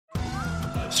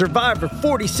Survivor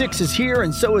 46 is here,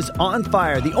 and so is On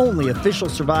Fire, the only official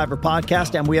Survivor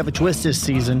podcast, and we have a twist this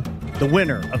season. The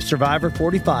winner of Survivor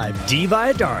 45, Dee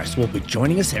Valladares, will be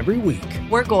joining us every week.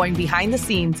 We're going behind the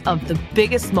scenes of the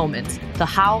biggest moments, the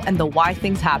how and the why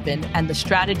things happen, and the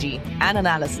strategy and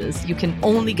analysis you can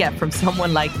only get from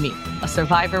someone like me, a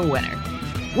Survivor winner.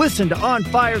 Listen to On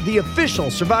Fire, the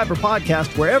official Survivor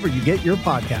podcast, wherever you get your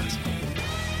podcast.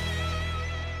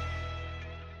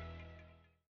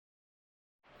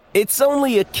 It's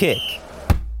only a kick,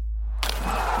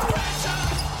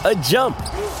 a jump,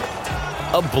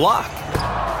 a block.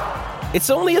 It's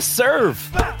only a serve.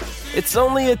 It's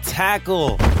only a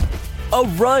tackle, a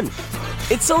run.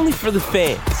 It's only for the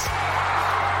fans.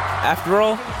 After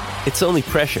all, it's only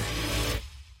pressure.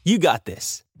 You got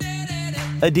this.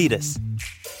 Adidas.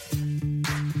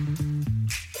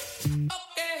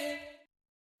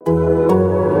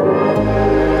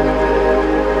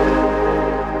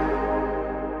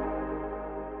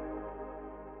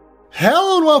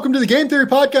 Hello and welcome to the Game Theory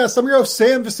Podcast. I'm your host,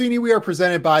 Sam Vecini. We are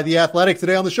presented by The Athletic.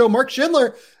 Today on the show, Mark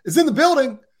Schindler is in the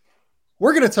building.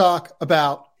 We're going to talk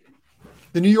about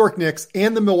the New York Knicks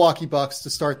and the Milwaukee Bucks to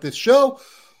start this show.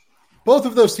 Both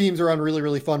of those teams are on really,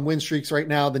 really fun win streaks right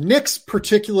now. The Knicks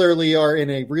particularly are in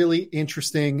a really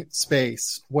interesting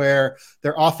space where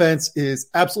their offense is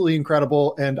absolutely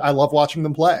incredible, and I love watching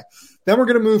them play. Then we're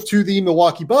going to move to the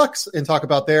Milwaukee Bucks and talk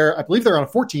about I believe they're on a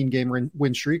 14-game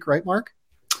win streak, right, Mark?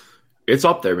 It's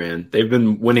up there, man. They've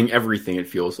been winning everything, it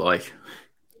feels like.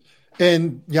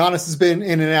 And Giannis has been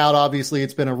in and out. Obviously,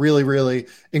 it's been a really, really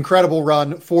incredible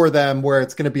run for them where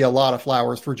it's going to be a lot of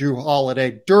flowers for Jrue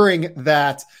Holiday during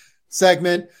that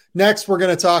segment. Next, we're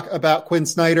going to talk about Quinn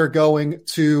Snyder going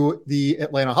to the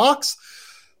Atlanta Hawks,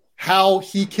 how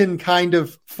he can kind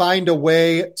of find a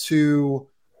way to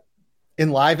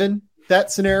enliven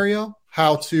that scenario,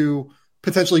 how to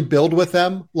potentially build with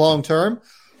them long term.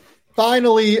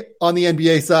 Finally, on the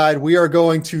NBA side, we are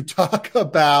going to talk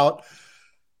about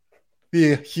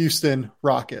the Houston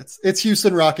Rockets. It's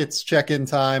Houston Rockets check-in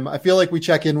time. I feel like we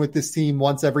check in with this team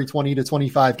once every 20 to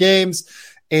 25 games,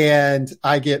 and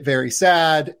I get very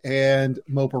sad and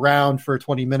mope around for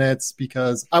 20 minutes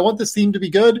because I want this team to be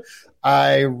good.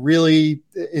 I really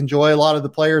enjoy a lot of the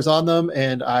players on them,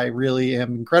 and I really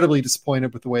am incredibly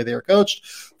disappointed with the way they are coached.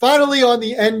 Finally, on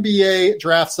the NBA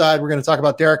draft side, we're going to talk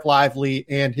about Derek Lively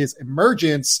and his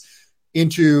emergence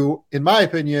into, in my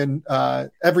opinion,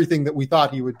 everything that we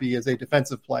thought he would be as a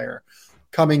defensive player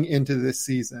coming into this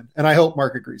season. And I hope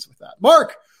Mark agrees with that.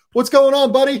 Mark, what's going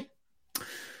on, buddy?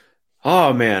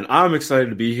 Oh, man, I'm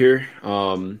excited to be here.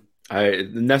 The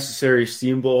necessary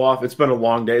steam blow off. It's been a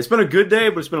long day. It's been a good day,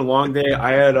 but it's been a long day.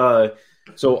 I had, as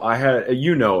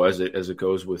it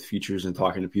goes with features and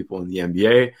talking to people in the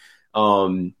NBA,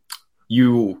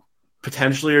 you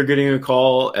potentially are getting a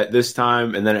call at this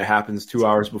time, and then it happens 2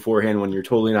 hours beforehand when you're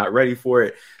totally not ready for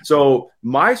it. So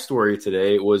my story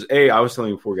today was, I was telling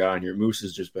you before we got on here, Moose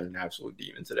has just been an absolute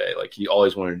demon today. Like, he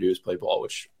always wanted to do is play ball,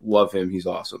 which love him. He's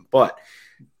awesome. But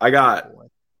I got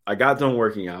done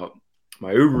working out.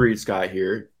 My Uber Eats got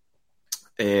here,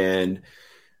 and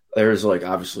there's like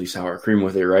obviously sour cream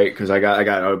with it, right? Because I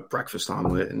got a breakfast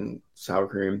omelet and sour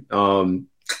cream.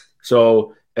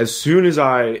 So as soon as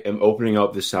I am opening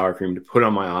up the sour cream to put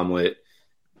on my omelet,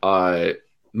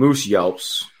 Moose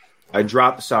yelps. I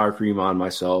drop the sour cream on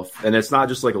myself, and it's not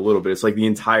just like a little bit; it's like the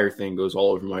entire thing goes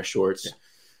all over my shorts.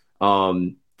 Yeah.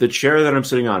 The chair that I'm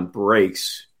sitting on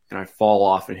breaks, and I fall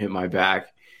off and hit my back.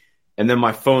 And then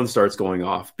my phone starts going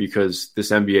off because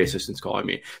this NBA assistant's calling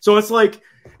me. So it's like,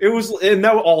 and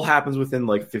that all happens within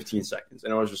like 15 seconds.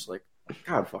 And I was just like,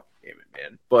 God fucking damn it,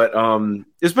 man. But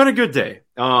it's been a good day.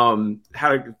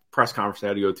 Had a press conference I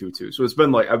had to go to too. So it's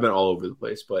been like, I've been all over the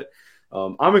place. But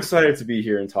I'm excited to be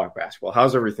here and talk basketball.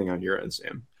 How's everything on your end,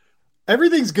 Sam?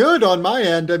 Everything's good on my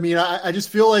end. I mean, I just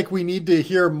feel like we need to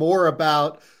hear more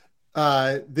about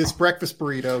this breakfast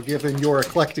burrito, given your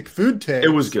eclectic food taste. It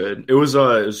was good. It was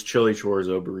chili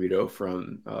chorizo burrito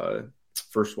from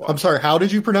First Watch. I'm sorry, how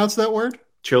did you pronounce that word?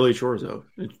 Chili chorizo,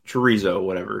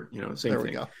 whatever, same there thing.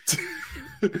 We go.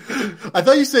 I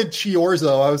thought you said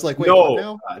chiorzo. I was like, wait, no, what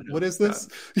now? No, what is this?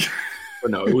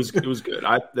 But no, it was good.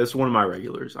 That's one of my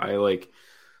regulars. I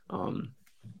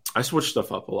switch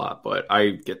stuff up a lot, but I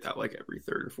get that like every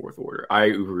third or fourth order. I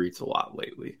Uber Eats a lot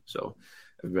lately, so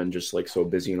I've been just like so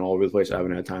busy and all over the place. I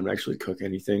haven't had time to actually cook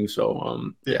anything.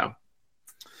 So, yeah.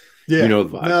 You know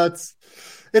the vibe.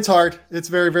 No, It's hard. It's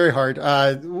very, very hard.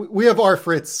 We have our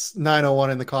Fritz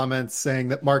 901 in the comments saying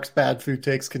that Mark's bad food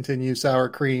takes continue. Sour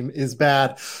cream is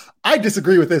bad. I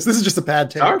disagree with this. This is just a bad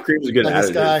take. Sour cream is a good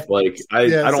additive. Like I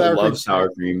don't love sour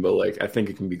cream, but like I think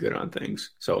it can be good on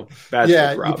things. So bad.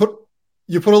 Yeah,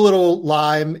 you put a little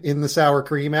lime in the sour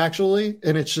cream actually,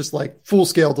 and it's just like full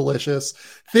scale delicious.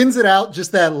 Thins it out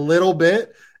just that little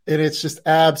bit, and it's just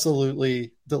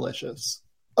absolutely delicious.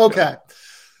 Okay. Yeah.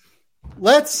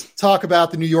 Let's talk about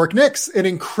the New York Knicks, an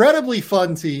incredibly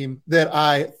fun team that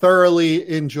I thoroughly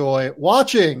enjoy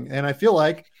watching. And I feel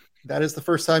like that is the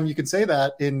first time you can say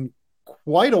that in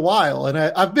quite a while. And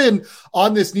I've been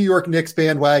on this New York Knicks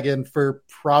bandwagon for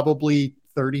probably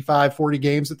 35, 40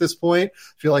 games at this point.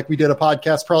 I feel like we did a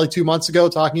podcast probably 2 months ago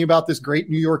talking about this great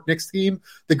New York Knicks team,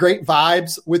 the great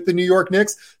vibes with the New York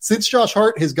Knicks. Since Josh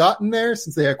Hart has gotten there,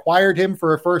 since they acquired him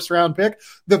for a first round pick,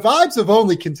 the vibes have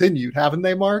only continued, haven't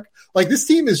they, Mark? Like this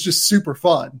team is just super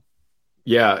fun.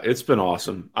 Yeah, it's been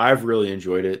awesome. I've really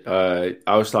enjoyed it.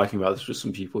 I was talking about this with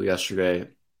some people yesterday.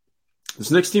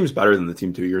 This Knicks team is better than the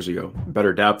team 2 years ago.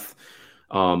 Better depth.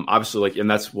 Obviously, like, and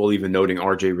that's even noting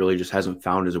RJ really just hasn't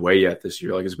found his way yet this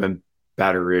year. Like, it's been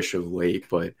better-ish of late,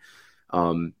 but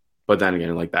then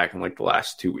again, like back in like the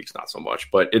last 2 weeks, not so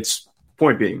much. But it's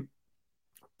point being,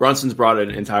 Brunson's brought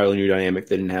an entirely new dynamic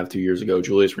they didn't have 2 years ago.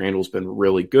 Julius Randle's been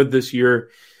really good this year.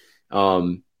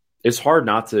 It's hard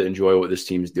not to enjoy what this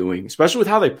team's doing, especially with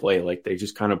how they play. Like, they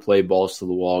just kind of play balls to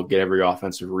the wall, get every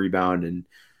offensive rebound, and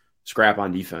scrap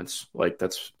on defense. Like,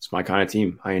 it's my kind of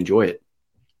team. I enjoy it.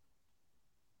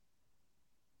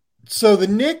 So the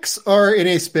Knicks are in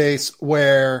a space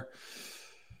where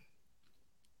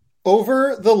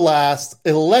over the last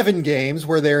 11 games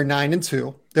where they're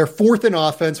 9-2, they're fourth in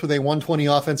offense with a 120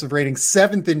 offensive rating,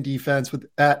 seventh in defense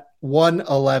at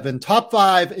 111, top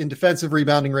 5 in defensive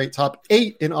rebounding rate, top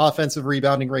 8 in offensive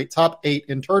rebounding rate, top 8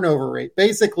 in turnover rate.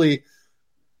 Basically,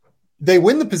 they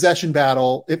win the possession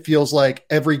battle, it feels like,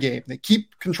 every game. They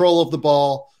keep control of the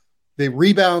ball. They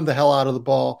rebound the hell out of the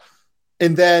ball.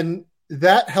 And then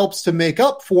that helps to make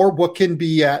up for what can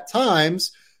be at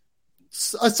times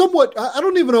a somewhat, I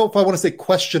don't even know if I want to say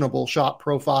questionable shot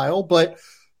profile, but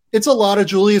it's a lot of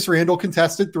Julius Randle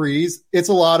contested threes. It's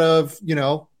a lot of,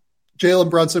 Jalen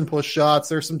Brunson push shots.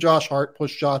 There's some Josh Hart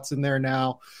push shots in there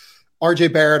now.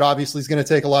 RJ Barrett obviously is going to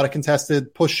take a lot of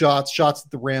contested push shots, shots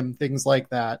at the rim, things like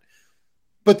that.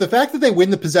 But the fact that they win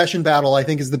the possession battle, I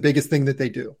think, is the biggest thing that they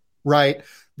do, right?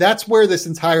 That's where this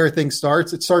entire thing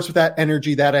starts. It starts with that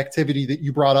energy, that activity that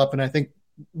you brought up, and I think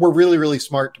we're really, really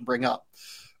smart to bring up.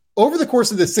 Over the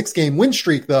course of this 6-game win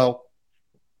streak, though,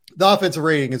 the offensive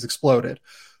rating has exploded.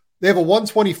 They have a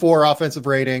 124 offensive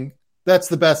rating. That's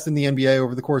the best in the NBA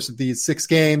over the course of these 6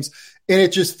 games, and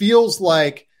it just feels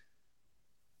like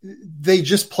they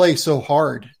just play so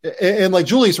hard. And like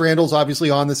Julius Randle's obviously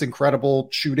on this incredible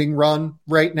shooting run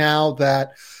right now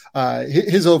that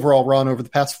his overall run over the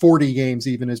past 40 games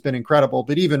even has been incredible.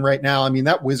 But even right now, I mean,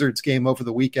 that Wizards game over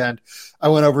the weekend, I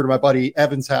went over to my buddy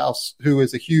Evan's house, who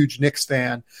is a huge Knicks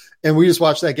fan, and we just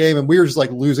watched that game and we were just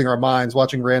like losing our minds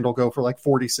watching Randle go for like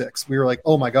 46. We were like,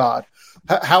 oh my God,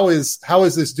 how is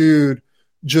this dude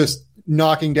just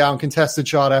knocking down contested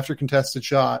shot after contested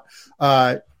shot?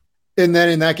 And then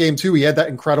in that game too, he had that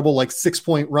incredible like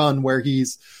 6-point run where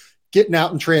he's getting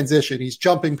out in transition. He's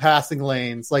jumping passing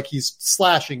lanes, like he's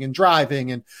slashing and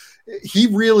driving. And he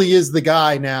really is the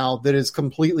guy now that is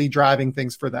completely driving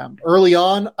things for them. Early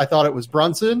on, I thought it was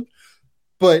Brunson,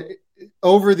 but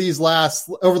over the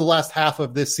last half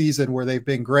of this season where they've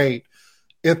been great,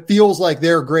 it feels like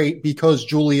they're great because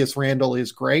Julius Randle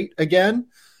is great again.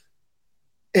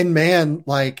 And man,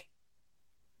 like,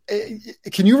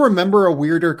 can you remember a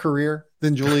weirder career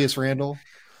than Julius Randle?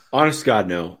 Honest God,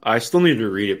 no. I still need to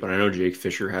read it, but I know Jake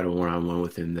Fisher had a one-on-one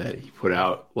with him that he put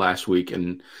out last week,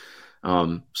 and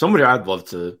somebody I'd love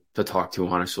to talk to,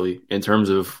 honestly, in terms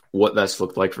of what that's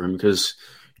looked like for him, because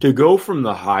to go from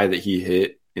the high that he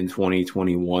hit in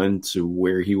 2021 to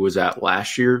where he was at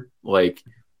last year, like,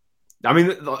 I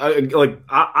mean, like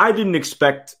I didn't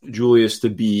expect Julius to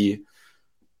be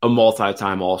a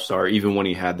multi-time All-Star even when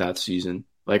he had that season.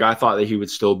 Like, I thought that he would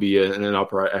still be an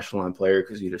upper echelon player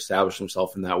because he'd established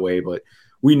himself in that way. But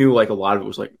we knew, like, a lot of it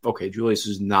was like, okay, Julius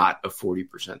is not a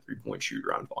 40% three-point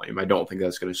shooter on volume. I don't think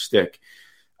that's going to stick.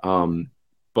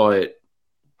 But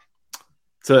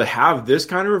to have this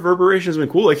kind of reverberation has been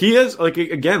cool. Like, he has, like,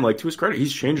 again, like, to his credit,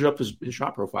 he's changed up his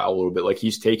shot profile a little bit. Like,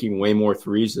 he's taking way more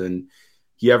threes than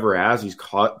he ever has. He's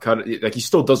cut, like, he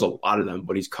still does a lot of them,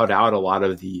 but he's cut out a lot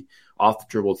of the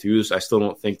off-the-dribble twos. I still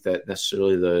don't think that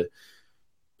necessarily the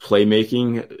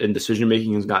playmaking and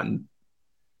decision-making has gotten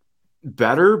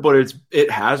better, but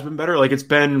it has been better. Like it's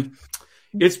better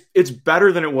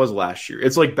than it was last year.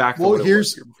 It's like back to what it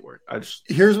was year before.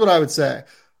 Here's what I would say.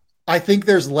 I think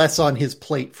there's less on his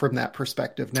plate from that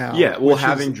perspective now. Yeah, well,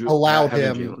 having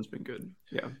Jalen's been good.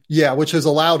 Yeah, which has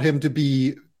allowed him to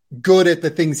be good at the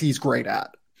things he's great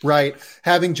at. Right.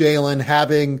 Having Jalen,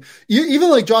 having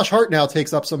even like Josh Hart now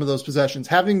takes up some of those possessions,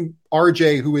 having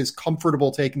RJ who is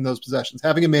comfortable taking those possessions,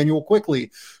 having Emmanuel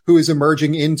Quickly who is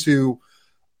emerging into,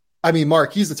 I mean,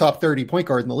 Mark, he's the top 30 point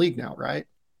guard in the league now, right?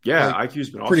 Yeah. Like,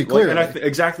 IQ's been awesome. Pretty clear. Like, and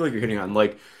exactly like you're hitting on,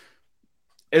 like,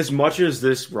 as much as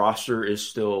this roster is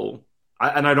still,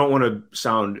 and I don't want to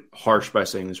sound harsh by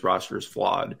saying this roster is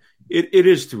flawed. It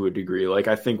is to a degree. Like,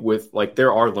 I think with like,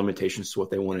 there are limitations to what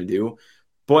they want to do.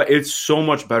 But it's so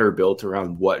much better built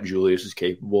around what Julius is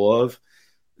capable of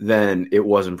than it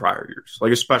was in prior years.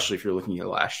 Like, especially if you're looking at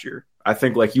last year. I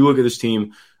think, like, you look at this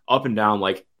team up and down,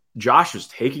 like, Josh is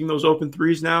taking those open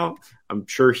threes now. I'm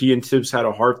sure he and Tibbs had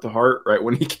a heart-to-heart right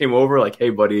when he came over. Like,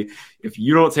 hey, buddy, if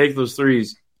you don't take those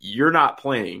threes, you're not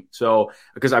playing. So,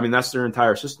 because, I mean, that's their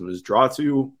entire system is draw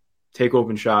two, take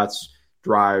open shots,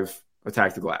 drive,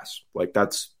 attack the glass. Like,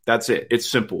 that's it. It's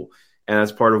simple. And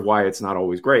that's part of why it's not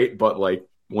always great. But, like,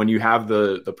 when you have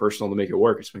the personnel to make it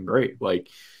work, it's been great. Like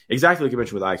exactly like you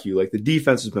mentioned with IQ, like the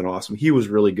defense has been awesome. He was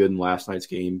really good in last night's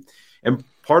game. And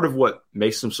part of what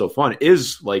makes them so fun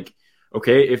is like,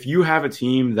 okay, if you have a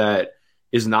team that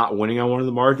is not winning on one of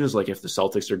the margins, like if the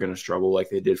Celtics are going to struggle like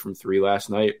they did from 3 last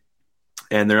night,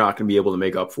 and they're not going to be able to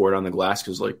make up for it on the glass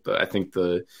because like I think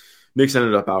the Knicks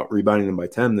ended up out rebounding them by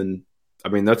 10, then I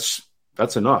mean that's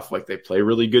enough. Like they play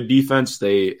really good defense.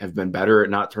 They have been better at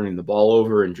not turning the ball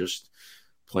over and just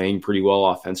playing pretty well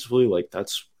offensively. Like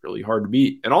that's really hard to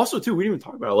beat. And also too, we didn't even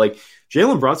talk about it. Like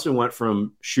Jalen Brunson went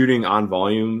from shooting on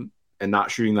volume and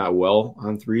not shooting that well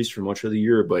on threes for much of the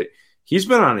year, but he's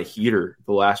been on a heater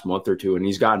the last month or two, and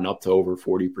he's gotten up to over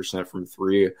 40% from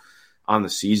 3 on the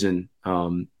season.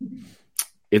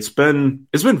 It's been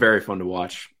very fun to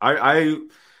watch. I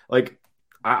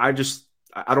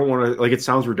don't want to, like, it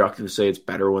sounds reductive to say it's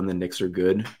better when the Knicks are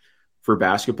good for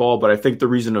basketball, but I think the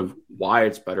reason of why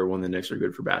it's better when the Knicks are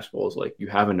good for basketball is like you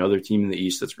have another team in the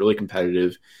East that's really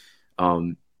competitive,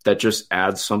 that just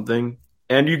adds something,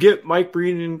 and you get Mike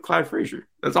Breen and Clyde Frazier.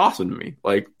 That's awesome to me.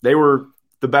 Like they were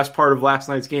the best part of last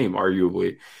night's game,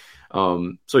 arguably.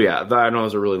 So yeah, I know it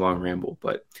was a really long ramble,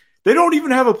 but they don't even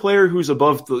have a player who's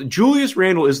above Julius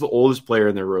Randle is the oldest player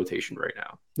in their rotation right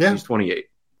now. Yeah, he's 28.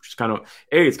 Which is kind of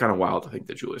it's kind of wild to think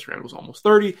that Julius Randle's almost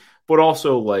 30, but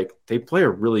also like they play a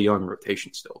really young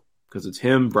rotation still because it's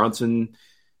him, Brunson,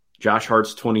 Josh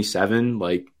Hart's 27.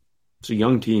 Like it's a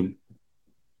young team.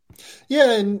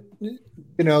 Yeah, and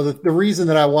you know the reason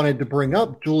that I wanted to bring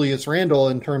up Julius Randle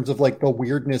in terms of like the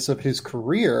weirdness of his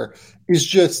career is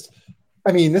just,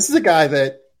 I mean, this is a guy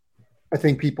that I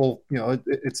think people, you know,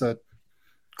 it's a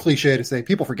cliche to say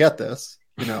people forget this,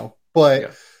 you know, but.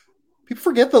 Yeah. People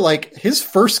forget that, like, his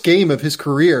first game of his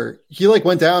career, he, like,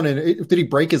 went down and did he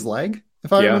break his leg,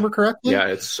 if I remember correctly? Yeah,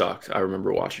 it sucked. I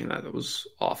remember watching that. That was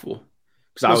awful.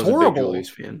 Because I was horrible. A big Julius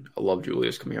fan. I love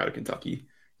Julius coming out of Kentucky.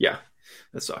 Yeah,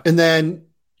 that sucked. And then,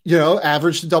 you know,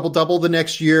 averaged a double-double the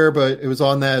next year, but it was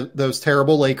on those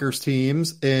terrible Lakers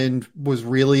teams and was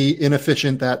really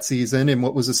inefficient that season in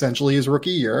what was essentially his rookie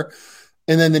year.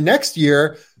 And then the next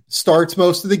year – starts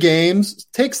most of the games,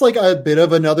 takes like a bit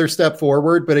of another step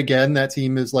forward, but again, that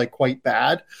team is like quite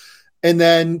bad. And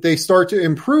then they start to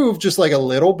improve just like a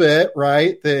little bit,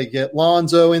 right? They get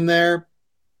Lonzo in there.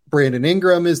 Brandon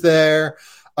Ingram is there.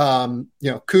 You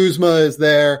know, Kuzma is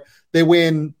there. They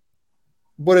win.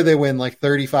 What do they win? Like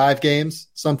 35 games,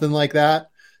 something like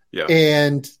that. Yeah.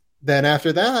 And then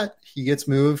after that, he gets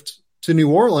moved to New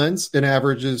Orleans and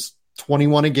averages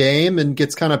 21 a game and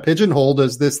gets kind of pigeonholed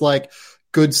as this like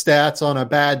good stats on a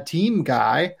bad team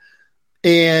guy.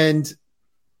 And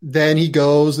then he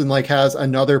goes and like has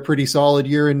another pretty solid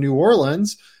year in New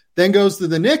Orleans, then goes to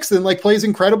the Knicks and like plays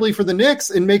incredibly for the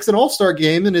Knicks and makes an all-star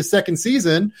game in his second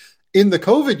season in the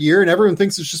COVID year. And everyone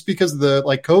thinks it's just because of the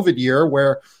like COVID year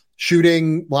where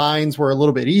shooting lines were a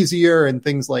little bit easier and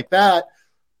things like that.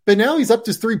 But now he's upped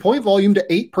his 3-point volume to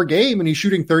 8 per game and he's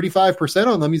shooting 35%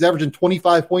 on them. He's averaging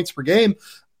 25 points per game.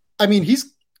 I mean,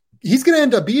 he's going to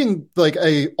end up being like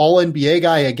a all NBA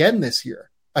guy again this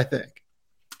year, I think.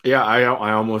 Yeah,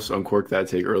 I almost uncorked that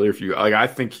take earlier for you. Like, I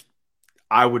think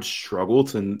I would struggle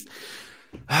to.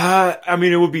 I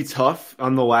mean, it would be tough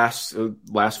on the last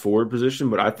forward position,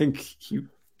 but I think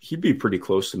he'd be pretty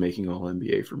close to making all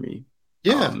NBA for me.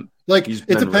 Yeah, like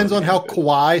it depends on how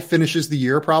Kawhi finishes the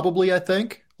year. Probably, I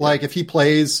think. Like if he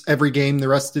plays every game the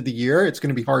rest of the year, it's going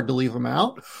to be hard to leave him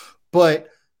out. But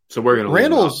so we're going to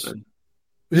Randall's.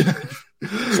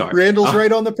 Sorry. Randall's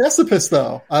right on the precipice,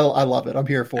 though. I love it. I'm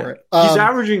here for it. He's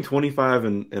averaging 25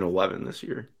 and 11 this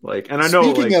year. Like, and I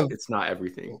know it's not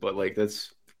everything, but like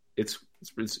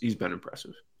he's been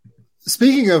impressive.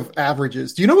 Speaking of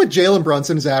averages, do you know what Jalen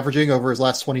Brunson is averaging over his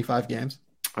last 25 games?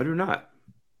 I do not.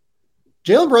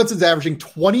 Jalen Brunson's averaging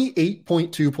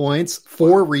 28.2 points,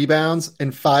 4 rebounds,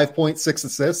 and 5.6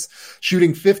 assists,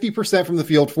 shooting 50% from the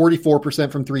field,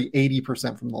 44% from 3,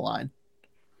 80% from the line.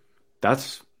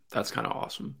 That's kind of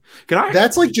awesome.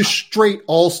 That's like just straight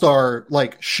all-star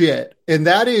like shit. And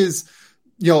that is,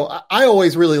 I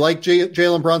always really liked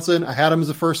Jalen Brunson. I had him as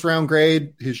a first-round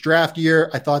grade his draft year.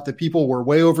 I thought that people were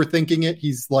way overthinking it.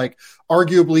 He's like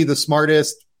arguably the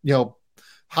smartest,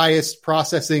 highest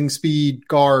processing speed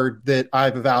guard that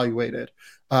I've evaluated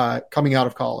coming out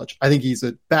of college. I think he's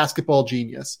a basketball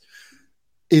genius.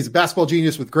 He's a basketball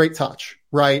genius with great touch,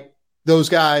 right? Those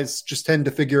guys just tend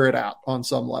to figure it out on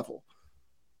some level.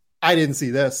 I didn't see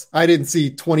this. I didn't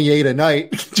see 28 a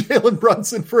night Jalen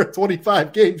Brunson for a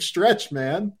 25-game stretch,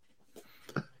 man.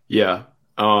 Yeah.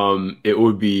 It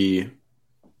would be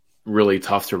really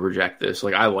tough to project this.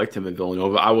 Like, I liked him at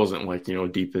Villanova. I wasn't like,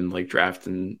 deep in like draft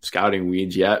and scouting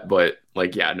weeds yet, but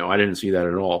like, yeah, no, I didn't see that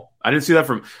at all. I didn't see that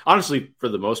honestly, for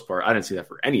the most part, I didn't see that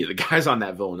for any of the guys on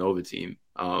that Villanova team.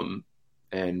 And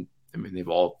I mean, they've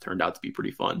all turned out to be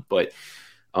pretty fun, but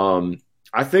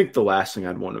I think the last thing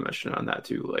I'd want to mention on that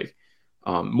too, like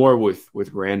more with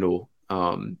Randall,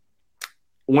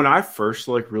 when I first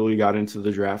like really got into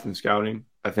the draft and scouting,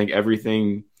 I think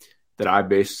everything that I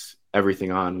based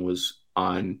everything on was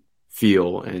on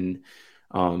feel and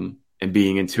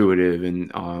being intuitive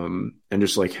and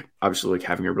just like obviously like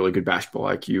having a really good basketball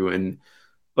IQ, and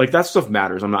like that stuff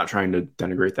matters. I'm not trying to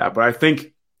denigrate that, but I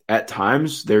think at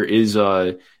times there is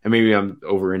and maybe I'm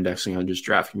over indexing on just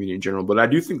draft community in general, but I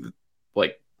do think that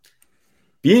like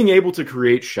being able to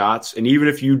create shots, and even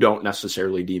if you don't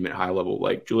necessarily deem it high level,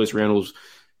 like Julius Randle's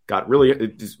got really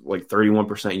like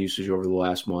 31% usage over the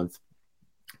last month.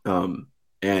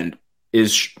 And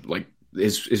is like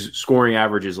his scoring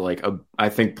average is like I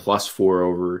think +4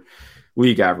 over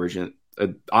league average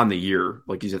on the year.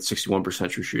 Like he's at 61%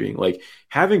 true shooting. Like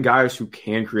having guys who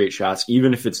can create shots,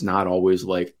 even if it's not always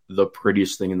like the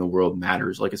prettiest thing in the world,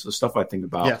 matters. Like it's the stuff I think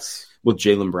about with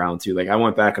Jaylen Brown too. Like I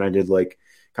went back and I did like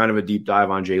kind of a deep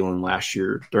dive on Jaylen last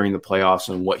year during the playoffs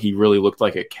and what he really looked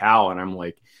like at Cal. And I'm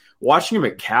like, watching him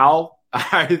at Cal,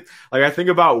 I think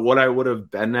about what I would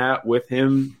have been at with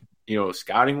him,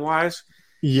 scouting wise.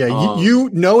 Yeah, you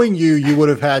knowing you would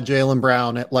have had Jaylen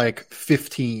Brown at like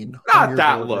 15. Not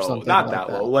that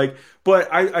low. Like,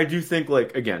 but I do think,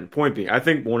 like, again, point being, I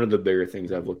think one of the bigger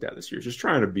things I've looked at this year is just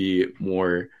trying to be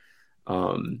more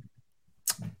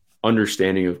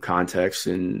understanding of context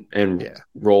and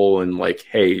role, and like,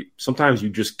 hey, sometimes you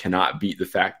just cannot beat the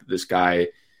fact that this guy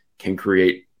can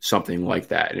create something like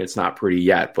that, and it's not pretty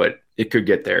yet, but it could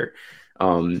get there.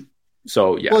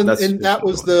 So yeah, well,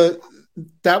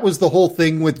 that was the whole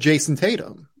thing with Jason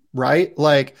Tatum, right?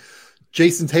 Like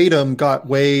Jason Tatum got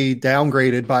way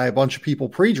downgraded by a bunch of people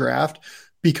pre-draft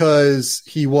because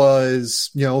he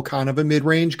was, kind of a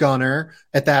mid-range gunner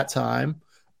at that time.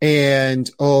 And,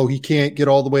 he can't get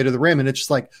all the way to the rim. And it's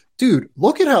just like, dude,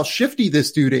 look at how shifty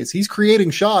this dude is. He's creating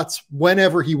shots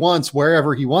whenever he wants,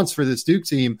 wherever he wants for this Duke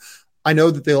team. I know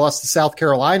that they lost to South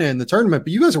Carolina in the tournament,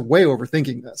 but you guys are way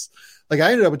overthinking this. Like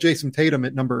I ended up with Jason Tatum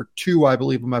at number 2, I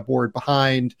believe, on my board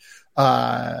behind,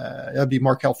 that'd be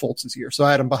Markelle Fultz this year. So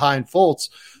I had him behind Fultz,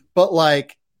 but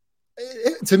like,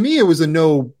 to me, it was a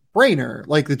no brainer.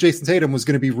 Like the Jason Tatum was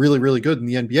going to be really, really good in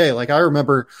the NBA. Like I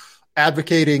remember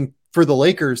advocating for the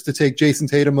Lakers to take Jason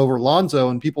Tatum over Lonzo,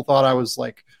 and people thought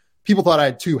I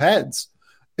had two heads.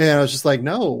 And I was just like,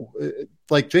 no,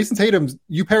 like Jason Tatum,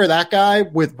 you pair that guy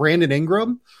with Brandon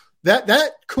Ingram,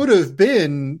 that could have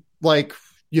been like,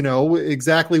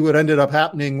 exactly what ended up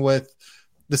happening with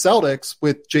the Celtics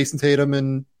with Jason Tatum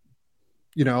and,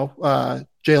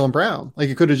 Jaylen Brown. Like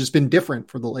it could have just been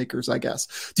different for the Lakers, I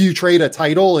guess. Do you trade a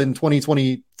title in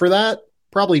 2020 for that?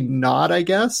 Probably not, I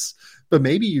guess, but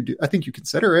maybe you do. I think you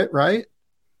consider it, right?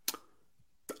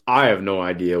 I have no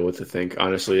idea what to think.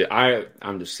 Honestly,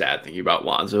 I'm just sad thinking about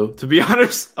Lonzo, to be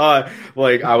honest.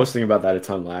 Like I was thinking about that a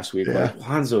ton last week. Yeah. Like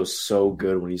Lonzo's so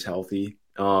good when he's healthy.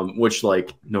 Which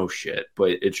like no shit,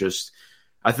 but it just,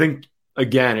 I think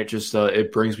again, it just,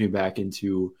 it brings me back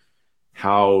into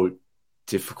how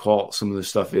difficult some of this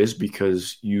stuff is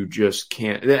because you just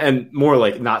can't, and more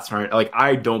like not trying, like,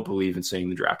 I don't believe in saying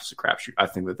the draft is a crapshoot. I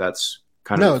think that that's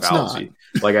kind of a fallacy.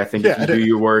 Like, I think if you do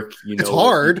your work, it's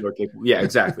hard. Yeah,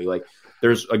 exactly. Like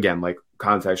there's, again, like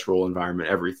context, role, environment,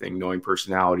 everything, knowing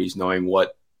personalities, knowing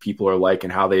what people are like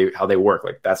and how they work.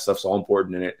 Like that stuff's all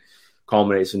important, and it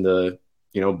culminates into,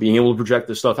 being able to project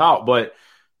this stuff out. But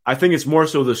I think it's more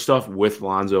so the stuff with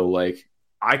Lonzo. Like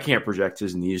I can't project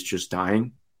his knees just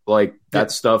dying. Like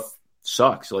that stuff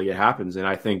sucks. Like it happens. And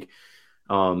I think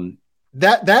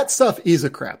that stuff is a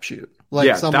crapshoot. Like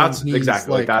that's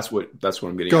exactly like that's what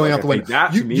I'm getting going at. out the window.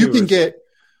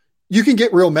 You can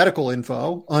get real medical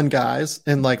info on guys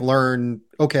and like learn,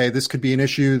 okay, this could be an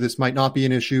issue. This might not be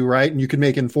an issue. Right. And you can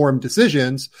make informed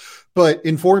decisions, but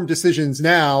informed decisions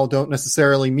now don't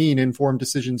necessarily mean informed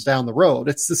decisions down the road.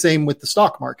 It's the same with the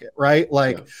stock market, right?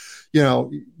 Like,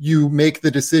 you make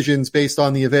the decisions based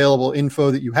on the available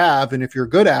info that you have. And if you're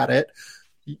good at it,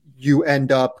 you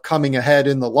end up coming ahead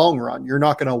in the long run. You're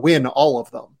not going to win all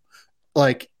of them.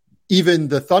 Like even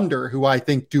the Thunder, who I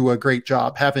think do a great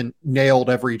job, haven't nailed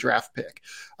every draft pick.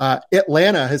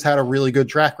 Atlanta has had a really good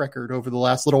track record over the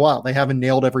last little while. They haven't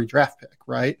nailed every draft pick,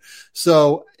 right?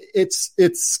 So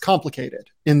it's complicated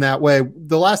in that way.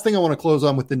 The last thing I want to close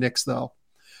on with the Knicks, though,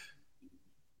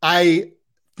 I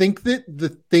think that the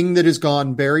thing that has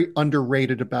gone very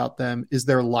underrated about them is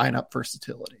their lineup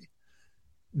versatility.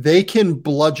 They can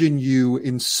bludgeon you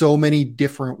in so many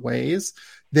different ways.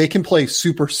 They can play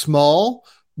super small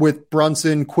with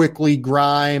Brunson, Quickly,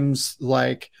 Grimes,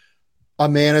 like a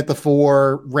man at the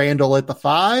 4, Randall at the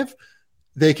 5.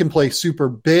 They can play super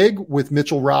big with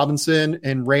Mitchell Robinson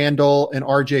and Randall and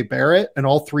RJ Barrett. And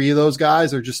all three of those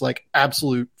guys are just like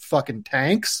absolute fucking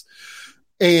tanks.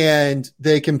 And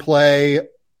they can play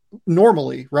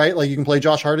normally, right? Like you can play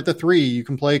Josh Hart at the 3. You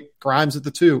can play Grimes at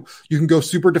the 2. You can go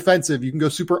super defensive. You can go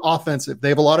super offensive. They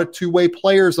have a lot of two-way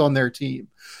players on their team.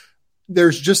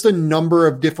 There's just a number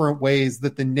of different ways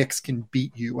that the Knicks can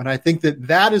beat you. And I think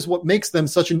that is what makes them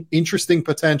such an interesting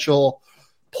potential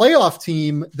playoff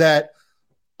team that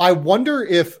I wonder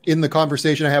if in the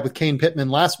conversation I had with Kane Pittman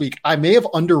last week, I may have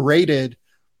underrated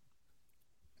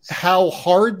how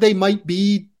hard they might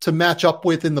be to match up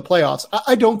with in the playoffs.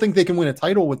 I don't think they can win a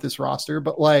title with this roster,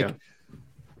 but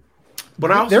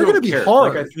but I also they're going to be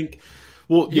hard. Like, I think,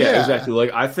 exactly.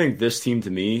 Like I think this team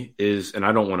to me is, and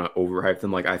I don't want to overhype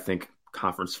them. Like I think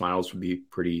conference finals would be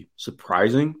pretty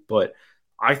surprising, but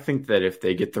I think that if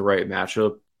they get the right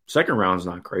matchup, second round is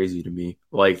not crazy to me.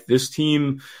 Like this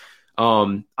team,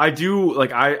 I've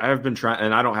been trying,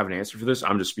 and I don't have an answer for this.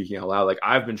 I'm just speaking out loud. Like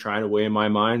I've been trying to weigh in my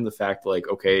mind the fact, like,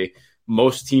 okay,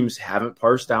 most teams haven't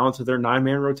parsed down to their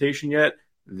 9-man rotation yet.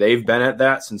 They've been at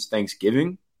that since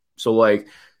Thanksgiving. So like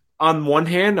on one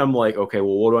hand, I'm like, okay,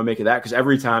 well, what do I make of that? Because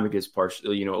every time it gets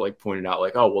partially, like pointed out,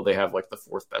 like, oh, well, they have like the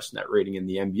 4th best net rating in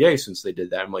the NBA since they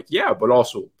did that. I'm like, yeah, but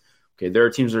also, okay, there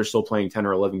are teams that are still playing 10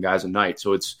 or 11 guys a night.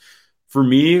 So it's, for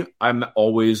me, I'm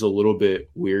always a little bit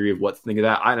weary of what to think of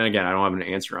that. And again, I don't have an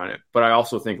answer on it, but I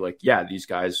also think like, yeah, these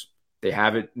guys, they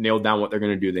haven't nailed down what they're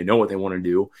going to do. They know what they want to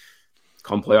do.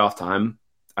 Come playoff time,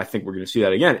 I think we're going to see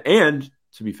that again. And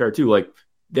to be fair too, like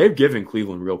they've given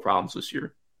Cleveland real problems this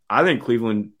year. I think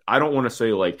Cleveland, I don't want to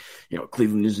say like,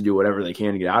 Cleveland needs to do whatever they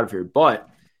can to get out of here. But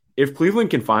if Cleveland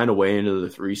can find a way into the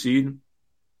 3 seed,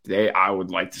 I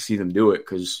would like to see them do it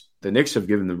because the Knicks have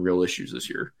given them real issues this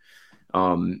year.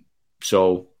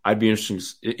 So I'd be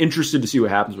interested to see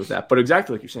what happens with that. But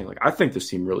exactly like you're saying, like I think this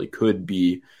team really could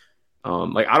be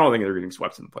like I don't think they're getting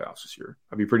swept in the playoffs this year.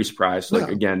 I'd be pretty surprised. Like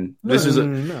again,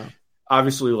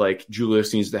 obviously like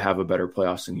Julius needs to have a better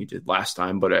playoffs than he did last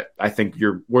time. But I think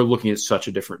we're looking at such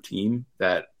a different team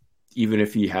that even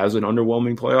if he has an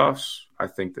underwhelming playoffs, I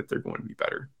think that they're going to be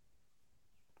better.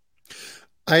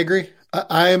 I agree.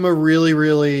 I am a really,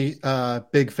 really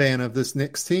big fan of this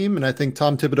Knicks team, and I think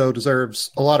Tom Thibodeau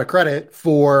deserves a lot of credit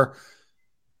for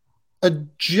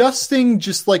adjusting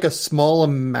just like a small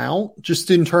amount,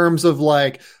 just in terms of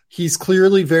like he's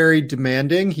clearly very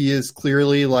demanding. He is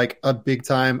clearly like a big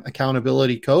time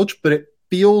accountability coach, but it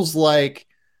feels like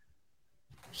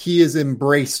he has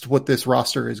embraced what this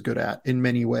roster is good at in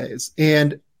many ways.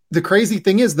 And the crazy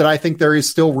thing is that I think there is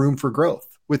still room for growth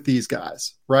with these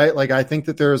guys, right? Like I think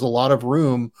that there is a lot of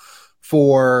room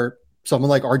for someone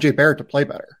like RJ Barrett to play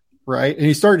better, right? And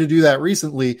he started to do that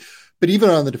recently, but even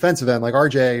on the defensive end, like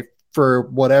RJ, for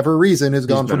whatever reason, has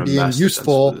gone from being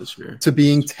useful to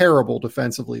being terrible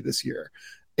defensively this year.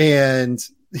 And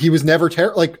he was never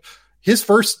terrible. Like his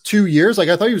first 2 years, like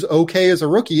I thought he was okay as a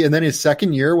rookie. And then his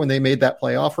second year when they made that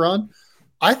playoff run,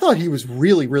 I thought he was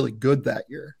really, really good that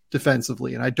year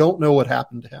defensively. And I don't know what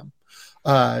happened to him.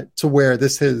 To where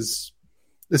this has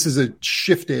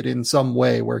shifted in some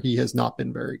way where he has not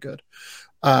been very good.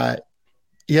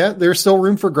 There's still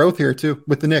room for growth here too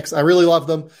with the Knicks. I really love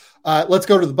them. Let's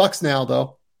go to the Bucks now,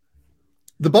 though.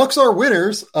 The Bucks are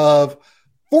winners of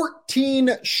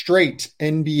 14 straight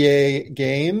NBA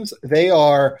games. They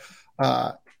are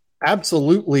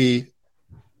absolutely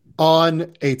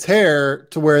on a tear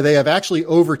to where they have actually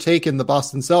overtaken the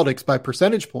Boston Celtics by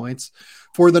percentage points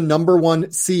for the number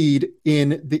one seed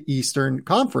in the Eastern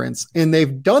Conference. And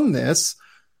they've done this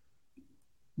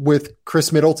with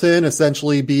Chris Middleton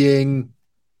essentially being,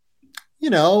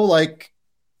 like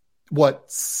what,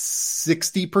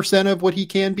 60% of what he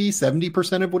can be,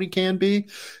 70% of what he can be.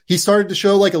 He started to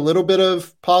show like a little bit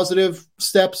of positive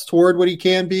steps toward what he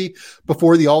can be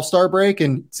before the All-Star break,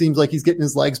 and it seems like he's getting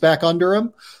his legs back under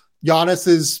him. Giannis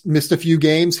has missed a few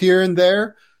games here and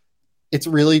there. It's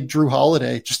really Drew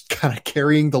Holiday just kind of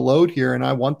carrying the load here, and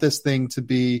I want this thing to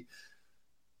be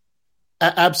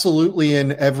absolutely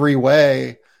in every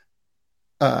way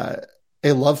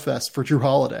a love fest for Drew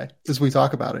Holiday as we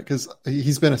talk about it, because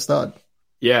he's been a stud.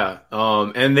 Yeah,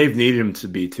 and they've needed him to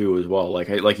be too as well.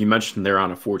 Like you mentioned, they're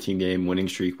on a 14-game winning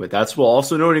streak, but that's while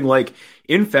also noting, like,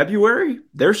 in February,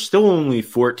 they're still only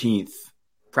 14th,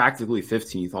 practically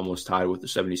 15th, almost tied with the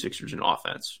 76ers in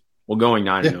offense. Well, going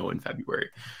 9-0 in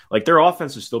February. Like, their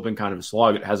offense has still been kind of a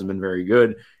slog. It hasn't been very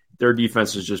good. Their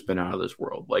defense has just been out of this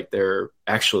world. Like, they're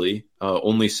actually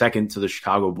only second to the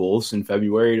Chicago Bulls in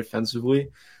February defensively,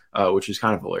 which is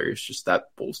kind of hilarious. Just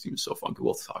that Bulls team is so fun.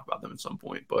 We'll have to talk about them at some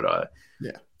point. But,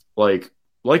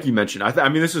 like you mentioned, I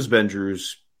mean, this has been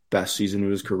Drew's best season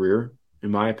of his career,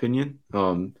 in my opinion.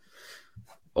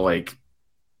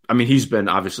 He's been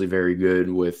obviously very good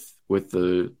with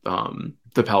the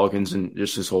Pelicans, and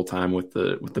just his whole time with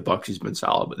the Bucks, he's been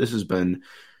solid. But this has been,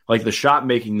 like, the shot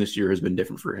making this year has been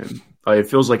different for him. It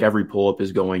feels like every pull up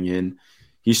is going in.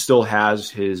 He still has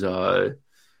his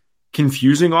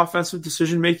confusing offensive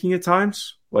decision making at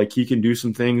times. Like, he can do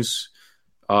some things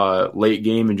late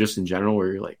game and just in general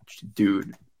where you're like,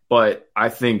 dude. But I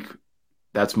think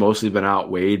that's mostly been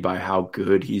outweighed by how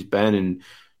good he's been in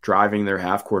driving their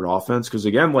half-court offense. Because,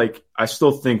 again, like, I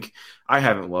still think I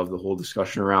haven't loved the whole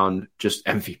discussion around just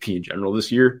MVP in general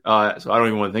this year. So I don't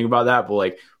even want to think about that. But,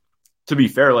 like, to be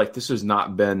fair, like, this has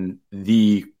not been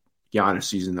the Giannis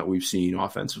season that we've seen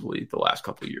offensively the last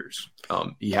couple of years.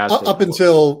 He has up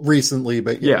until recently,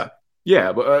 but yeah.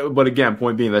 But again,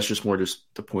 point being, that's just more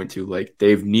just to point to, like,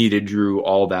 they've needed Drew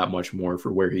all that much more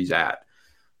for where he's at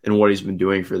and what he's been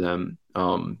doing for them.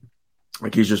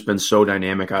 Like, he's just been so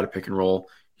dynamic out of pick and roll.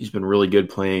 He's been really good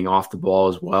playing off the ball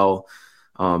as well.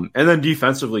 And then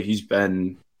defensively, he's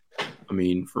been, I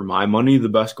mean, for my money, the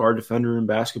best guard defender in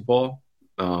basketball.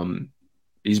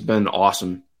 He's been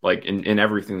awesome, like, in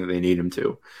everything that they need him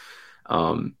to.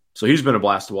 So he's been a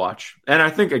blast to watch. And I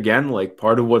think, again, like,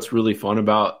 part of what's really fun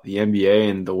about the NBA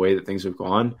and the way that things have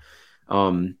gone,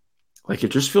 like, it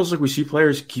just feels like we see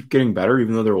players keep getting better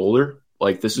even though they're older.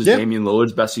 Like, this is Damian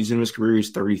Lillard's best season of his career. He's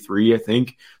 33, I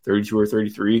think, 32 or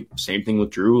 33. Same thing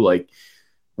with Drew. Like,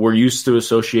 we're used to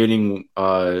associating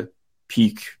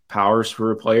peak powers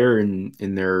for a player in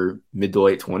their mid to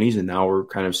late 20s, and now we're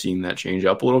kind of seeing that change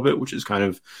up a little bit, which is kind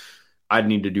of, I'd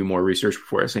need to do more research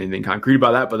before I say anything concrete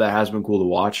about that, but that has been cool to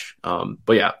watch.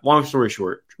 But yeah, long story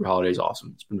short, Drew Holiday's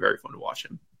awesome. It's been very fun to watch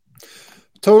him.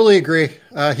 Totally agree.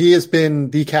 He has been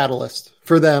the catalyst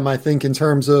for them, I think, in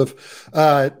terms of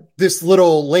this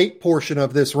little late portion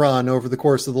of this run over the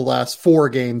course of the last 4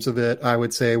 games of it, I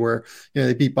would say, where,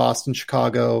 they beat Boston,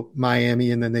 Chicago,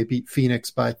 Miami, and then they beat Phoenix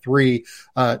by 3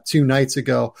 2 nights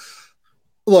ago.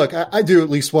 Look, I do at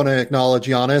least want to acknowledge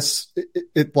Giannis.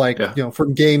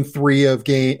 From game 3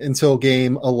 until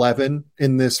game 11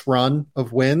 in this run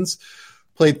of wins,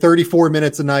 played 34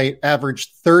 minutes a night, averaged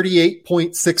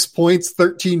 38.6 points,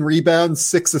 13 rebounds,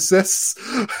 6 assists.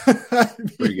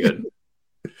 Pretty good.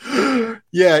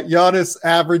 Yeah, Giannis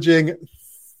averaging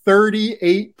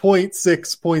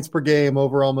 38.6 points per game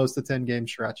over almost a 10-game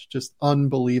stretch. Just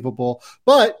unbelievable.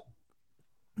 But,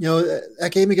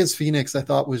 that game against Phoenix, I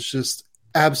thought, was just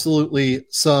absolutely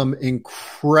some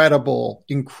incredible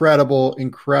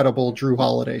Drew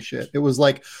Holiday shit. It was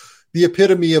like the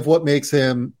epitome of what makes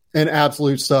him an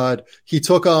absolute stud. He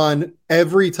took on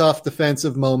every tough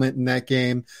defensive moment in that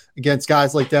game against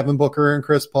guys like Devin Booker and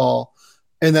Chris Paul.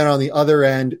 And then on the other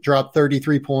end, dropped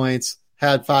 33 points,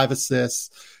 had 5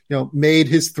 assists, made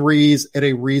his threes at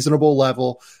a reasonable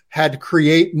level, had to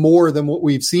create more than what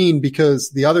we've seen,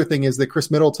 because the other thing is that Chris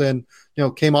Middleton,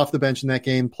 came off the bench in that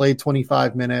game, played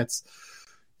 25 minutes.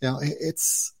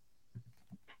 This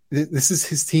is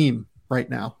his team right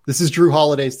now. This is Drew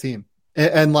Holiday's team.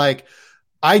 And like,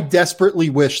 I desperately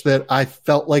wish that I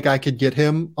felt like I could get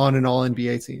him on an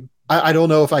all-NBA team. I don't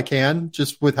know if I can,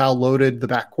 just with how loaded the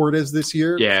backcourt is this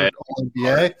year. Yeah,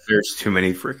 all-NBA. There's too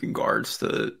many freaking guards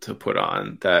to put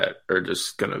on that are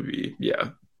just going to be,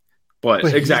 But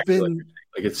exactly,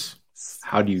 it's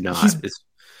how do you not? It's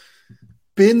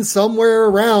been somewhere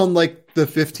around like the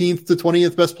 15th to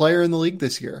 20th best player in the league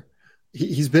this year.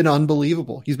 He's been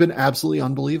unbelievable. He's been absolutely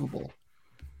unbelievable.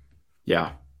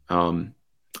 Yeah.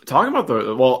 Talking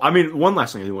about one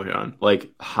last thing I want to hit on,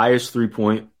 like highest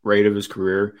 3-point rate of his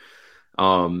career.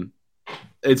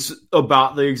 It's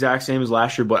about the exact same as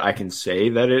last year, but I can say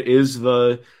that it is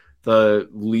the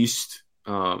least,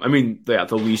 the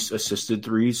least assisted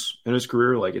threes in his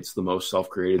career. Like it's the most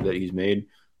self-created that he's made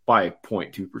by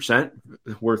 0.2%,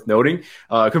 worth noting,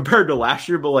 compared to last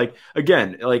year. But like,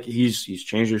 again, like he's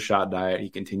changed his shot diet. He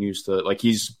continues to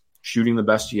he's shooting the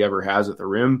best he ever has at the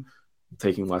rim,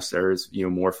 taking less errors,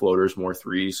 more floaters, more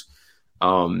threes.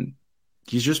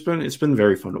 It's been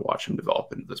very fun to watch him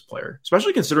develop into this player,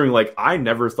 especially considering like I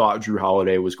never thought Jrue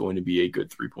Holiday was going to be a good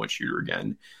 3-point shooter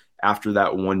again after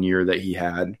that 1 year that he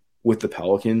had with the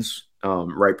Pelicans,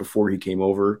 right before he came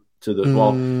over to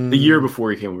the year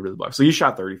before he came over to the Bucks. So he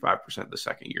shot 35% the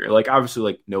second year. Like obviously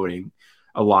like noting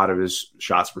a lot of his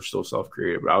shots were still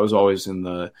self-created, but I was always in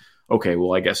the, okay,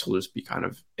 well, I guess he'll just be kind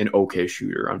of an okay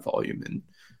shooter on volume. And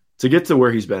to get to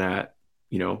where he's been at,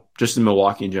 just in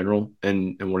Milwaukee in general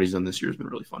and what he's done this year has been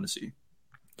really fun to see.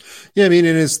 Yeah, I mean,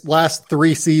 in his last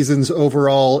 3 seasons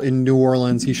overall in New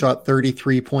Orleans, he shot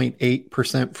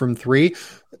 33.8% from 3.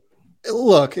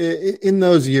 Look, in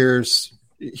those years,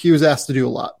 he was asked to do a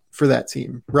lot for that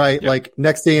team, right? Yep. Like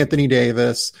next to Anthony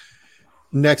Davis,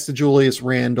 next to Julius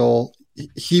Randle,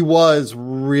 he was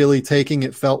really taking,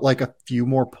 it felt like a few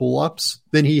more pull-ups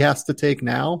than he has to take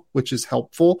now, which is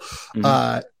helpful.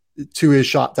 To his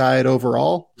shot diet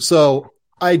overall. So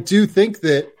I do think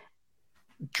that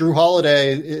Jrue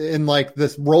Holiday, in like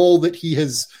this role that he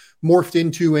has morphed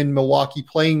into in Milwaukee,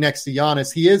 playing next to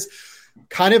Giannis, he is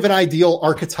kind of an ideal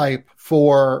archetype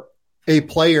for a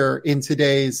player in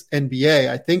today's NBA.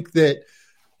 I think that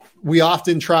we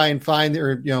often try and find,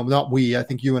 not we, I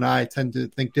think you and I tend to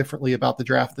think differently about the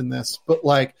draft than this, but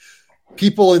like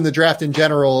people in the draft in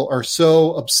general are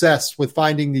so obsessed with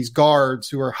finding these guards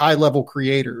who are high-level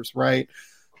creators, right?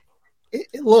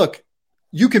 Look,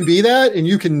 you can be that and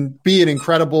you can be an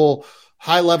incredible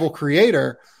high-level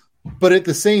creator, but at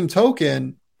the same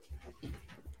token,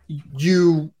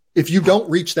 if you don't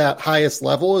reach that highest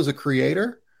level as a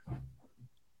creator,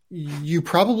 you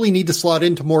probably need to slot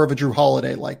into more of a Jrue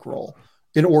Holiday-like role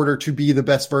in order to be the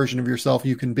best version of yourself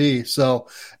you can be. So,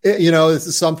 this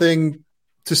is something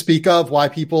to speak of why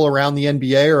people around the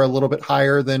NBA are a little bit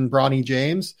higher than Bronny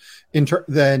James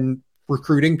than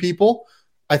recruiting people.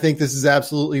 I think this is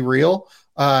absolutely real.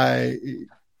 I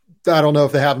don't know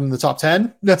if they have him in the top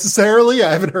 10 necessarily.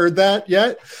 I haven't heard that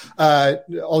yet.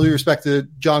 All due respect to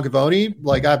John Gavoni,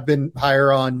 like I've been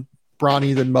higher on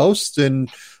Bronny than most. And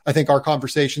I think our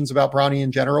conversations about Bronny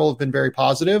in general have been very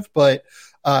positive, but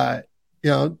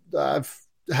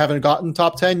haven't gotten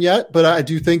top 10 yet, but I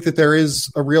do think that there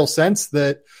is a real sense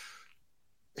that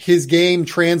his game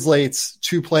translates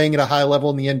to playing at a high level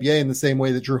in the NBA in the same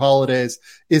way that Jrue Holiday's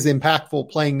is impactful,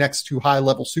 playing next to high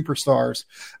level superstars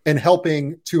and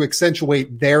helping to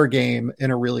accentuate their game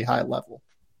in a really high level.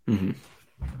 Mm-hmm.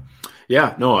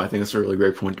 Yeah, no, I think that's a really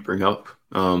great point to bring up.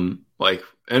 And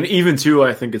even too,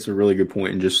 I think it's a really good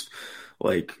point in just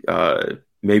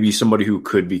maybe somebody who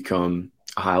could become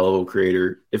a high level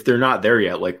creator, if they're not there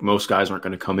yet, like most guys aren't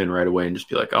going to come in right away and just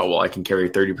be like, oh, well, I can carry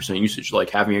 30% usage. Like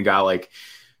having a guy like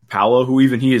Paolo, who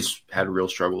even he has had real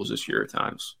struggles this year at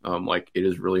times. It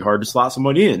is really hard to slot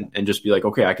somebody in and just be like,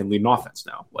 okay, I can lead an offense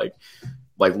now. Like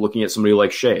looking at somebody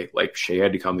like Shea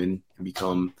had to come in and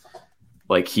become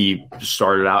like, he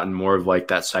started out in more of like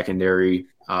that secondary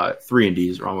 3-and-D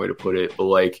is the wrong way to put it,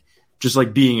 but just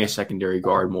being a secondary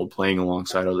guard mold, playing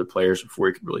alongside other players before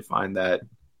he could really find that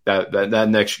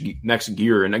next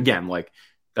gear. And again,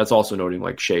 that's also noting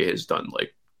Shea has done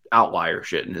outlier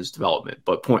shit in his development,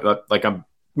 but I'm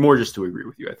more just to agree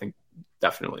with you. I think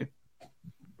definitely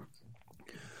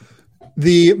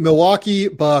the Milwaukee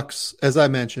Bucks, as I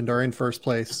mentioned, are in first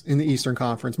place in the Eastern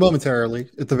Conference momentarily,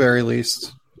 at the very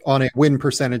least, on a win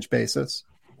percentage basis.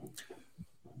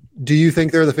 Do you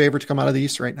think they're the favorite to come out of the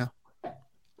East right now?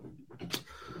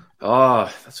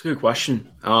 That's a good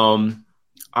question.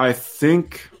 I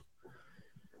think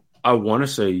I want to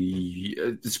say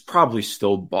it's probably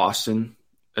still Boston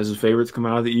as a favorite to come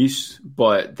out of the East,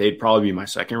 but they'd probably be my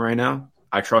second right now.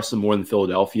 I trust them more than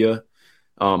Philadelphia.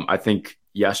 I think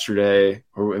yesterday,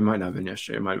 or it might not have been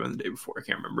yesterday, it might have been the day before, I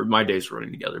can't remember. My days are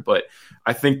running together, but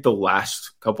I think the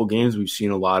last couple games we've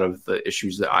seen a lot of the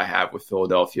issues that I have with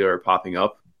Philadelphia are popping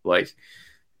up,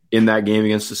 in that game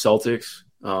against the Celtics.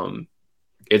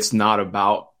 it's not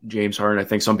about James Harden. I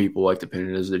think some people like to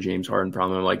pin it as the James Harden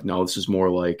problem. I'm like, no, this is more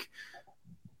like,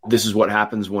 this is what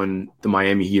happens when the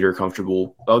Miami Heat are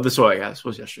comfortable. Oh, this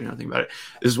was yesterday. Nothing about it.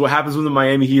 This is what happens when the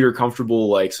Miami Heat are comfortable,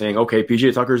 like saying, okay,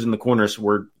 PJ Tucker's in the corner,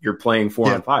 so you're playing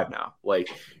 4-on-5 now. Like,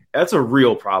 that's a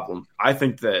real problem. I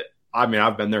think that, I mean,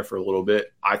 I've been there for a little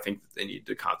bit. I think that they need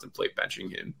to contemplate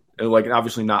benching him. And like,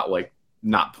 obviously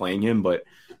not playing him, but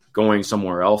going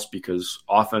somewhere else, because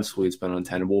offensively it's been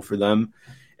untenable for them.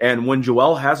 And when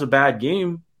Joel has a bad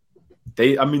game,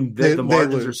 the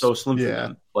margins are so slim for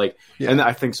them. Like, and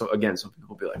I think so. Again, some people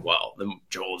will be like, "Well, then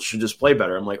Joel should just play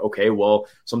better." I'm like, okay, well,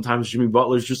 sometimes Jimmy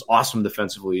Butler's just awesome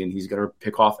defensively, and he's gonna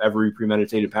pick off every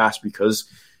premeditated pass because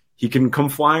he can come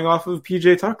flying off of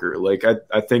PJ Tucker. Like,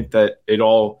 I think that it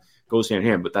all goes hand in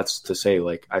hand. But that's to say,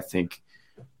 like, I think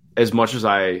as much as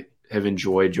I have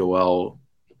enjoyed Joel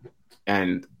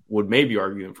and would maybe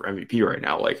argue him for MVP right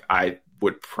now, like, I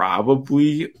would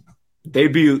probably they'd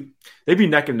be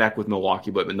neck and neck with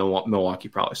Milwaukee, but Milwaukee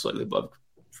probably slightly above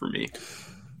for me.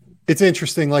 It's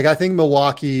interesting. Like, I think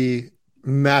Milwaukee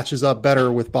matches up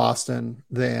better with Boston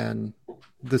than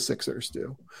the Sixers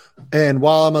do. And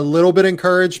while I'm a little bit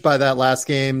encouraged by that last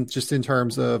game, just in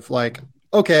terms of like,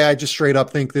 okay, I just straight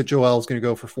up think that Joel is going to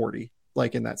go for 40,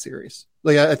 like in that series.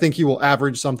 Like, I think he will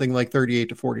average something like 38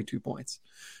 to 42 points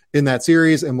in that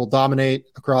series and will dominate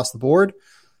across the board.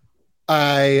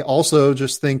 I also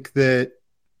just think that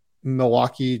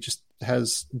Milwaukee just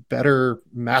has better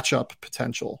matchup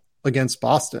potential against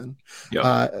Boston,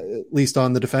 at least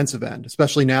on the defensive end,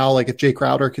 especially now. Like, if Jay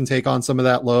Crowder can take on some of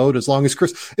that load, as long as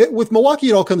with Milwaukee,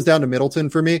 it all comes down to Middleton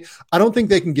for me. I don't think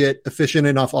they can get efficient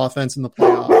enough offense in the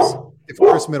playoffs if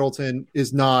Chris Middleton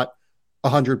is not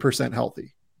 100%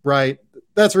 healthy, right?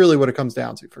 That's really what it comes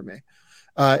down to for me.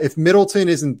 If Middleton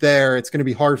isn't there, it's going to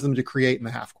be hard for them to create in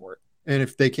the half court. And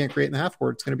if they can't create in the half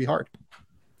court, it's going to be hard.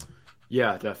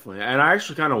 Yeah, definitely. And I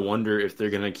actually kind of wonder if they're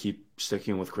going to keep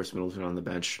sticking with Chris Middleton on the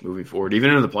bench moving forward,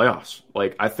 even into the playoffs.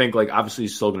 Like, I think, like, obviously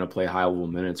he's still going to play high level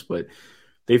minutes, but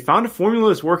they found a formula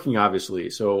that's working,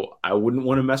 obviously. So I wouldn't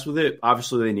want to mess with it.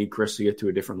 Obviously, they need Chris to get to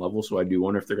a different level. So I do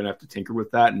wonder if they're going to have to tinker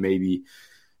with that and maybe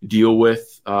deal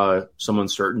with some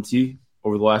uncertainty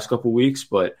over the last couple of weeks.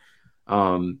 But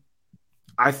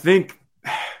I think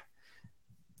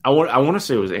I want to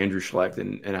say it was Andrew Schlecht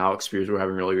and Alex Spears were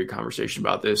having a really good conversation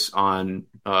about this on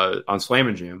Slam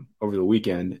and Jam over the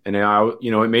weekend. And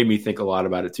it made me think a lot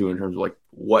about it too, in terms of like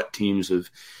what teams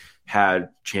have had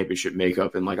championship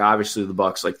makeup. And like, obviously the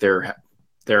Bucks, like their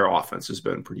offense has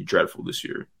been pretty dreadful this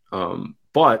year.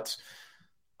 But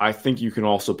I think you can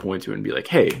also point to it and be like,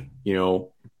 hey,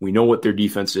 we know what their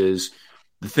defense is.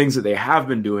 The things that they have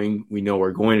been doing, we know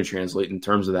are going to translate in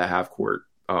terms of that half court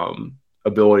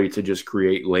ability to just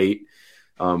create late.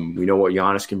 We know what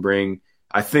Giannis can bring.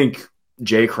 I think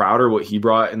Jay Crowder, what he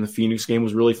brought in the Phoenix game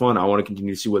was really fun. I want to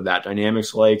continue to see what that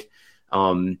dynamic's like.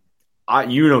 Me,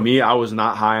 I was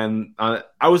not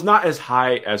I was not as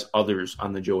high as others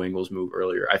on the Joe Ingles move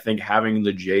earlier. I think having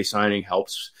the Jay signing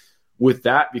helps with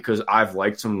that, because I've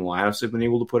liked some of the lineups they've been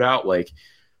able to put out. Like,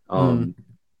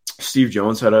 Steve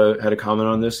Jones had a comment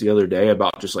on this the other day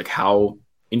about just like how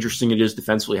interesting it is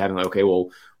defensively having like, okay,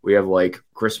 well, we have like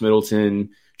Chris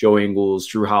Middleton, Joe Ingles,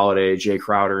 Drew Holiday, Jay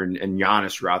Crowder, and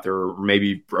Giannis are out there, or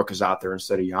maybe Brooke is out there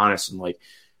instead of Giannis. And like,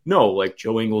 no, like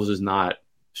Joe Ingles is not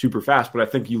super fast, but I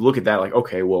think you look at that like,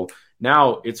 okay, well,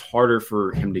 now it's harder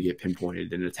for him to get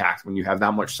pinpointed and attacked when you have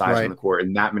that much size on the court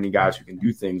and that many guys who can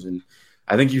do things. And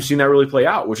I think you've seen that really play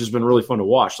out, which has been really fun to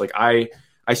watch. Like, I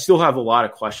still have a lot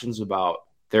of questions about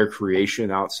their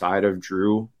creation outside of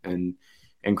Drew and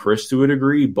Chris to a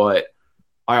degree, but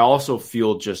I also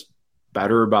feel just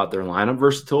better about their lineup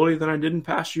versatility than I did in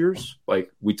past years.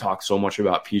 Like, we talked so much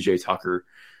about PJ Tucker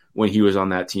when he was on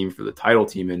that team for the title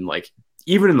team, and like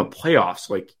even in the playoffs,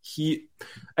 like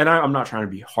I'm not trying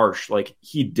to be harsh, like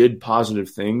he did positive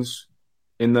things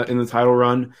in the title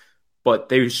run, but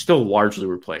they still largely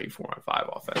were playing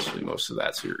 4-on-5 offensively most of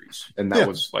that series, and that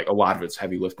was like a lot of it's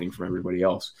heavy lifting from everybody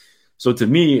else. So to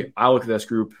me, I look at this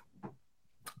group,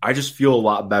 I just feel a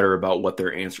lot better about what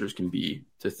their answers can be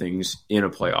to things in a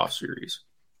playoff series,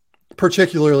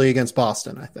 particularly against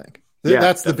Boston. I think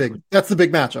that's the big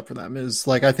matchup for them. Is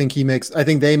like, I think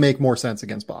they make more sense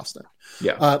against Boston.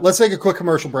 Yeah. Let's take a quick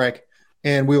commercial break,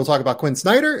 and we will talk about Quinn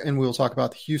Snyder, and we will talk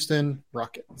about the Houston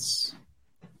Rockets.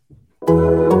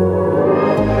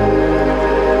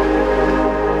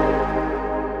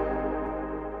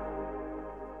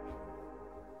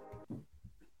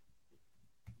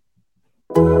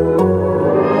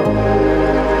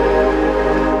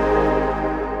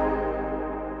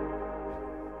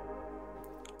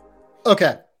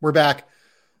 Okay, we're back.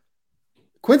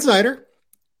 Quinn Snyder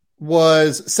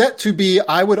was set to be,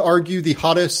 I would argue, the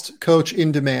hottest coach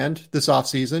in demand this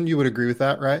offseason. You would agree with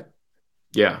that, right?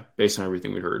 Yeah, based on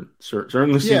everything we heard.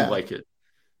 Certainly seemed like it.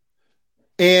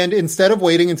 And instead of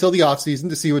waiting until the offseason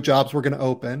to see what jobs were going to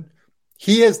open,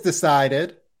 he has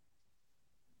decided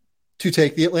to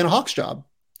take the Atlanta Hawks job.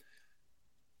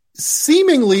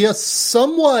 Seemingly a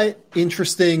somewhat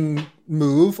interesting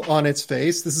move on its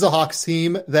face. This is a Hawks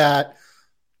team that,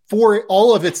 for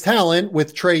all of its talent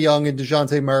with Trae Young and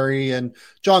DeJounte Murray and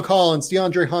John Collins,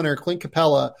 DeAndre Hunter, Clint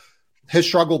Capella, has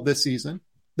struggled this season.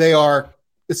 They are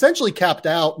essentially capped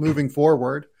out moving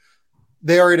forward.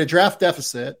 They are at a draft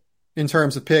deficit in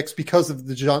terms of picks because of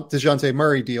the DeJounte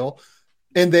Murray deal.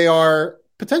 And they are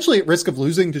potentially at risk of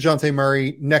losing DeJounte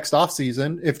Murray next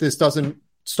offseason if this doesn't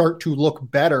start to look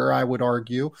better, I would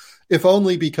argue, if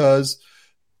only because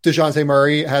DeJounte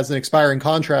Murray has an expiring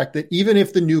contract that even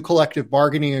if the new collective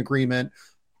bargaining agreement,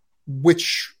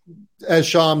 which, as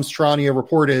Shams Charania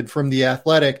reported from The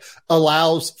Athletic,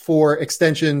 allows for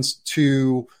extensions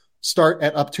to start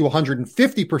at up to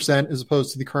 150% as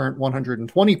opposed to the current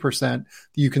 120% that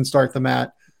you can start them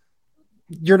at,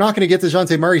 you're not going to get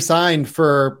DeJounte Murray signed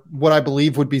for what I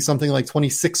believe would be something like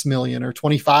 $26 million or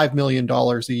 $25 million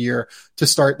a year to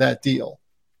start that deal.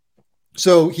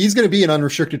 So he's going to be an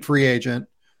unrestricted free agent.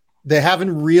 They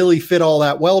haven't really fit all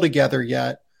that well together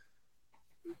yet.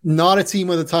 Not a team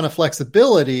with a ton of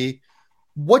flexibility.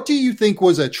 What do you think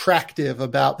was attractive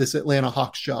about this Atlanta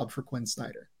Hawks job for Quinn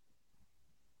Snyder?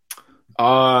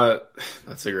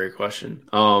 That's a great question.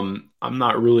 I'm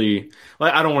not really,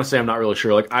 I don't want to say I'm not really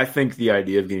sure. I think the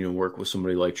idea of getting to work with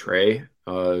somebody like Trae,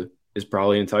 is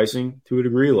probably enticing to a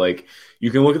degree.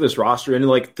 You can look at this roster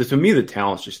and to me, the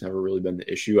talent's just never really been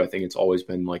the issue. I think it's always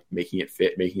been making it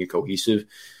fit, making it cohesive.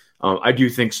 I do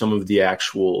think some of the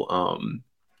actual,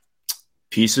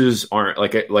 pieces aren't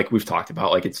like we've talked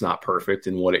about, it's not perfect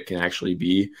in what it can actually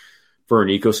be for an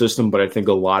ecosystem. But I think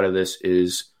a lot of this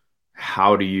is,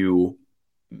 how do you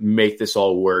make this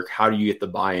all work? How do you get the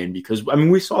buy-in? Because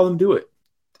we saw them do it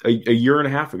a year and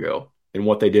a half ago in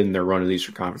what they did in their run of the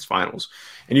Eastern Conference Finals.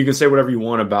 And you can say whatever you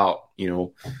want about,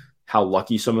 how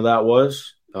lucky some of that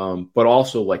was. But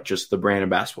also just the brand of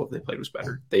basketball they played was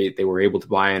better. They were able to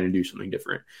buy in and do something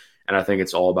different. And I think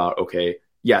it's all about, okay,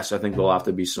 yes, I think there'll have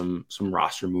to be some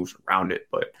roster moves around it.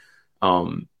 But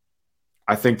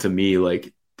I think to me,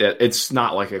 that it's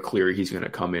not a clear he's going to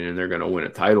come in and they're going to win a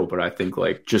title. But I think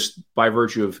just by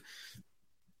virtue of,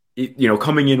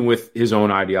 coming in with his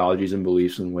own ideologies and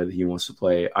beliefs in the way that he wants to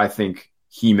play, I think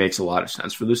he makes a lot of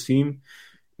sense for this team.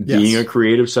 Yes. Being a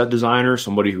creative set designer,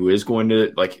 somebody who is going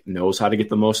to knows how to get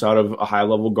the most out of a high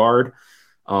level guard.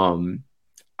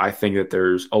 I think that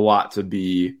there's a lot to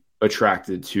be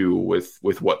attracted to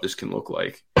with what this can look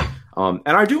like. And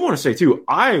I do want to say too,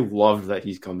 I love that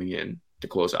he's coming in to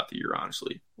close out the year,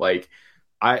 honestly.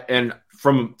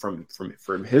 From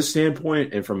his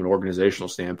standpoint and from an organizational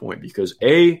standpoint, because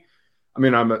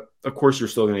of course you're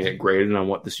still going to get graded on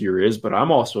what this year is, but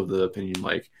I'm also of the opinion,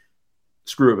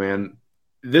 screw it, man.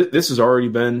 This has already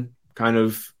been kind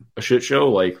of a shit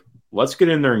show. Let's get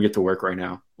in there and get to work right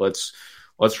now. Let's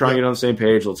try and get on the same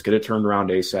page. Let's get it turned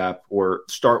around ASAP, or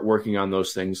start working on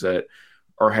those things that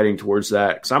are heading towards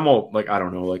that. Because I'm all I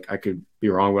don't know, I could be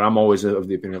wrong, but I'm always of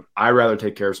the opinion of, I'd rather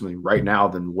take care of something right now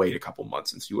than wait a couple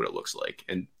months and see what it looks like.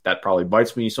 And that probably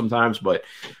bites me sometimes, but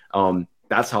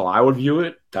that's how I would view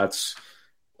it. That's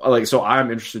so I'm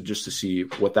interested just to see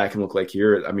what that can look like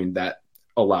here. That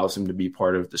allows him to be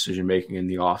part of decision making in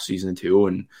the off season too.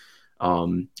 And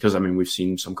because we've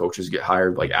seen some coaches get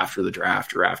hired after the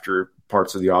draft or after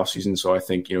parts of the off season. So I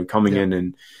think, coming in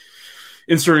and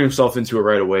inserting himself into it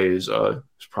right away is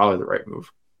probably the right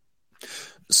move.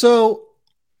 So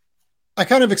I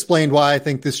kind of explained why I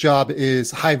think this job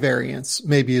is high variance,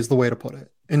 maybe is the way to put it,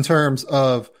 in terms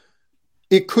of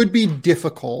it could be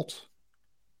difficult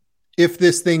if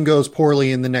this thing goes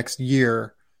poorly in the next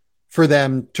year for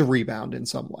them to rebound in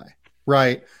some way,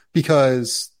 right?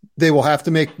 Because they will have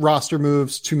to make roster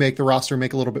moves to make the roster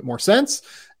make a little bit more sense.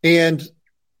 And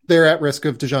they're at risk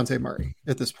of DeJounte Murray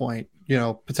at this point,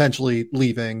 potentially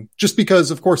leaving, just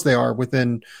because, of course, they are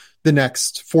within the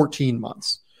next 14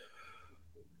 months.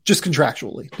 Just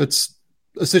contractually. That's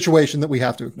a situation that we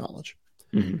have to acknowledge.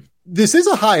 Mm-hmm. This is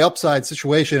a high upside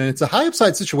situation, and it's a high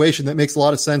upside situation that makes a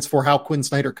lot of sense for how Quinn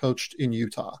Snyder coached in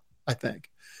Utah, I think.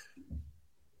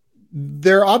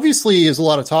 There obviously is a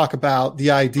lot of talk about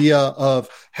the idea of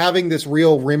having this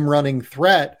real rim running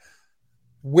threat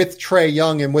with Trae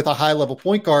Young and with a high level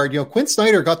point guard. Quinn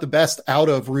Snyder got the best out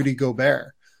of Rudy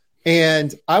Gobert.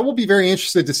 And I will be very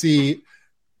interested to see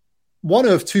one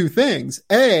of two things.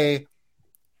 A,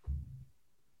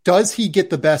 does he get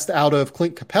the best out of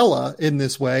Clint Capella in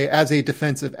this way as a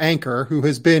defensive anchor who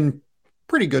has been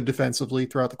pretty good defensively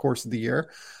throughout the course of the year?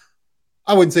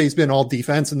 I wouldn't say he's been all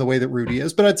defense in the way that Rudy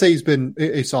is, but I'd say he's been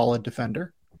a solid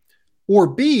defender. Or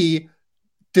B,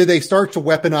 do they start to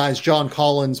weaponize John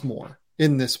Collins more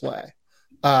in this way?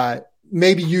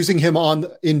 Maybe using him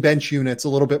in bench units a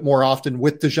little bit more often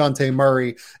with DeJounte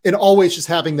Murray and always just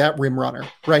having that rim runner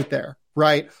right there,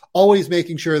 right? Always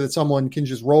making sure that someone can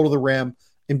just roll to the rim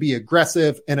and be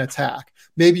aggressive and attack.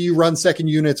 Maybe you run second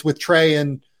units with Trey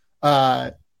and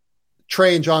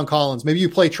John Collins. Maybe you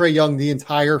play Trae Young the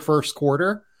entire first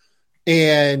quarter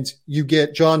and you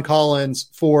get John Collins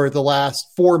for the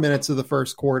last 4 minutes of the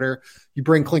first quarter. You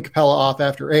bring Clint Capella off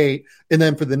after 8. And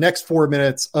then for the next 4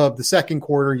 minutes of the second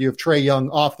quarter, you have Trae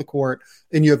Young off the court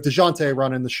and you have DeJounte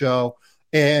running the show,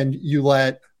 and you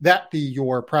let that be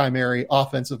your primary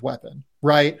offensive weapon,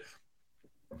 right?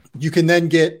 You can then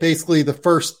get basically the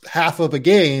first half of a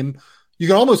game. You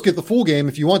can almost get the full game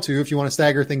if you want to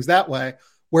stagger things that way,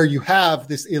 where you have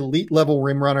this elite level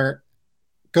rim runner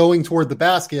going toward the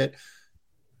basket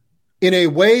in a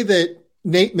way that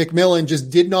Nate McMillan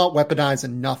just did not weaponize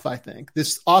enough. I think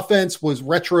this offense was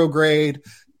retrograde.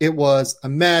 It was a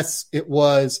mess. There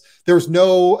was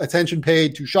no attention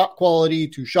paid to shot quality,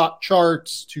 to shot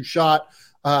charts, to shot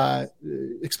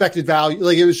expected value.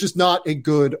 Like, it was just not a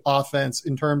good offense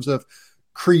in terms of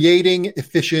creating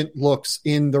efficient looks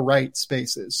in the right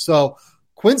spaces. So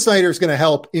Quinn Snyder is going to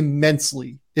help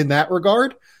immensely in that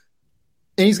regard.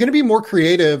 And he's going to be more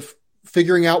creative,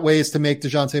 figuring out ways to make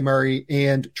DeJounte Murray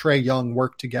and Trae Young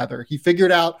work together. He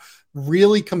figured out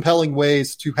really compelling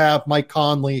ways to have Mike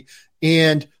Conley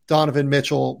and Donovan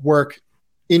Mitchell work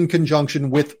in conjunction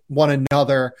with one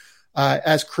another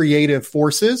as creative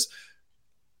forces.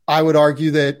 I would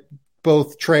argue that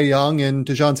both Trae Young and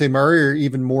DeJounte Murray are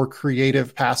even more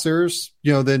creative passers,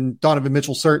 than Donovan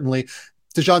Mitchell, certainly.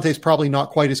 DeJounte's probably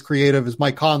not quite as creative as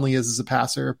Mike Conley is as a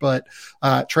passer, but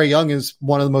Trae Young is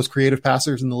one of the most creative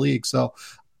passers in the league. So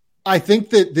I think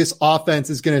that this offense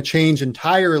is going to change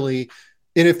entirely.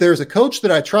 And if there's a coach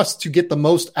that I trust to get the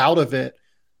most out of it,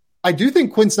 I do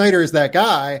think Quinn Snyder is that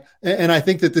guy. And I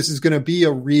think that this is going to be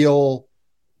a real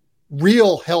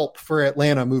help for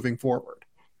Atlanta moving forward.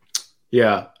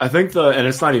 Yeah, I think and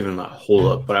it's not even a hold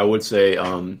up, but I would say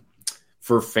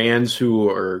for fans who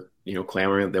are,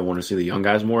 clamoring that they want to see the young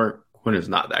guys more, Quinn is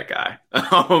not that guy.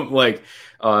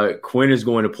 Quinn is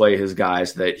going to play his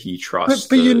guys that he trusts.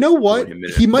 But you know what?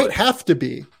 He might have to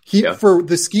be. For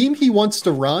the scheme he wants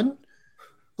to run,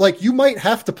 like, you might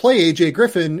have to play AJ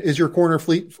Griffin as your corner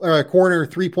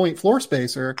 3-point floor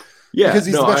spacer. Yeah, because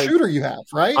he's the best shooter you have,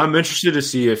 right? I'm interested to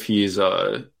see if he's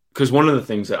because one of the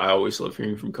things that I always love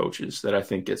hearing from coaches that I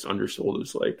think gets undersold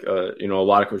is like, a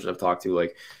lot of coaches I've talked to,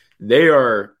 like, they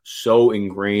are so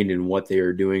ingrained in what they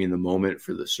are doing in the moment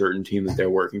for the certain team that they're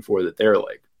working for that they're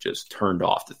like just turned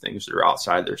off to things that are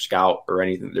outside their scout or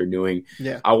anything that they're doing.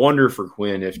 Yeah. I wonder for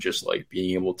Quinn if just like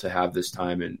being able to have this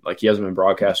time, and like he hasn't been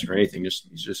broadcasting or anything, he's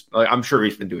just like, I'm sure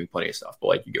he's been doing plenty of stuff, but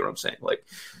like, you get what I'm saying? Like,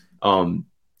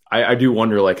 I do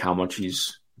wonder like how much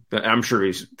I'm sure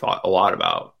he's thought a lot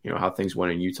about, how things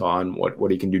went in Utah and what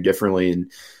he can do differently.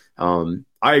 And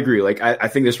I agree. Like, I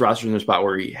think this roster's in a spot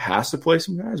where he has to play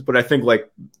some guys, but I think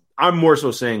like I'm more so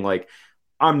saying like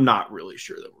I'm not really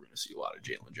sure that we're going to see a lot of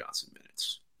Jalen Johnson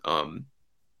minutes.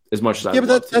 As much as I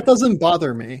but that doesn't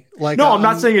bother me. Like, no, I'm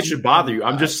not saying it should bother you.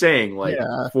 I'm just saying like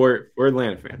for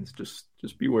Atlanta fans,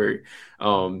 just be wary.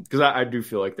 Because I do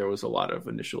feel like there was a lot of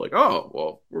initial like, oh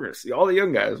well, we're going to see all the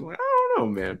young guys. I'm like, I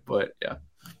don't know, man, but yeah.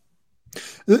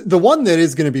 The one that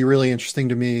is going to be really interesting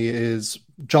to me is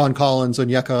John Collins,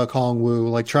 Onyeka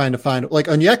Okongwu, like trying to find, like,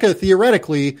 Onyeka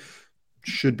theoretically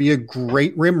should be a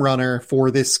great rim runner for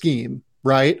this scheme,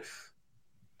 right?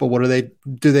 But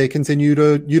do they continue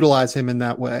to utilize him in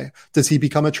that way? Does he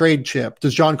become a trade chip?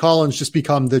 Does John Collins just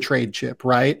become the trade chip,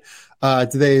 right?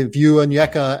 Do they view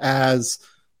Onyeka as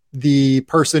the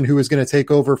person who is going to take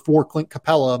over for Clint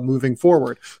Capella moving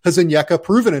forward? Has Onyeka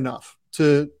proven enough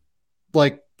to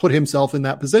like put himself in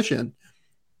that position?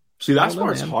 See, that's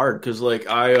where it's hard because like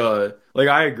I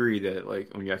agree that like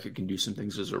Onyeka can do some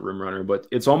things as a rim runner, but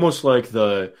it's almost like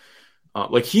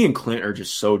like he and Clint are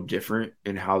just so different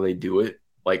in how they do it.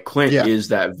 Like Clint is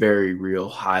that very real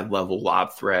high level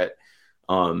lob threat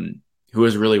who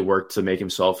has really worked to make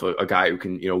himself a guy who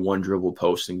can, one dribble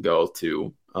post and go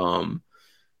to.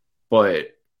 But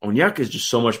Onyeka is just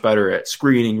so much better at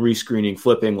screening, rescreening,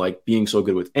 flipping, like being so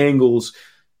good with angles.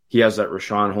 He has that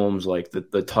Rashawn Holmes, like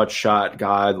the touch shot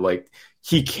god. Like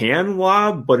he can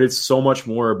lob, but it's so much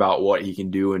more about what he can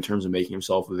do in terms of making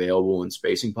himself available in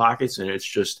spacing pockets. And it's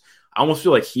just I almost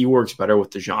feel like he works better with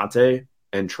DeJounte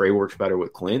and Trey works better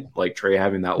with Clint. Like Trey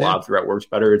having that lob threat works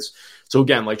better. So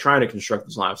again, like trying to construct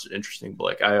this lineup is interesting, but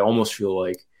like I almost feel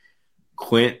like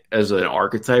Clint as an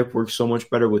archetype works so much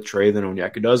better with Trey than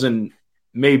Onyeka does. And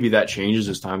maybe that changes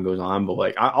as time goes on, but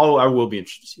like I will be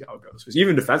interested to see how it goes. Because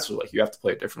even defensively, like you have to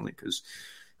play it differently because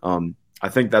I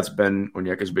think that's been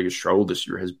Onyeka's biggest struggle this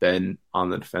year has been on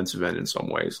the defensive end in some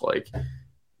ways. Like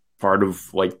part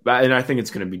of like, and I think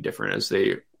it's going to be different as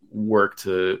they work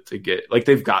to get, like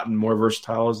they've gotten more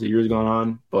versatile as the years gone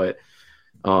on, but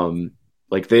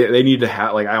like they need to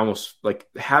have, like I almost like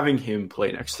having him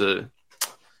play next to,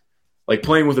 like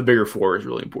playing with a bigger four is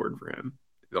really important for him.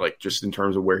 Like just in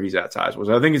terms of where he's at size-wise.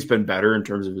 I think it's been better in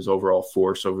terms of his overall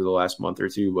force over the last month or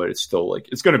two, but it's still like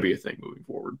it's going to be a thing moving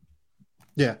forward.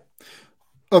 Yeah.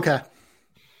 Okay.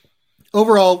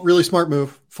 Overall, really smart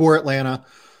move for Atlanta.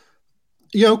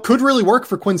 Could really work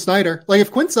for Quinn Snyder. Like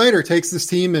if Quinn Snyder takes this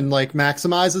team and like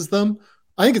maximizes them,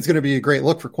 I think it's going to be a great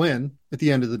look for Quinn at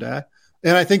the end of the day.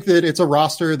 And I think that it's a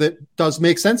roster that does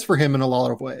make sense for him in a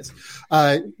lot of ways.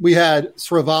 We had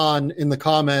Sravan in the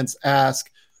comments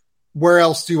ask, where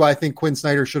else do I think Quinn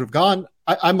Snyder should have gone?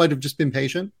 I might have just been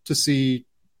patient to see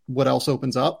what else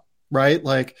opens up, right?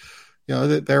 Like,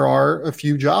 that there are a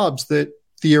few jobs that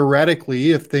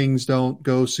theoretically, if things don't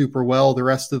go super well the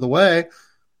rest of the way,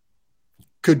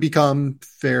 could become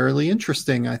fairly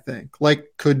interesting, I think.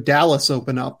 Like, could Dallas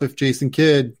open up if Jason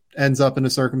Kidd ends up in a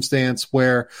circumstance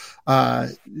where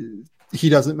he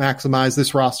doesn't maximize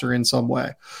this roster in some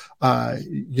way?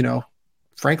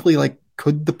 Frankly, like,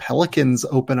 could the Pelicans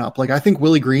open up? Like, I think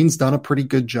Willie Green's done a pretty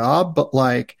good job, but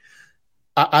like,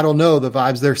 I don't know. The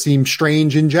vibes there seem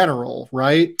strange in general,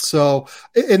 right? So,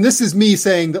 and this is me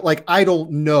saying that, like, I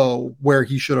don't know where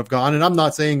he should have gone. And I'm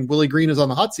not saying Willie Green is on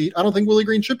the hot seat. I don't think Willie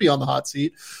Green should be on the hot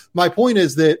seat. My point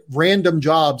is that random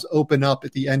jobs open up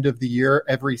at the end of the year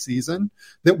every season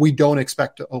that we don't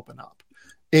expect to open up.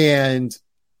 And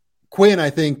Quinn, I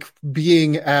think,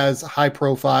 being as high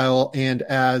profile and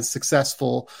as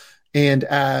successful and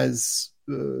as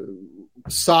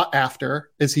sought after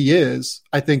as he is,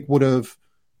 I think would have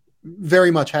very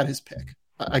much had his pick,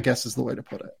 I guess is the way to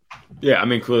put it. Yeah, I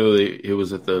mean, clearly he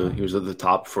was at the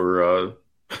top for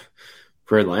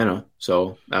Atlanta.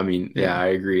 So I mean, yeah, I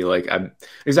agree. Like, I'm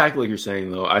exactly like you're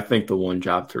saying though. I think the one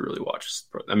job to really watch is,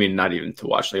 I mean, not even to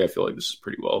watch. Like, I feel like this is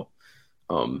pretty well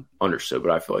understood,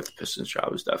 but I feel like the Pistons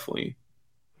job is definitely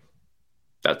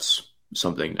that's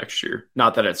something next year.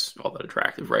 Not that it's all that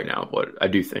attractive right now, but I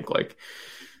do think like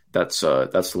that's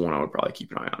the one I would probably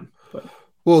keep an eye on. But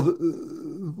well,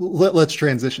 let's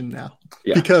transition now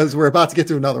because we're about to get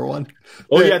to another one.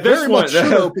 Oh yeah, this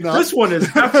one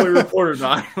is definitely reported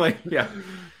on. Like,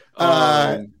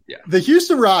 the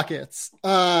Houston Rockets.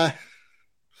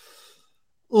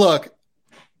 Look,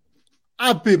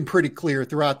 I've been pretty clear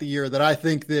throughout the year that I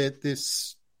think that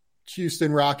this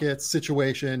Houston Rockets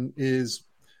situation is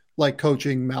like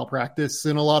coaching malpractice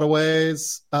in a lot of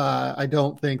ways. I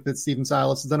don't think that Stephen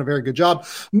Silas has done a very good job.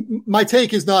 My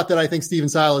take is not that I think Stephen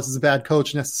Silas is a bad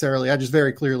coach necessarily. I just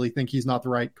very clearly think he's not the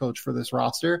right coach for this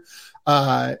roster.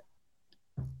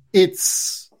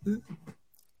 It's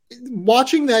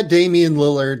watching that Damian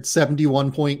Lillard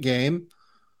 71-point game.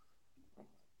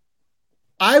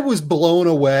 I was blown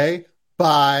away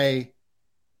by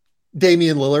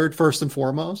Damian Lillard first and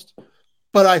foremost.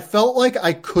 But I felt like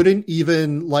I couldn't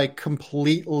even like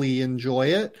completely enjoy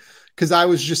it because I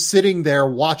was just sitting there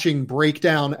watching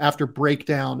breakdown after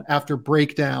breakdown after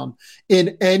breakdown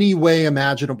in any way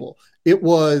imaginable. It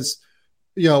was,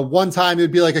 one time it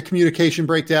would be like a communication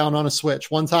breakdown on a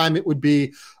switch. One time it would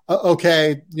be,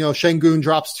 Şengün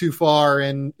drops too far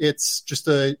and it's just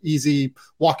a easy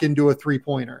walk into a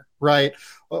 3-pointer, right?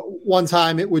 One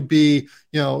time it would be,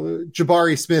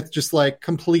 Jabari Smith just like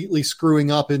completely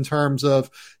screwing up in terms of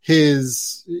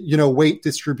his, weight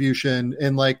distribution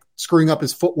and like screwing up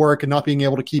his footwork and not being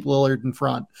able to keep Lillard in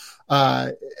front.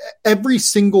 Every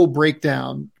single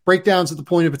breakdowns at the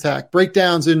point of attack,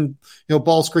 breakdowns in,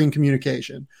 ball screen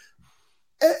communication,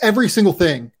 every single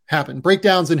thing happened.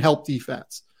 Breakdowns in help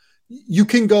defense. You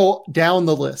can go down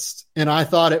the list. And I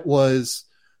thought it was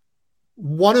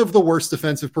one of the worst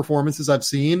defensive performances I've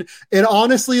seen. And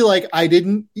honestly, like at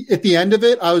the end of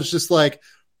it, I was just like,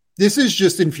 this is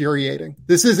just infuriating.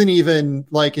 This isn't even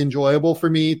like enjoyable for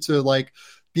me to like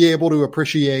be able to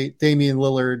appreciate Damian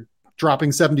Lillard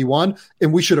dropping 71.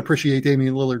 And we should appreciate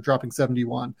Damian Lillard dropping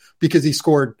 71 because he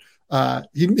scored,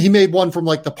 he made one from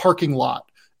like the parking lot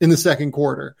in the second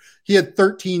quarter. He had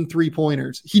 13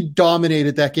 3-pointers. He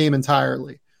dominated that game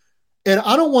entirely. And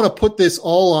I don't want to put this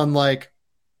all on like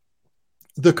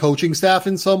the coaching staff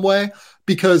in some way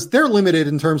because they're limited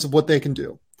in terms of what they can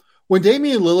do. When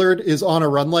Damian Lillard is on a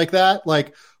run like that,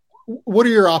 like, what are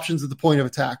your options at the point of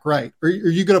attack, right? Are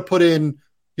you going to put in,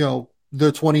 the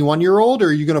 21-year-old, or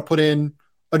are you going to put in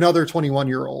another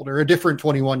 21-year-old or a different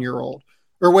 21-year-old?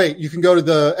 Or wait, you can go to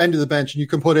the end of the bench and you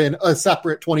can put in a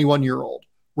separate 21-year-old,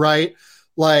 right?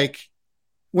 Like,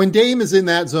 when Dame is in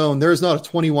that zone, there's not a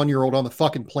 21-year-old on the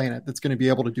fucking planet that's going to be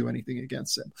able to do anything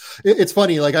against him. It's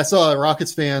funny. Like, I saw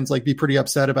Rockets fans like be pretty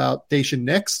upset about Daishen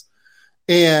Nix.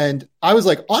 And I was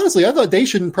like, honestly, I thought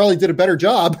Daishen probably did a better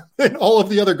job than all of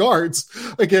the other guards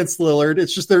against Lillard.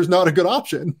 It's just, there's not a good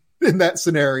option in that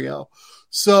scenario.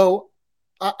 So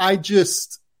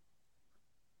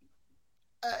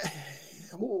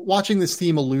watching this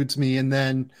team eludes me. And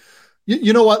then,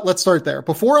 you know what? Let's start there.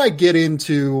 Before I get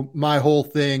into my whole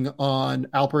thing on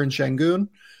Alperen Şengün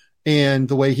and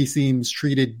the way he seems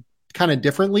treated kind of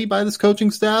differently by this coaching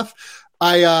staff,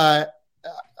 I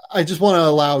just want to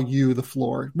allow you the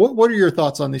floor. What are your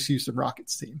thoughts on this Houston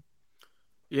Rockets team?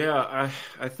 Yeah,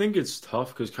 I think it's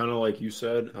tough because kind of like you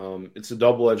said, it's a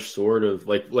double-edged sword of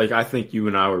like I think you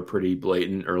and I were pretty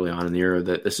blatant early on in the year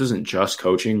that this isn't just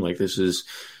coaching. Like this is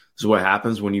what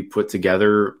happens when you put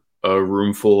together a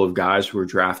room full of guys who were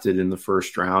drafted in the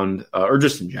first round or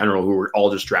just in general who were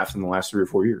all just drafted in the last 3 or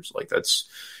 4 years. Like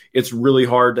it's really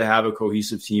hard to have a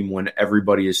cohesive team when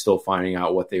everybody is still finding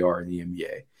out what they are in the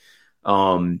NBA.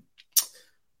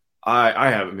 I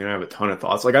have a ton of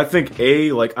thoughts. Like, I think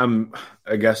I'm,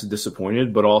 I guess,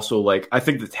 disappointed, but also like, I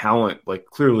think the talent like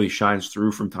clearly shines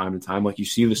through from time to time. Like you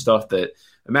see the stuff that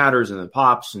matters and it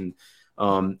pops. And,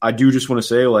 I do just want to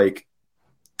say like,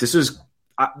 this is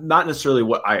not necessarily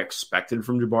what I expected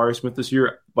from Jabari Smith this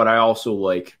year, but I also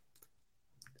like,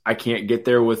 I can't get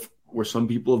there with where some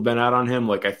people have been out on him.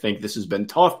 Like, I think this has been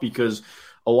tough because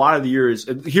a lot of the years,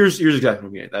 here's exactly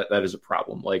what I mean. That is a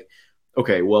problem. Like,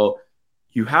 okay, well,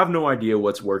 you have no idea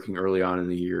what's working early on in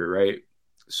the year, right?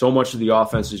 So much of the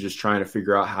offense is just trying to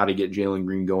figure out how to get Jalen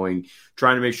Green going,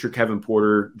 trying to make sure Kevin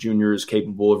Porter Jr. is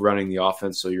capable of running the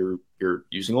offense. So you're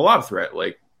using a lob threat.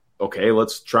 Like, okay,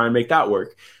 let's try and make that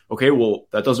work. Okay, well,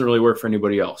 that doesn't really work for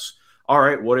anybody else. All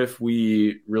right, what if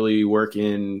we really work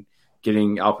in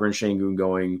getting Alperen Şengün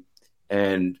going,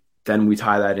 and then we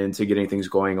tie that into getting things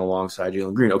going alongside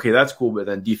Jalen Green? Okay, that's cool, but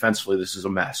then defensively, this is a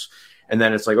mess. And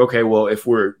then it's like, okay, well, if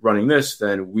we're running this,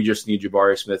 then we just need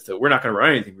Jabari Smith. We're not going to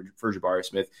run anything for Jabari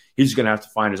Smith. He's just going to have to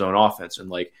find his own offense. And,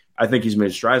 like, I think he's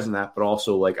made strides in that. But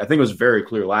also, like, I think it was very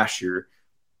clear last year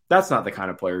that's not the kind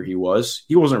of player he was.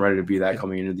 He wasn't ready to be that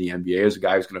coming into the NBA as a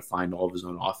guy who's going to find all of his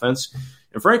own offense.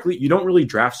 And, frankly, you don't really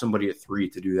draft somebody at 3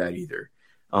 to do that either.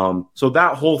 So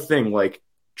that whole thing, like,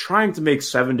 trying to make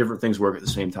 7 different things work at the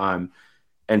same time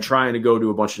and trying to go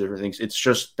do a bunch of different things,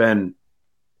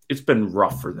 it's been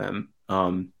rough for them.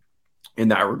 In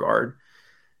that regard.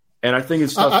 And I think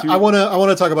it's tough too. I want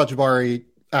to talk about Jabari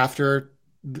after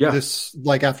this,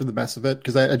 like after the mess of it,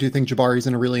 because I do think Jabari's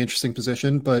in a really interesting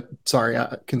position, but sorry,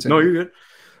 continue. No, you're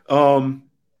good.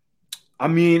 I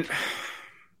mean,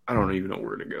 I don't even know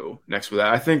where to go next with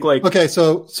that. I think like, okay,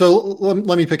 so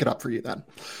let me pick it up for you then.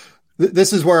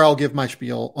 This is where I'll give my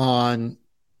spiel on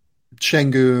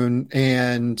Şengün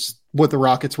and what the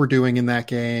Rockets were doing in that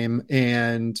game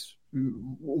and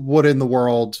what in the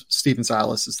world Stephen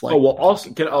Silas is like. Oh, well, also,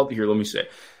 let me say.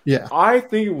 Yeah. I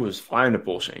think it was fine to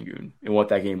pull Şengün in what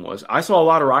that game was. I saw a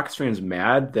lot of Rockets fans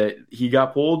mad that he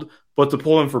got pulled, but to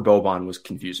pull him for Boban was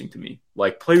confusing to me.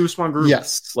 Like, play Usman Garuba.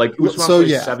 Yes. Like, Usman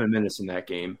played 7 minutes in that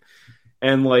game.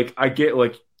 And, like, I get,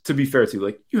 like, to be fair to you,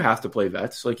 like, you have to play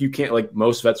vets. Like, you can't, like,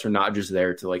 most vets are not just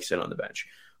there to, like, sit on the bench.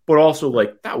 But also,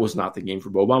 like, that was not the game for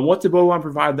Boban. What did Boban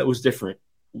provide that was different?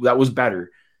 That was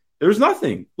better? There was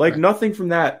nothing. Like, Nothing from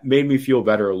that made me feel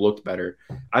better or looked better.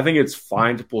 I think it's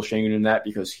fine to pull Şengün in that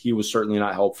because he was certainly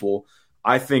not helpful.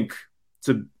 I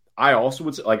also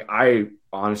would say, like, I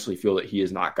honestly feel that he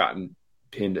has not gotten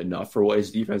pinned enough for what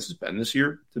his defense has been this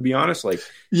year, to be honest. Like,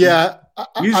 yeah,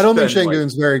 I don't think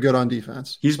Şengün's very good on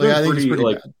defense. He's been I think he's pretty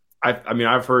bad. I mean,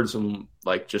 I've heard some,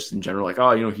 like, just in general, like,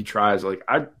 oh, he tries. Like,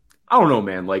 I don't know,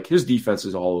 man. Like, his defense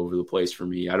is all over the place for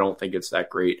me. I don't think it's that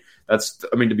great.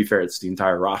 To be fair, it's the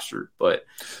entire roster. But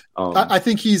I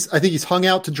think he's hung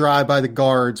out to dry by the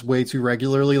guards way too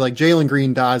regularly. Like, Jalen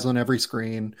Green dies on every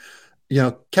screen.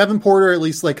 Kevin Porter at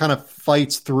least like kind of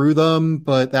fights through them,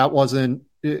 but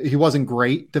he wasn't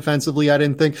great defensively, I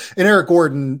didn't think. And Eric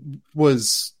Gordon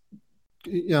was,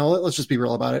 let's just be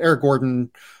real about it. Eric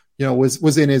Gordon,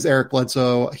 was in his Eric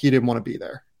Bledsoe. He didn't want to be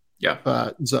there.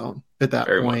 Zone at that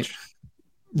Very point. Much.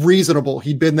 Reasonable.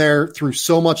 He'd been there through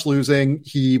so much losing.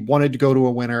 He wanted to go to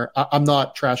a winner. I'm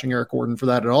not trashing Eric Gordon for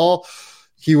that at all.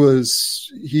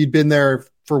 He'd been there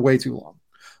for way too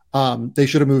long. They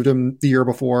should have moved him the year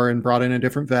before and brought in a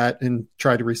different vet and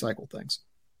tried to recycle things.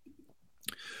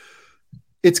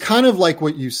 It's kind of like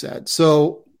what you said.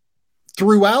 So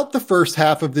throughout the first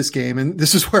half of this game, and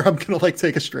this is where I'm going to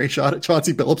take a straight shot at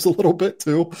Chauncey Billups a little bit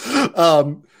too.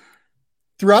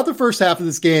 Throughout the first half of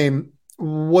this game,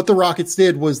 what the Rockets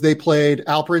did was they played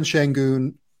Alperen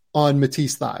Şengün on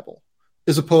Matisse Thybulle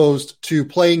as opposed to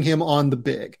playing him on the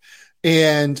big.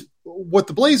 And what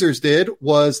the Blazers did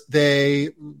was they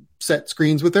set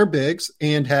screens with their bigs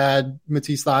and had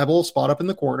Matisse Thybulle spot up in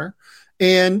the corner.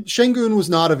 And Şengün was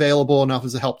not available enough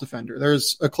as a help defender.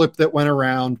 There's a clip that went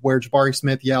around where Jabari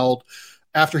Smith yelled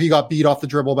after he got beat off the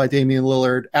dribble by Damian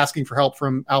Lillard, asking for help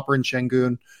from Alperen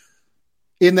Şengün.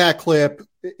 In that clip,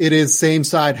 it is same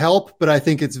side help, but I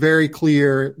think it's very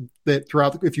clear that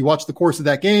if you watch the course of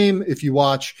that game, if you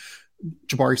watch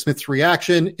Jabari Smith's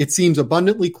reaction, it seems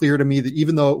abundantly clear to me that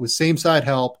even though it was same side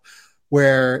help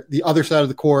where the other side of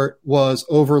the court was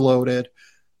overloaded,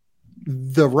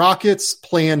 the Rockets'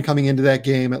 plan coming into that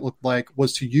game, it looked like,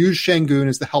 was to use Şengün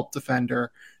as the help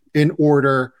defender in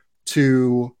order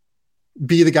to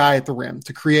be the guy at the rim,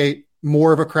 to create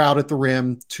more of a crowd at the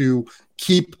rim, to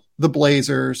keep the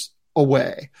Blazers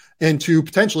away, and to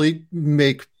potentially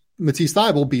make Matisse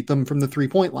Thybulle beat them from the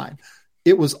 3-point line.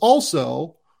 It was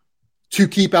also to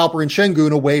keep Alperen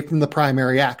Şengün away from the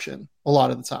primary action a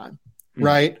lot of the time,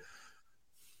 right?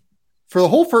 For the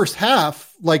whole first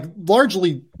half,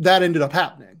 largely that ended up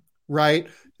happening, right?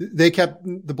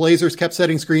 The Blazers kept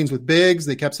setting screens with bigs.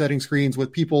 They kept setting screens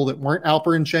with people that weren't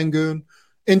Alperen Şengün.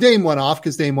 And Dame went off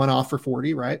because Dame went off for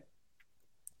 40, right?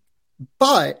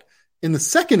 But in the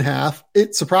second half,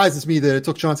 it surprises me that it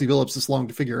took Chauncey Billups this long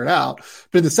to figure it out.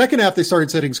 But in the second half, they started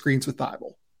setting screens with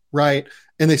Thybulle, right?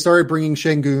 And they started bringing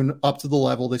Şengün up to the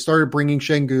level. They started bringing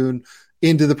Şengün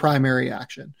into the primary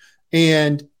action.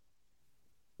 And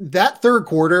that third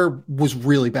quarter was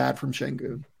really bad from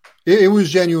Şengün. It was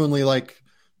genuinely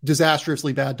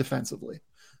disastrously bad defensively.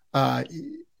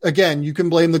 Again, you can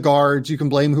blame the guards. You can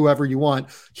blame whoever you want.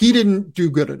 He didn't do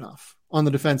good enough on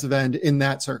the defensive end in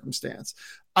that circumstance.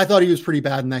 I thought he was pretty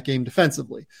bad in that game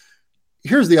defensively.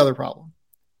 Here's the other problem.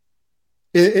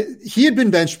 He had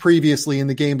been benched previously in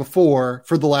the game before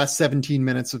for the last 17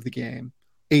 minutes of the game,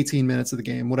 18 minutes of the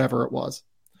game, whatever it was,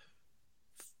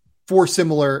 for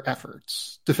similar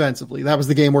efforts defensively. That was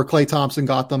the game where Klay Thompson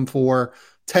got them for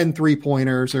 10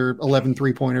 3-pointers or 11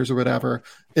 3-pointers or whatever.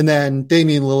 And then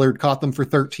Damian Lillard caught them for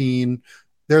 13.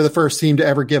 They're the first team to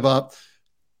ever give up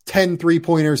 10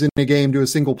 3-pointers in a game to a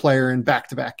single player in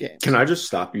back-to-back games. Can I just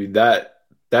stop you? That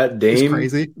Dame,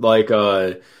 crazy.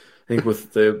 I think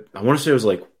I want to say it was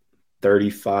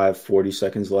 35, 40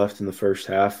 seconds left in the first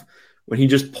half when he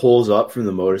just pulls up from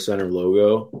the Moda Center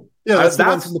logo. Yeah, that's the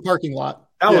one from the parking lot.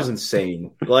 That was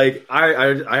insane. I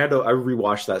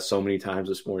rewatched that so many times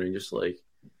this morning, just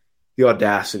the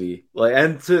audacity,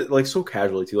 and to so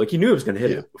casually too. He knew he was going to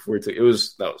hit it before that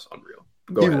was unreal.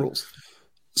 Go ahead. Rules.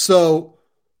 So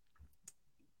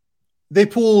they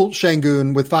pull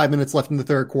Şengün with 5 minutes left in the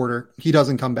third quarter. He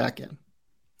doesn't come back in.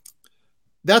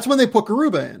 That's when they put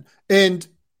Garuba in, and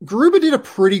Garuba did a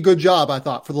pretty good job, I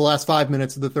thought, for the last 5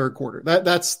 minutes of the third quarter.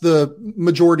 That's the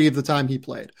majority of the time he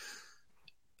played.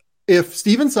 If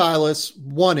Stephen Silas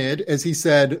wanted, as he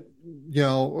said,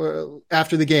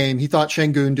 after the game, he thought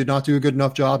Şengün did not do a good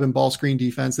enough job in ball screen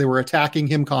defense. They were attacking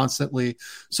him constantly.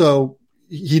 So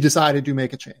he decided to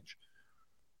make a change.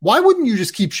 Why wouldn't you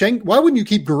just keep why wouldn't you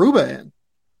keep Garuba in?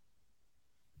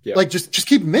 Yeah. Just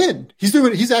keep him in.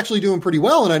 He's actually doing pretty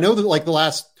well. And I know that the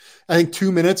last, I think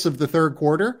 2 minutes of the third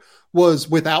quarter was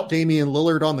without Damian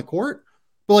Lillard on the court.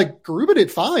 But Garuba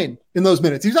did fine in those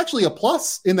minutes. He was actually a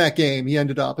plus in that game. He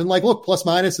ended up, and look, plus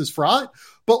minus is fraught,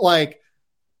 but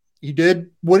he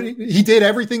did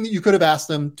everything that you could have asked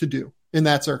him to do in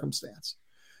that circumstance.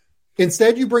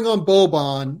 Instead, you bring on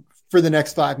Boban for the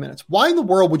next 5 minutes. Why in the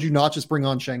world would you not just bring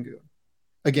on Şengün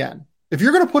again? If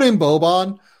you're going to put in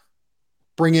Boban,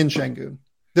 bring in Şengün.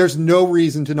 There's no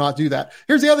reason to not do that.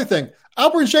 Here's the other thing.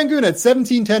 Alperen Şengün had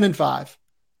 17, 10, and 5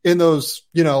 in those,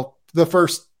 the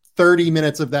first 30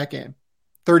 minutes of that game,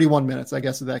 31 minutes, I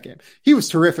guess, of that game. He was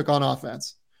terrific on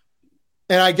offense.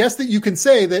 And I guess that you can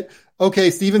say that,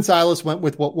 okay, Stephen Silas went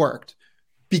with what worked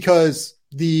because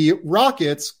the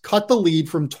Rockets cut the lead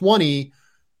from 20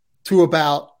 to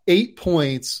about 8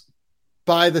 points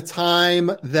by the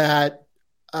time that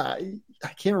I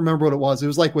can't remember what it was. It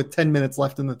was with 10 minutes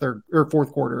left in the third or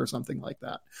fourth quarter or something like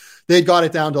that. They got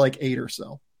it down to 8 or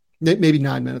so, maybe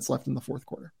 9 minutes left in the fourth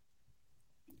quarter.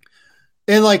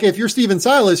 And if you're Stephen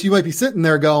Silas, you might be sitting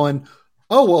there going,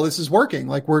 oh, well, this is working.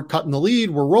 Like, we're cutting the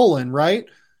lead. We're rolling, right?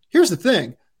 Here's the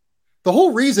thing. The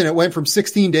whole reason it went from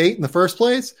 16-8 in the first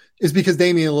place is because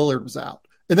Damian Lillard was out.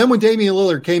 And then when Damian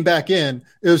Lillard came back in,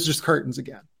 it was just curtains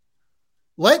again.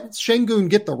 Let Şengün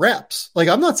get the reps. Like,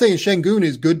 I'm not saying Şengün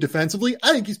is good defensively.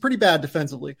 I think he's pretty bad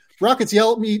defensively. Rockets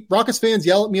fans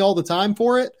yell at me all the time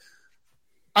for it.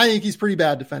 I think he's pretty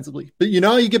bad defensively. But you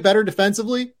know how you get better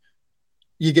defensively?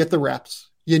 You get the reps.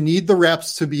 You need the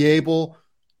reps to be able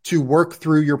to work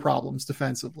through your problems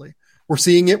defensively. We're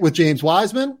seeing it with James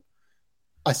Wiseman.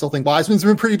 I still think Wiseman's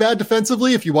been pretty bad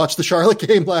defensively if you watch the Charlotte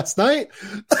game last night.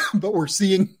 But we're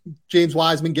seeing James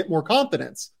Wiseman get more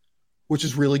confidence, which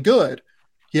is really good.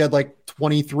 He had like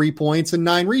 23 points and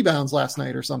 9 rebounds last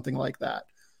night or something like that.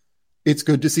 It's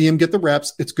good to see him get the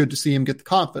reps. It's good to see him get the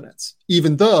confidence,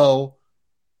 even though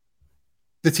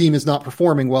the team is not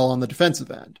performing well on the defensive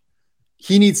end.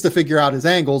 He needs to figure out his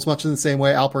angles, much in the same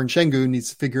way Alperen Şengün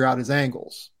needs to figure out his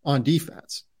angles on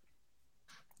defense.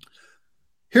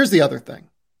 Here's the other thing.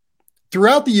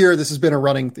 Throughout the year, this has been a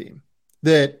running theme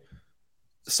that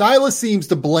Silas seems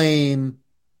to blame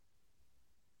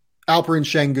Alperen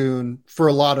Şengün for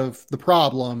a lot of the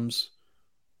problems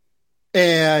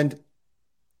and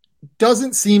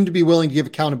doesn't seem to be willing to give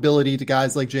accountability to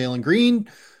guys like Jalen Green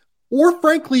or,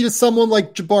 frankly, to someone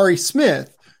like Jabari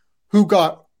Smith, who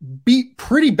got beat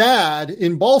pretty bad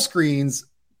in ball screens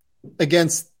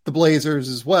against the Blazers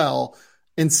as well,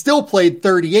 and still played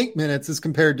 38 minutes as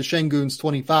compared to Şengün's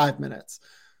 25 minutes.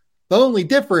 The only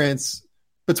difference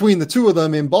between the two of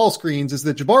them in ball screens is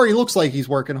that Jabari looks like he's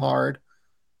working hard,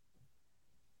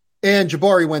 and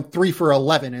Jabari went 3 for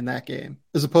 11 in that game,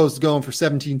 as opposed to going for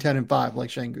 17, 10, and 5 like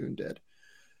Şengün did.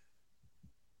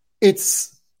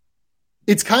 It's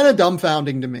kind of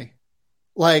dumbfounding to me.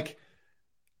 Like,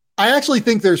 I actually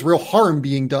think there's real harm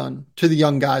being done to the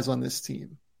young guys on this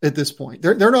team at this point.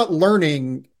 They're not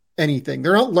learning anything.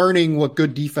 They're not learning what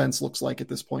good defense looks like at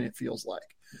this point, it feels like.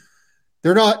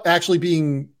 They're not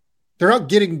getting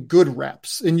good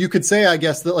reps. And you could say, I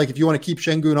guess, that like if you want to keep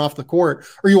Şengün off the court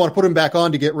or you want to put him back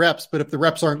on to get reps, but if the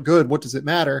reps aren't good, what does it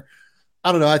matter?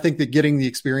 I don't know. I think that getting the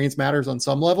experience matters on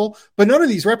some level, but none of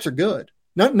these reps are good.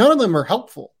 None of them are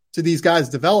helpful to these guys'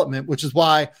 development, which is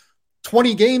why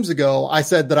 20 games ago, I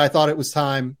said that I thought it was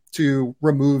time to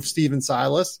remove Stephen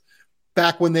Silas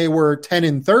back when they were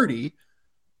 10-30.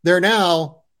 They're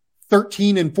now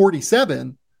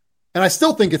 13-47. And I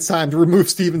still think it's time to remove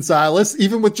Stephen Silas,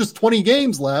 even with just 20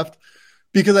 games left,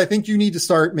 because I think you need to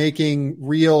start making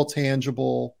real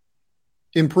tangible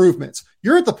improvements.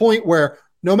 You're at the point where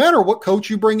no matter what coach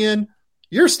you bring in,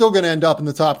 you're still going to end up in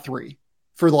the top 3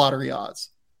 for the lottery odds.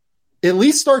 At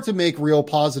least start to make real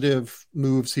positive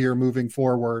moves here moving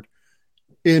forward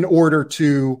in order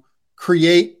to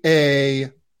create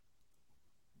good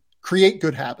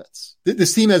habits.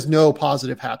 This team has no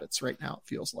positive habits right now, it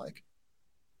feels like.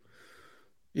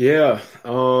 Yeah.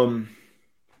 Man,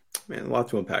 a lot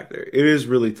to unpack there. It is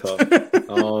really tough.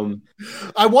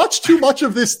 I watched too much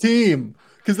of this team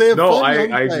because they have I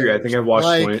agree. I think I've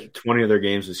watched 20 of their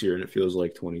games this year, and it feels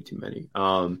like 20 too many.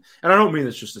 And I don't mean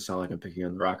this just to sound like I'm picking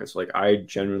on the Rockets. Like, I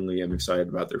genuinely am excited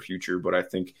about their future, but I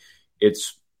think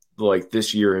it's like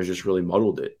this year has just really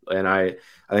muddled it. And I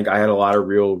think I had a lot of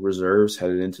real reservations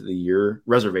headed into the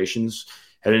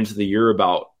year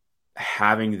about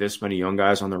having this many young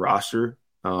guys on the roster.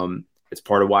 It's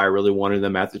part of why I really wanted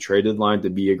them at the trade deadline to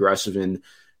be aggressive in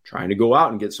trying to go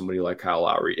out and get somebody like Kyle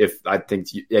Lowry. If I think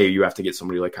you have to get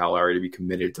somebody like Kyle Lowry to be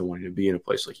committed to wanting to be in a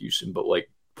place like Houston. But like,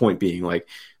 point being, like,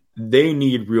 they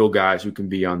need real guys who can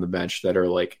be on the bench that are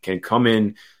like, can come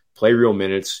in, play real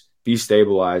minutes, be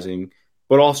stabilizing,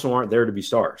 but also aren't there to be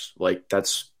stars. Like,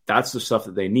 that's the stuff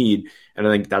that they need. And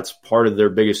I think that's part of their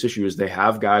biggest issue is they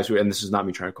have guys who, and this is not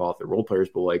me trying to call out their role players,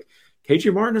 but like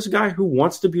KJ Martin is a guy who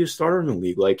wants to be a starter in the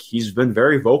league. Like, he's been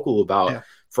very vocal about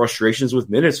frustrations with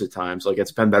minutes at times. Like,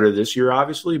 it's been better this year,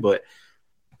 obviously, but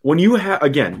when you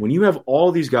have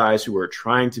all these guys who are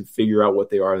trying to figure out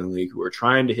what they are in the league, who are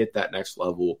trying to hit that next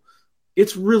level,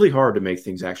 it's really hard to make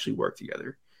things actually work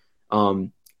together.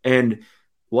 And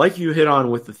like you hit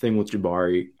on with the thing with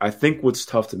Jabari, I think what's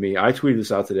tough to me, I tweeted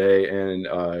this out today, and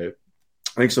I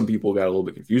think some people got a little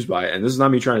bit confused by it. And this is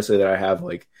not me trying to say that I have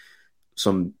like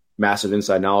some massive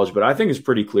inside knowledge, but I think it's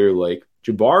pretty clear, like,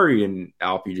 Jabari and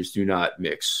Alpi just do not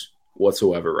mix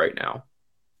whatsoever right now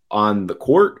on the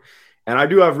court. And I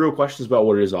do have real questions about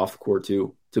what it is off the court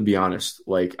too, to be honest.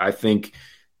 Like, I think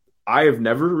I have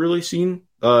never really seen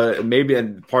maybe,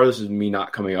 and part of this is me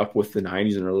not coming up with the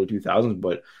 90s and early 2000s,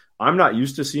 but I'm not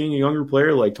used to seeing a younger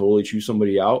player like totally choose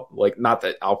somebody out. Like, not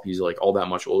that Alpi's like all that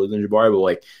much older than Jabari, but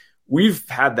like we've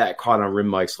had that caught on rim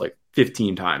mics like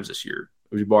 15 times this year.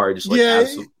 Jabari just like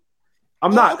absolutely.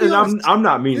 I'm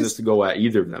not meaning this to go at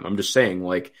either of them. I'm just saying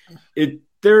like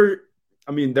there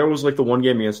was like the one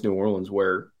game against New Orleans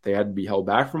where they had to be held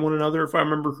back from one another, if I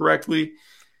remember correctly.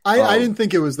 I didn't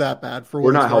think it was that bad for.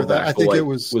 We're not held back. I think like, it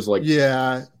was like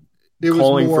it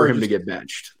calling was for him to get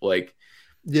benched. Like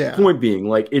point being,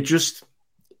 like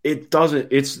it doesn't.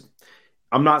 It's.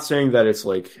 I'm not saying that it's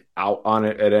like out on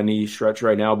it at any stretch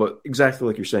right now, but exactly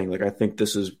like you're saying, like I think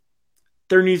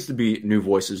there needs to be new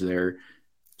voices there,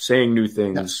 saying new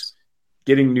things,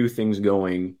 getting new things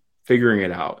going, figuring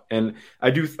it out. And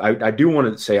I do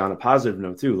want to say on a positive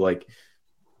note too, like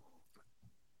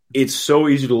it's so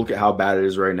easy to look at how bad it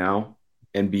is right now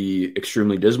and be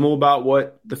extremely dismal about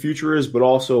what the future is, but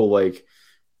also like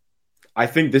I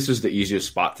think this is the easiest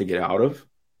spot to get out of.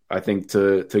 I think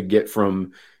to get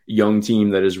from young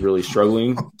team that is really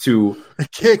struggling to it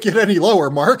can't get any lower,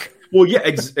 Mark. Well, yeah,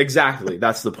 exactly.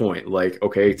 That's the point. Like,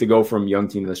 okay, to go from young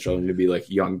team that's struggling to be like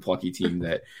young plucky team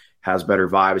that has better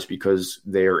vibes because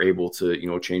they are able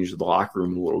to, change the locker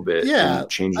room a little bit. Yeah, and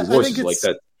change the voices like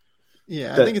that.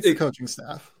 Yeah, I think it's the coaching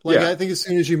staff. Like, I think as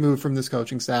soon as you move from this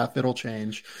coaching staff, it'll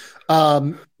change.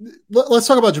 Let's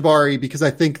talk about Jabari because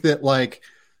I think that like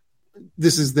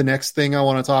this is the next thing I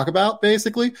want to talk about.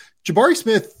 Basically, Jabari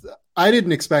Smith. I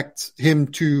didn't expect him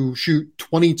to shoot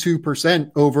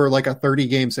 22% over like a 30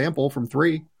 game sample from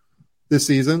three this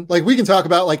season. Like we can talk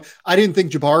about like, I didn't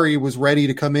think Jabari was ready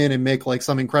to come in and make like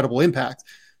some incredible impact.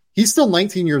 He's still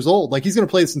 19 years old. Like he's going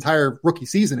to play this entire rookie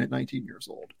season at 19 years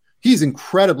old. He's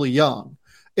incredibly young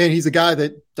and he's a guy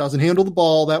that doesn't handle the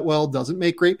ball that well, doesn't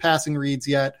make great passing reads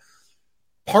yet.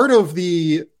 Part of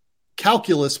the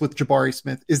calculus with Jabari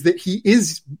Smith is that he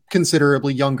is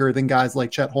considerably younger than guys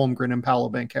like Chet Holmgren and Paolo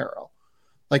Banchero,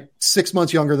 like 6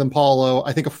 months younger than Paolo.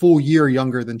 I think a full year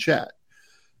younger than Chet.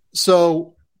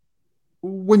 So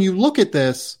when you look at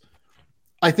this,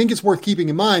 I think it's worth keeping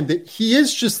in mind that he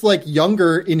is just like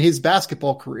younger in his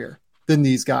basketball career than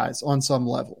these guys on some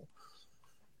level.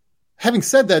 Having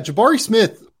said that, Jabari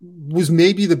Smith was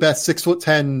maybe the best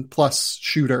 6'10" plus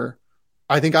shooter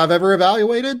I think I've ever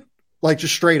evaluated, like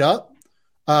just straight up.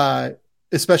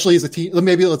 Especially as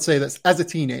maybe let's say this as a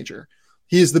teenager,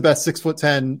 he is the best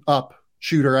 6'10" up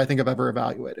shooter I think I've ever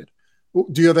evaluated.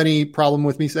 Do you have any problem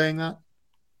with me saying that?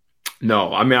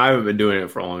 No, I mean, I haven't been doing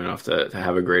it for long enough to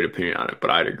have a great opinion on it, but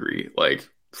I'd agree. Like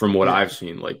from what I've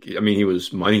seen, like, I mean, he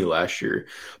was money last year,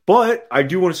 but I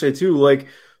do want to say too, like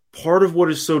part of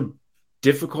what is so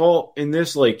difficult in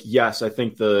this, like, yes, I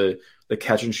think the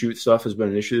catch and shoot stuff has been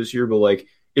an issue this year, but like,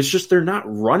 it's just, they're not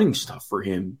running stuff for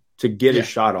him to get his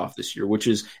shot off this year,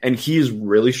 and he's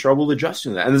really struggled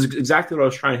adjusting that. And this is exactly what I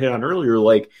was trying to hit on earlier.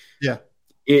 Like,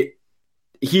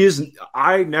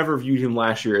 I never viewed him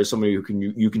last year as somebody who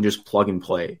you can just plug and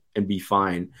play and be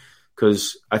fine.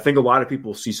 Cause I think a lot of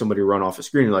people see somebody run off a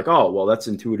screen and like, oh, well, that's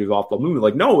intuitive off ball movement.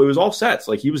 Like, no, it was all sets.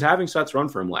 Like he was having sets run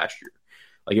for him last year.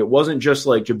 Like it wasn't just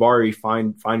like Jabari,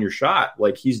 find your shot.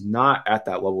 Like he's not at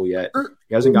that level yet.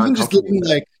 He hasn't gotten comfortable with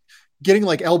that. Getting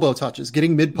like elbow touches,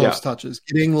 getting mid-post touches,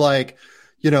 getting like,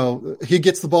 he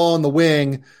gets the ball in the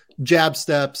wing, jab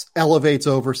steps, elevates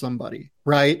over somebody,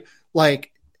 right?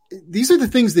 Like these are the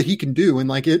things that he can do. And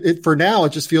like it for now,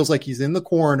 it just feels like he's in the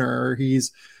corner.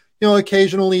 He's,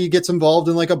 occasionally he gets involved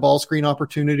in like a ball screen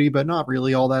opportunity, but not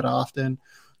really all that often.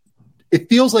 It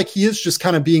feels like he is just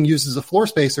kind of being used as a floor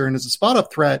spacer and as a spot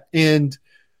up threat. And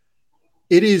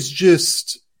it is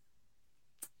just,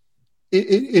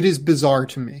 it is bizarre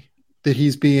to me that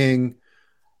he's being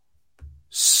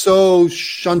so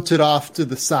shunted off to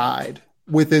the side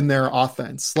within their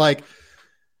offense. Like,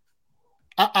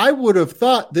 I would have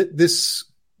thought that this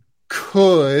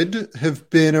could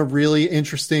have been a really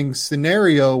interesting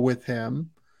scenario with him,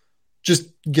 just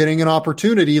getting an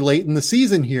opportunity late in the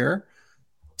season here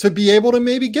to be able to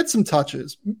maybe get some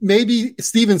touches. Maybe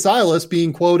Steven Silas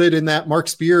being quoted in that Mark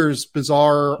Spears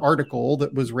bizarre article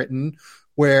that was written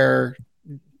where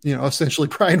essentially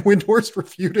Brian Windhorst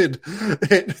refuted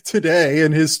it today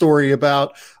in his story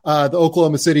about the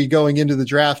Oklahoma City going into the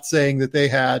draft saying that they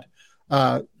had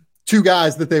two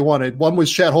guys that they wanted. One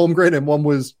was Chet Holmgren and one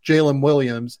was Jalen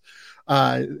Williams.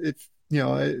 I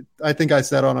think I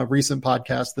said on a recent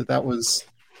podcast that was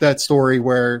that story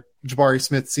where Jabari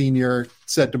Smith Sr.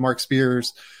 said to Mark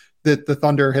Spears that the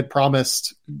Thunder had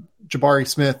promised Jabari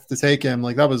Smith to take him.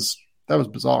 Like that was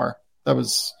bizarre.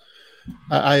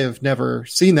 I have never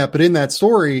seen that, but in that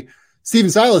story, Steven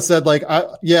Silas said, like,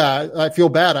 I feel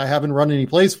bad. I haven't run any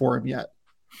plays for him yet.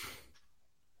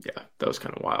 Yeah, that was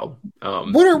kind of wild.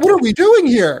 What are we doing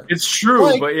here? It's true,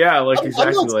 like, but yeah, like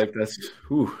exactly like that's.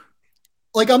 Whew.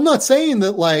 Like I'm not saying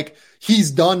that like he's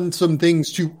done some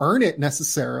things to earn it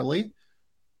necessarily,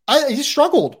 He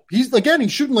struggled. He's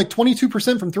shooting like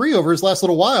 22% from three over his last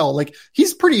little while. Like,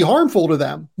 he's pretty harmful to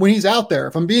them when he's out there,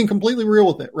 if I'm being completely real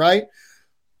with it, right?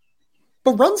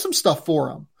 But run some stuff for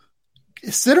him.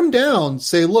 Sit him down.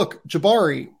 Say, look,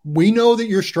 Jabari, we know that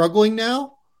you're struggling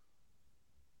now.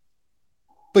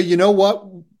 But you know what?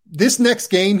 This next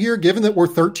game here, given that we're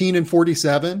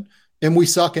 13-47 and we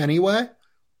suck anyway,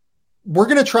 we're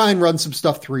going to try and run some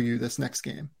stuff through you this next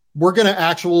game. We're going to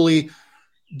actually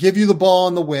give you the ball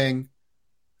on the wing.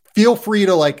 Feel free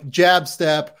to like jab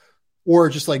step or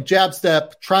just like jab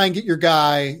step, try and get your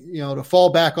guy, to fall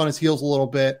back on his heels a little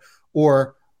bit,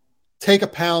 or take a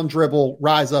pound dribble,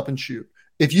 rise up and shoot.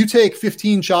 If you take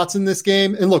 15 shots in this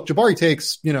game, and look, Jabari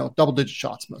takes, double-digit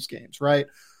shots most games, right?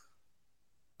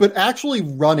 But actually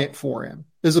run it for him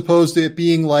as opposed to it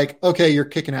being like, okay, you're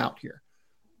kicking out here.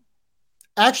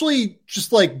 Actually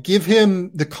just like give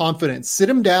him the confidence. Sit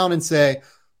him down and say,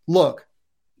 look,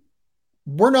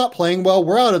 we're not playing well.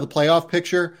 We're out of the playoff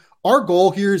picture. Our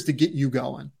goal here is to get you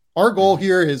going. Our goal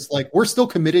here is like, we're still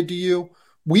committed to you.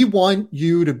 We want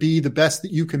you to be the best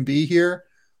that you can be here.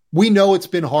 We know it's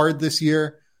been hard this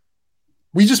year.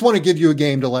 We just want to give you a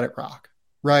game to let it rock,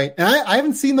 right? And I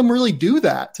haven't seen them really do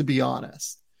that, to be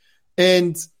honest.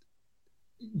 And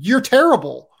you're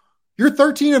terrible. You're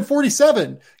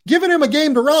 13-47. Giving him a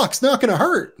game to rock's not going to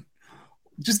hurt.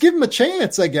 Just give him a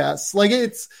chance, I guess. Like,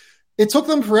 it took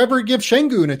them forever to give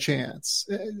Şengün a chance.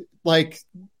 Like,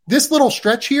 this little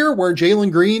stretch here where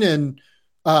Jalen Green and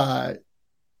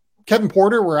Kevin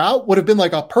Porter were out would have been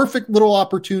like a perfect little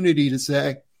opportunity to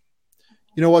say,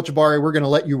 you know what, Jabari, we're going to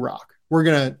let you rock. We're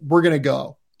going to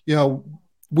go.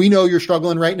 We know you're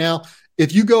struggling right now.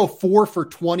 If you go 4 for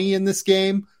 20 in this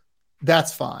game,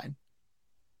 that's fine.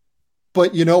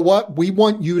 But you know what? We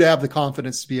want you to have the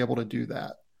confidence to be able to do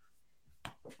that.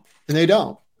 And they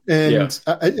don't. And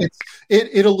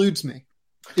it eludes me.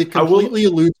 It completely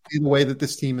eludes me the way that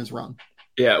this team is run.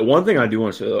 Yeah, one thing I do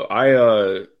want to say, though,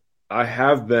 I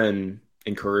have been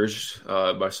encouraged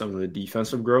by some of the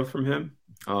defensive growth from him.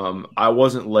 I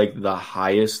wasn't like the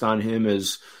highest on him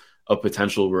as a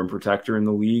potential rim protector in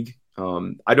the league.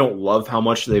 I don't love how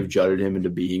much they've jutted him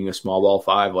into being a small ball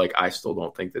five. Like, I still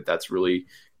don't think that that's really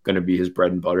going to be his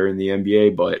bread and butter in the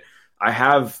NBA, but I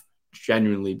have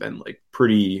genuinely been like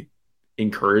pretty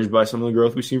encouraged by some of the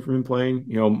growth we've seen from him playing,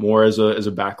 more as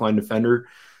a backline defender.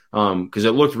 Cause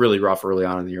it looked really rough early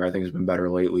on in the year. I think it's been better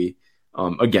lately.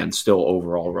 Again, still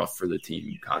overall rough for the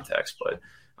team context, but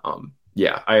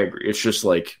yeah, I agree. It's just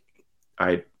like,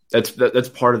 that's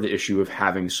part of the issue of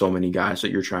having so many guys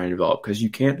that you're trying to develop, because you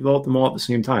can't develop them all at the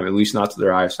same time, at least not to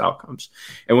their highest outcomes.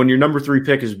 And when your number 3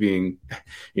 pick is being,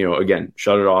 again,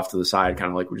 shut it off to the side, kind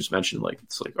of like we just mentioned, like,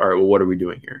 it's like, all right, well, what are we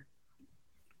doing here?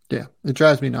 Yeah, it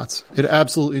drives me nuts. It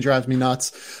absolutely drives me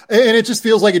nuts. And it just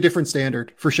feels like a different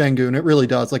standard for Şengün. It really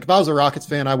does. Like, if I was a Rockets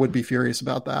fan, I would be furious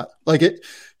about that. Like,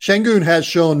 Şengün has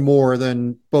shown more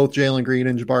than both Jalen Green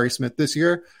and Jabari Smith this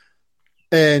year.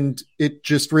 And it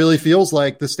just really feels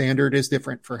like the standard is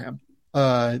different for him.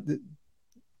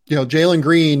 Jalen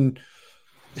Green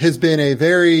has been a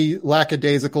very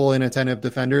lackadaisical, inattentive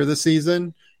defender this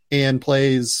season and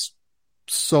plays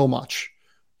so much.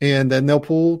 And then they'll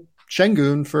pull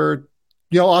Şengün for,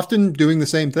 often doing the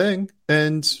same thing.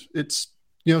 And it's,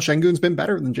 Şengün's been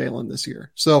better than Jalen this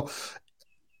year. So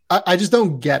I just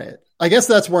don't get it. I guess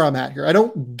that's where I'm at here. I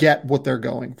don't get what they're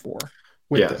going for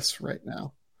with this right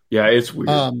now. Yeah, it's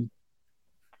weird.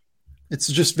 It's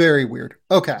just very weird.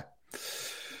 Okay.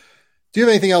 Do you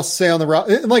have anything else to say on the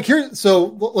route? Like, here,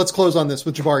 so let's close on this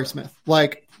with Jabari Smith.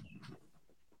 Like,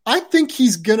 I think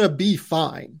he's gonna be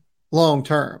fine long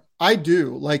term. I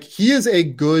do. Like, he is a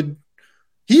good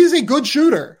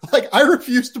shooter. Like, I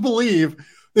refuse to believe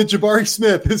that Jabari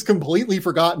Smith has completely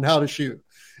forgotten how to shoot.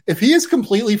 If he has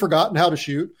completely forgotten how to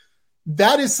shoot,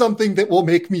 that is something that will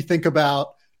make me think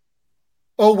about,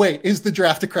 oh, wait, is the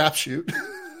draft a crapshoot?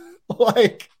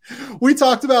 Like, we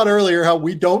talked about earlier how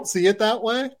we don't see it that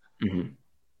way. Mm-hmm.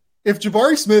 If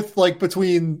Jabari Smith, like,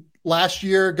 between last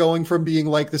year going from being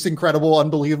like this incredible,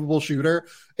 unbelievable shooter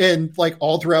and like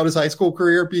all throughout his high school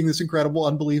career being this incredible,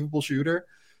 unbelievable shooter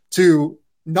to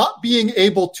not being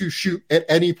able to shoot at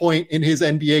any point in his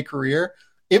NBA career,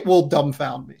 it will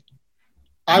dumbfound me.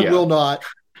 I will not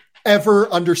ever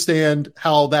understand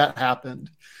how that happened.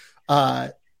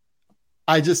 I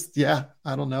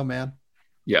don't know, man.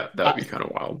 Yeah, that would be kind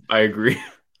of wild. I agree.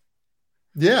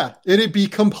 Yeah, it'd be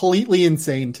completely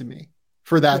insane to me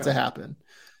for that to happen.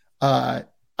 I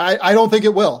don't think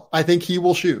it will. I think he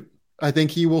will shoot. I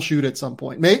think he will shoot at some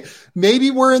point.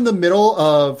 Maybe we're in the middle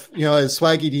of, as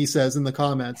Swaggy D says in the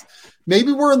comments,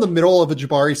 maybe we're in the middle of a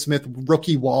Jabari Smith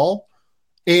rookie wall,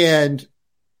 and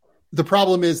The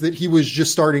problem is that he was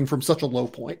just starting from such a low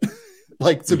point,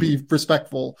 like to be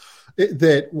respectful,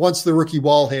 that once the rookie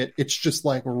wall hit, it's just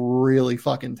like really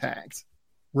fucking tanked.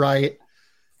 Right.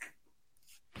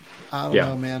 I don't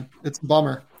know, man. It's a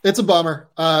bummer. It's a bummer.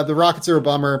 The Rockets are a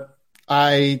bummer.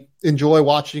 I enjoy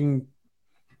watching.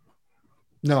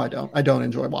 No, I don't. I don't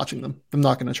enjoy watching them. I'm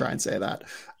not going to try and say that.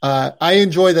 I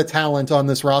enjoy the talent on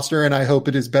this roster, and I hope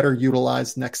it is better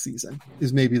utilized next season,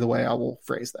 is maybe the way I will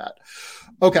phrase that.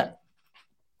 Okay.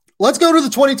 Let's go to the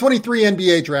 2023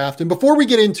 NBA draft. And before we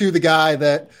get into the guy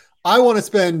that I want to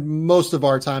spend most of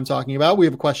our time talking about, we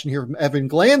have a question here from Evan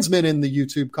Glansman in the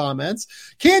YouTube comments.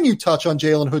 Can you touch on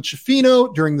Jalen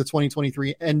Hood-Schifino during the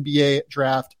 2023 NBA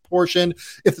draft portion?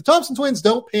 If the Thompson twins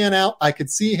don't pan out, I could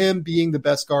see him being the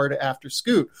best guard after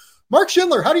Scoot. Mark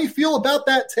Schindler, how do you feel about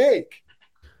that take?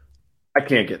 I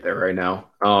can't get there right now.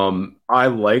 I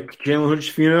like Jalen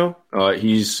Hood-Schifino.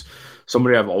 He's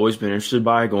somebody I've always been interested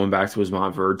by, going back to his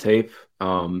Montverde tape.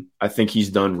 I think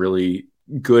he's done really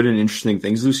good and interesting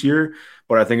things this year,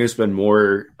 but I think it's been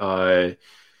more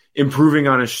improving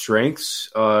on his strengths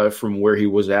from where he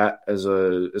was at as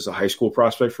a high school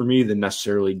prospect for me than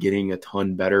necessarily getting a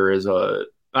ton better as a.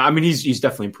 I mean, he's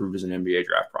definitely improved as an NBA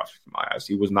draft prospect in my eyes.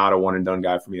 He was not a one and done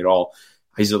guy for me at all.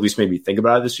 He's at least made me think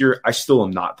about it this year. I still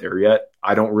am not there yet.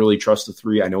 I don't really trust the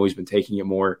three. I know he's been taking it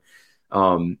more.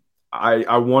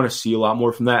 I want to see a lot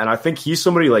more from that, and I think he's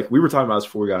somebody, like we were talking about this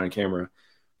before we got on camera,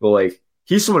 but like.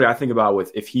 He's somebody I think about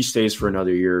with if he stays for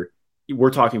another year,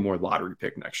 we're talking more lottery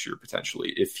pick next year,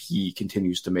 potentially, if he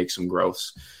continues to make some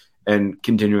growths and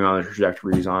continuing on the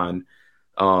trajectory he's on.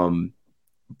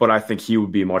 But I think he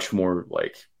would be much more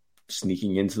like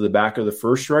sneaking into the back of the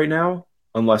first right now,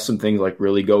 unless some things like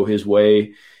really go his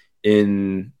way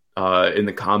in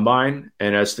the combine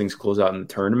and as things close out in the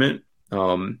tournament.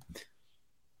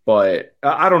 But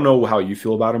I don't know how you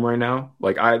feel about him right now.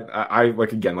 Like I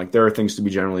like, again, like there are things to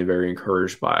be generally very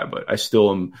encouraged by, but I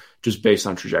still am just based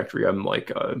on trajectory. I'm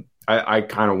like, I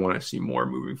kind of want to see more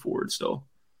moving forward still.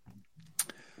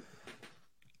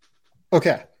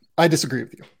 Okay. I disagree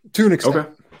with you to an extent.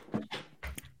 Okay.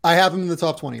 I have him in the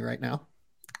top 20 right now.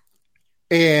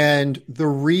 And the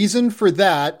reason for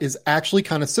that is actually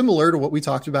kind of similar to what we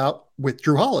talked about with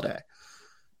Jrue Holiday.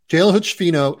 Jalen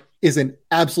Hood-Schifino is an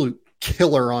absolute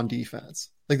killer on defense.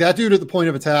 Like that dude at the point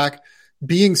of attack,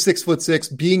 being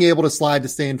 6'6", being able to slide to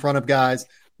stay in front of guys,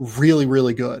 really,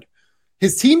 really good.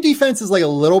 His team defense is like a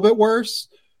little bit worse.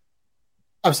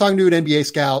 I was talking to an NBA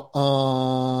scout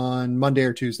on Monday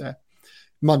or Tuesday.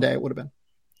 Monday it would have been.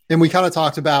 And we kind of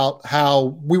talked about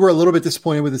how we were a little bit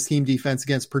disappointed with his team defense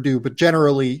against Purdue, but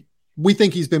generally we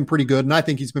think he's been pretty good. And I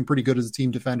think he's been pretty good as a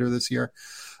team defender this year.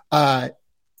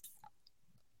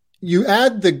 You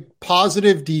add the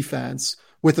positive defense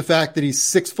with the fact that he's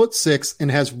 6'6" and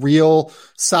has real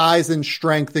size and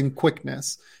strength and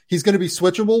quickness. He's going to be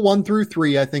switchable 1 through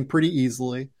 3, I think, pretty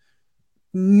easily.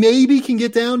 Maybe can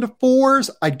get down to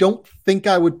 4s. I don't think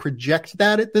I would project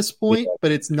that at this point,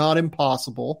 but it's not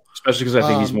impossible. Especially because I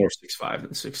think he's more 6'5"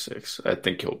 than 6'6". I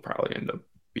think he'll probably end up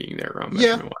being there around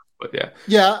measurement wise. But yeah.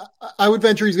 Yeah, I would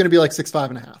venture he's going to be like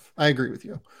 6'5.5". I agree with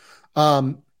you.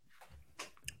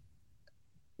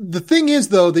 The thing is,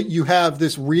 though, that you have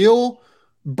this real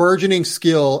burgeoning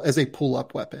skill as a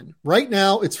pull-up weapon. Right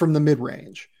now, it's from the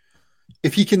mid-range.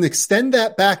 If he can extend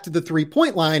that back to the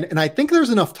three-point line, and I think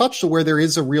there's enough touch to where there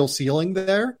is a real ceiling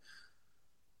there,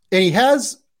 and he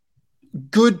has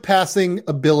good passing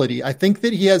ability. I think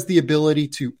that he has the ability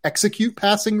to execute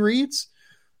passing reads,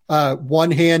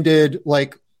 one-handed,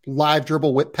 like live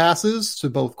dribble whip passes to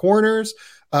both corners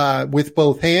with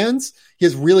both hands. He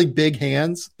has really big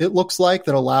hands, it looks like,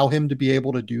 that allow him to be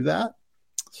able to do that.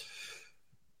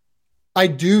 I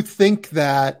do think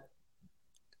that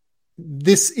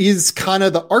this is kind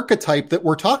of the archetype that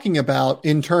we're talking about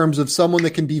in terms of someone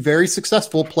that can be very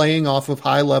successful playing off of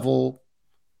high level,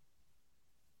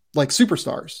 like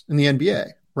superstars in the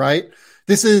NBA, right?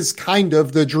 This is kind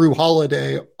of the Jrue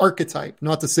Holiday archetype.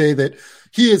 Not to say that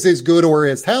he is as good or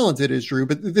as talented as Jrue,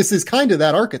 but this is kind of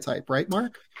that archetype, right,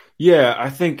 Mark? Yeah, I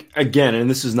think, again, and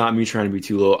this is not me trying to be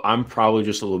too low, I'm probably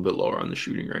just a little bit lower on the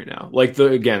shooting right now. Like,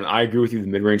 again, I agree with you. The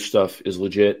mid-range stuff is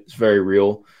legit. It's very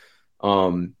real.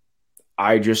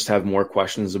 I just have more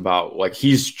questions about, like,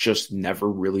 he's just never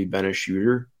really been a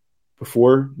shooter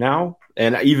before now.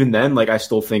 And even then, like, I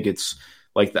still think it's,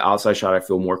 like, the outside shot I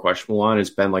feel more questionable on. It's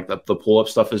been, like, the pull-up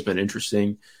stuff has been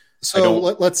interesting. So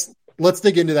let's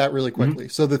dig into that really quickly.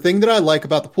 Mm-hmm. So the thing that I like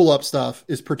about the pull-up stuff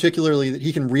is particularly that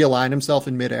he can realign himself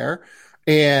in midair,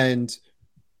 and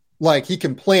like he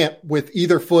can plant with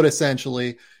either foot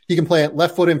essentially. He can play it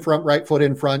left foot in front, right foot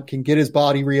in front, can get his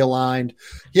body realigned.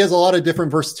 He has a lot of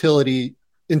different versatility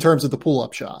in terms of the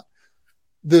pull-up shot.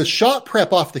 The shot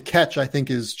prep off the catch, I think,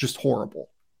 is just horrible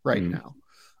right now.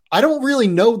 I don't really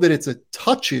know that it's a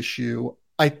touch issue.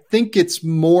 I think it's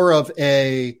more of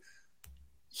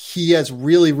he has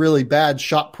really, really bad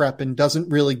shot prep and doesn't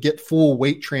really get full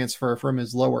weight transfer from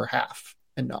his lower half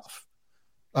enough.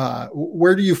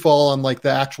 Where do you fall on like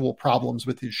the actual problems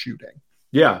with his shooting?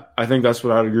 Yeah, I think that's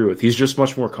what I'd agree with. He's just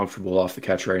much more comfortable off the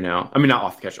catch right now. I mean, not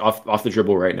off the catch, off the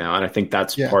dribble right now. And I think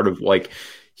that's part of like,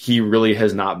 he really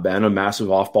has not been a massive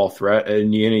off-ball threat at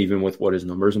Indiana, even with what his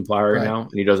numbers imply right now.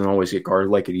 And he doesn't always get guarded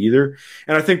like it either.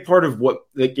 And I think part of what,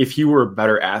 like, if he were a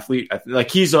better athlete, like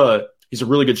he's a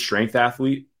really good strength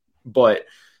athlete. But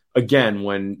again,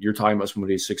 when you're talking about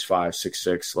somebody 6'5",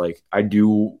 6'6", like I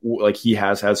do, like he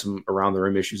has had some around the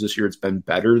rim issues this year. It's been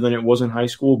better than it was in high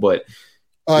school, but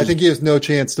I think he has no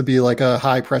chance to be like a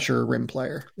high pressure rim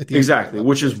player. Exactly,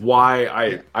 which is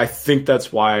why I think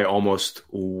that's why I almost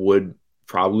would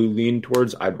probably lean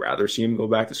towards I'd rather see him go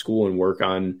back to school and work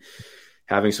on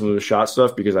having some of the shot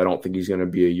stuff, because I don't think he's going to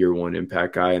be a year one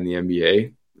impact guy in the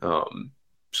NBA.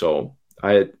 So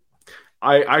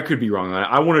I could be wrong.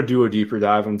 I want to do a deeper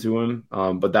dive into him,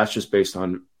 but that's just based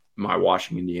on my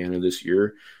watching Indiana this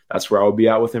year. That's where I would be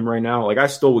at with him right now. Like I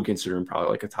still would consider him probably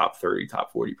like a top 30,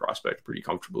 top 40 prospect pretty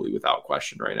comfortably without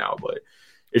question right now. But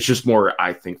it's just more,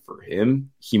 I think for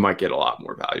him, he might get a lot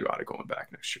more value out of going back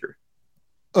next year.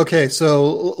 Okay,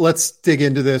 so let's dig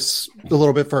into this a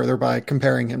little bit further by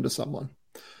comparing him to someone.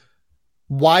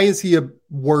 Why is he a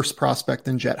worse prospect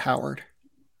than Jett Howard?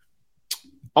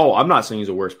 Oh, I'm not saying he's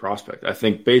a worse prospect. I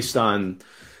think based on,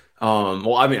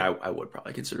 well, I mean, I would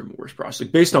probably consider him a worse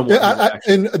prospect based on what.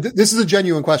 This is a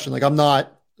genuine question. Like, I'm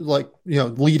not like,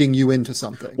 leading you into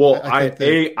something. Well, I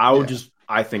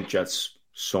think Jett's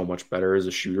so much better as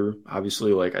a shooter.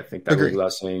 Obviously, like I think that goes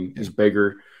without saying. He's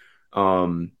bigger.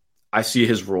 I see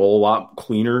his role a lot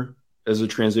cleaner as a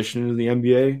transition into the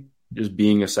NBA, just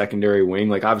being a secondary wing.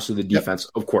 Like obviously the defense,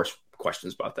 of course,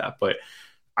 questions about that, but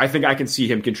I think I can see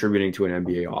him contributing to an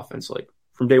NBA offense like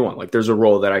from day one. Like there's a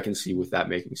role that I can see with that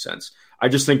making sense. I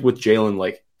just think with Jalen,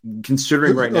 like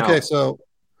considering right now. Okay, so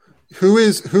who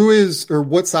is or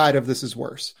what side of this is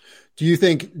worse? Do you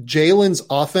think Jalen's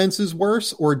offense is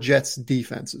worse or Jett's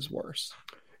defense is worse?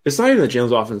 It's not even that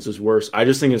Jalen's offense is worse. I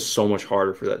just think it's so much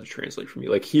harder for that to translate for me.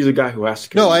 Like he's a guy who has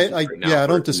to. No, I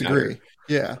don't disagree.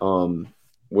 Yeah.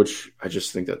 Which I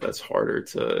just think that's harder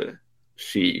to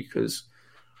see because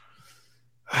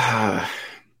I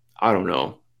don't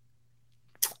know.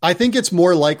 I think it's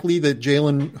more likely that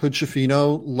Jalen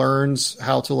Hood-Schifino learns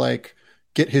how to like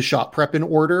get his shot prep in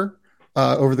order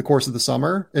over the course of the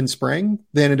summer and spring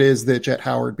than it is that Jett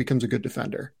Howard becomes a good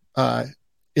defender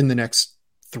in the next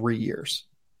 3 years.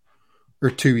 Or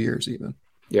 2 years even.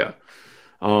 Yeah.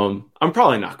 I'm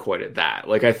probably not quite at that.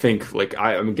 Like, I think, like,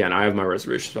 I have my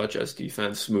reservations about Jett's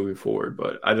defense moving forward,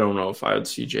 but I don't know if I would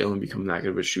see Jalen become that good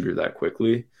of a shooter that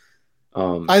quickly.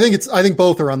 I think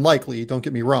both are unlikely. Don't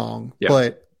get me wrong. Yeah.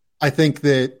 But I think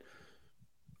that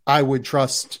I would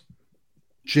trust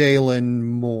Jalen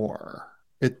more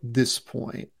at this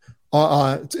point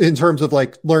in terms of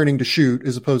like learning to shoot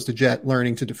as opposed to Jett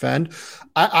learning to defend.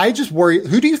 I just worry.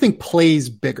 Who do you think plays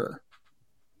bigger?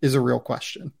 Is a real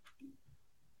question.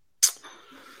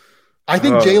 I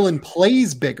think Jalen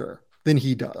plays bigger than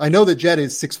he does. I know that Jett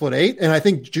is 6'8", and I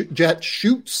think Jett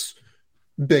shoots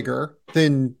bigger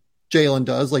than Jalen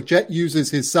does. Like Jett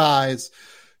uses his size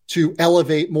to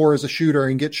elevate more as a shooter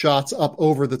and get shots up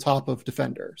over the top of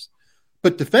defenders.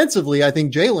 But defensively, I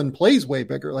think Jalen plays way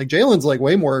bigger. Like Jalen's like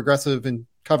way more aggressive in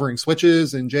covering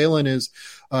switches, and Jalen is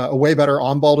a way better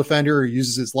on-ball defender who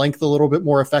uses his length a little bit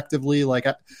more effectively. Like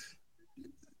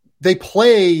they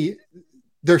play,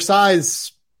 their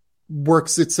size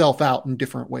works itself out in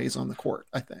different ways on the court,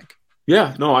 I think.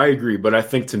 Yeah, no, I agree. But I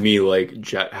think to me, like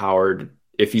Jett Howard,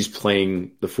 if he's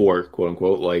playing the four, quote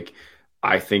unquote, like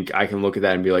I think I can look at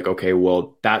that and be like, okay,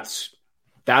 well, that's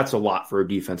a lot for a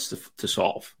defense to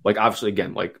solve. Like, obviously,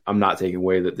 again, like I'm not taking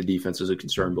away that the defense is a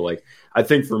concern, but like I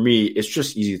think for me, it's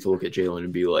just easy to look at Jalen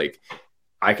and be like,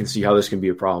 I can see how this can be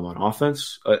a problem on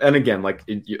offense. And again, like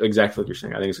exactly like you're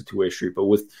saying, I think it's a two-way street. But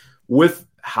with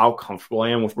how comfortable I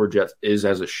am with where Jett is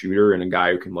as a shooter and a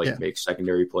guy who can make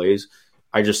secondary plays,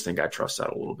 I just think I trust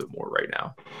that a little bit more right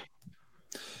now.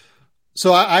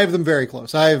 So I have them very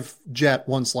close. I have Jett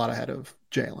one slot ahead of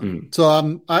Jalen.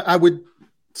 So I would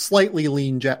slightly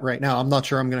lean Jett right now. I'm not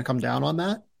sure I'm going to come down on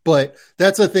that. But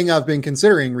that's a thing I've been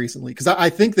considering recently because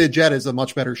I think that Jet is a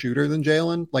much better shooter than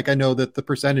Jalen. Like I know that the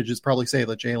percentages probably say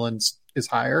that Jalen's is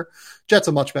higher. Jet's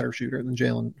a much better shooter than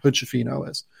Jalen Hood-Schifino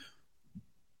is.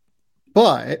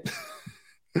 But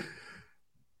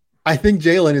I think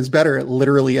Jalen is better at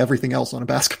literally everything else on a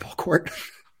basketball court.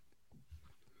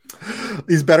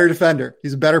 He's a better defender.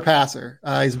 He's a better passer.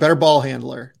 He's a better ball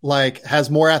handler, like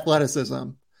has more athleticism.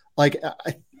 Like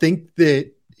I think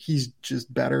that he's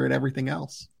just better at everything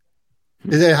else.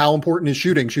 Is it how important is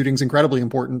shooting? Shooting's incredibly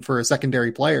important for a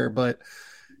secondary player, but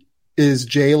is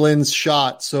Jalen's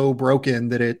shot so broken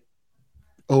that it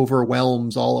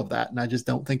overwhelms all of that? And I just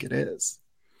don't think it is.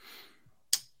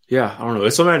 Yeah, I don't know.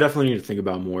 It's something I definitely need to think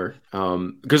about more.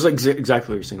 Because like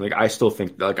exactly what you're saying. Like I still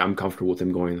think like I'm comfortable with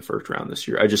him going in the first round this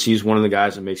year. He's one of the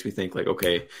guys that makes me think like,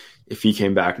 okay, if he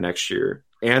came back next year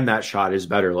and that shot is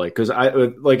better, like because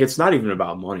it's not even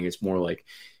about money. It's more like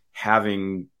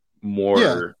having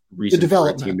more reason for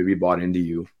a team to be bought into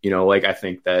you. You know, like I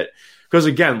think that because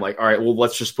again, like, all right, well,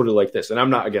 let's just put it like this. And I'm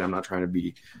not trying to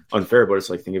be unfair, but it's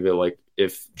like, think of it like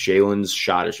if Jalen's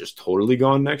shot is just totally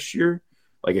gone next year,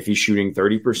 like if he's shooting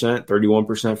 30%,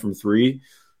 31% from three,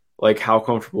 like how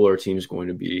comfortable are teams going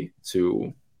to be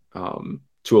to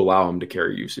allow him to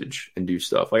carry usage and do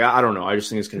stuff? Like, I don't know. I just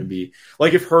think it's going to be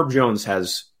like if Herb Jones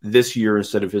has this year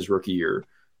instead of his rookie year,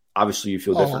 obviously you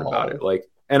feel different about it. Like,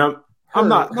 and I'm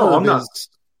not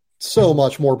so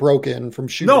much more broken from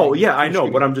shooting. No, yeah, I know,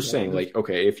 but I'm just saying, like,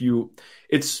 okay, if you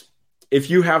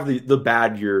have the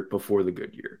bad year before the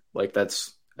good year, like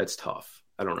that's tough.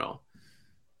 I don't know.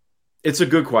 It's a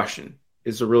good question.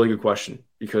 It's a really good question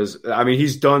because I mean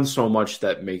he's done so much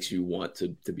that makes you want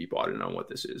to be bought in on what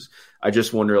this is. I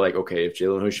just wonder, like, okay, if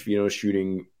Jalen Hood-Schifino is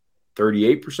shooting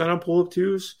 38% on pull-up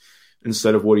twos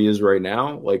instead of what he is right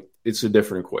now, like it's a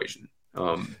different equation.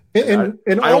 All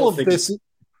of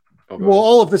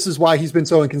this is why he's been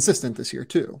so inconsistent this year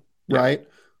too, right?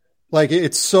 Like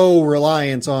it's so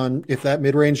reliant on if that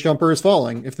mid-range jumper is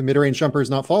falling. If the mid-range jumper is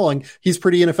not falling, he's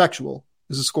pretty ineffectual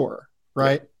as a scorer,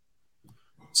 right? Yeah.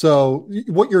 So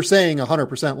what you're saying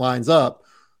 100% lines up.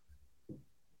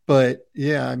 But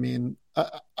yeah, I mean,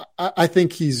 I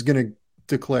think he's going to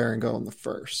declare and go in the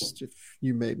first if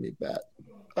you made me bet.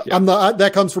 Yeah.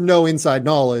 That comes from no inside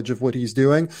knowledge of what he's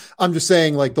doing. I'm just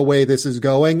saying, like, the way this is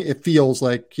going, it feels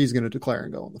like he's going to declare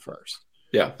and go in the first.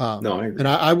 Yeah. No, I agree. And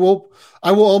I will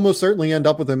almost certainly end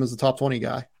up with him as a top 20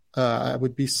 guy. I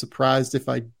would be surprised if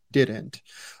I didn't.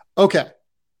 Okay.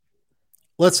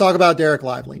 Let's talk about Dereck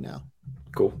Lively now.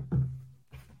 Cool.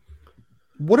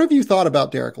 What have you thought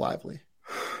about Dereck Lively?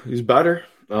 He's better.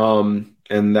 And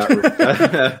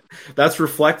that's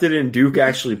reflected in Duke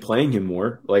actually playing him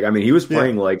more. Like, I mean, he was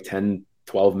playing like 10,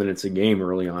 12 minutes a game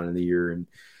early on in the year.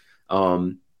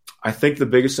 And I think the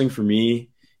biggest thing for me,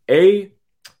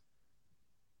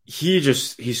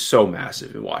 he's so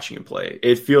massive in watching him play.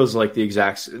 It feels like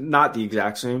not the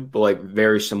exact same, but like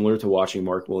very similar to watching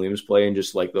Mark Williams play and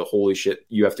just like the holy shit,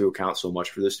 you have to account so much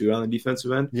for this dude on the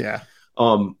defensive end. Yeah.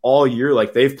 All year,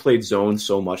 like they've played zone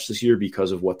so much this year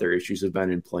because of what their issues have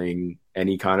been in playing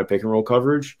any kind of pick and roll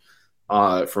coverage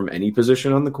from any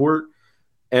position on the court.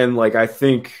 And like, I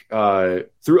think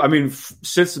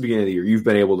since the beginning of the year, you've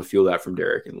been able to feel that from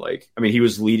Dereck. And like, I mean, he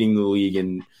was leading the league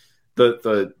in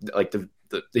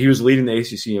he was leading the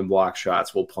ACC in block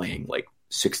shots while playing like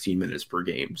 16 minutes per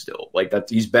game still. Like that,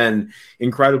 he's been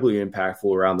incredibly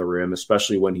impactful around the rim,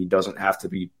 especially when he doesn't have to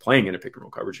be playing in a pick and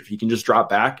roll coverage. If he can just drop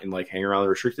back and like hang around the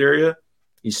restricted area,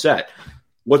 he's set.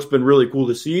 What's been really cool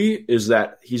to see is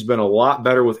that he's been a lot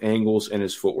better with angles and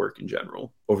his footwork in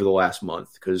general over the last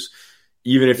month. Because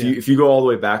even if you go all the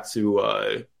way back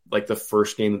to like the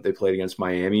first game that they played against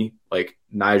Miami, like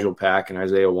Nigel Pack and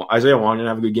Isaiah Wong didn't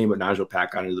have a good game, but Nigel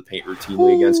Pack got into the paint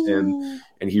routinely against him,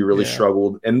 and he really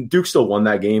struggled. And Duke still won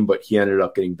that game, but he ended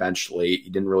up getting benched late. He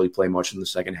didn't really play much in the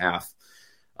second half.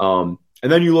 And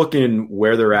then you look in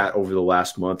where they're at over the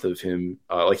last month of him,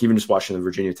 like even just watching the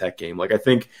Virginia Tech game. Like I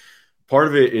think part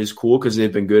of it is cool because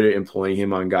they've been good at employing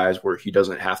him on guys where he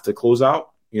doesn't have to close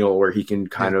out, where he can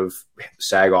kind of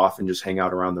sag off and just hang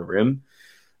out around the rim.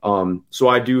 So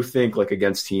I do think like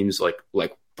against teams like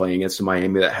playing against the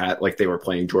Miami that had like they were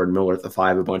playing Jordan Miller at the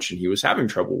 5 a bunch and he was having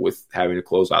trouble with having to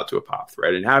close out to a pop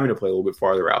threat and having to play a little bit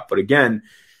farther out. But again,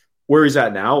 where he's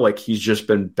at now, like he's just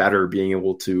been better being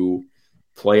able to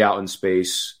play out in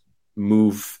space,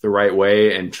 move the right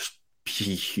way, and just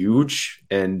be huge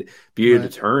and be a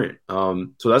deterrent. So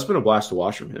that's been a blast to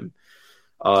watch from him.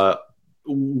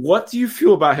 What do you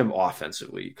feel about him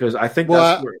offensively? Because I think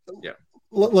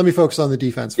let me focus on the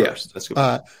defense first. Yeah, that's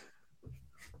good.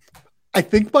 I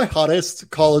think my hottest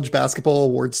college basketball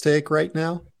awards take right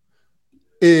now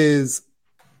is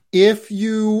if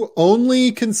you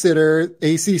only consider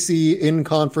ACC in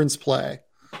conference play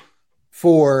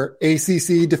for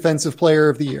ACC Defensive Player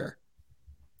of the Year,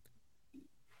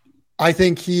 I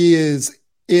think he is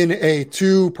in a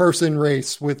 2-person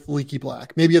race with Leaky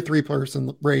Black, maybe a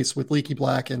 3-person race with Leaky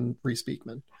Black and Reese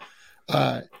Beekman.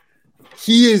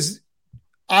 He is,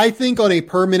 I think, on a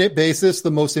per minute basis,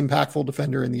 the most impactful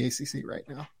defender in the ACC right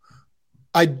now.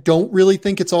 I don't really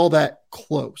think it's all that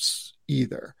close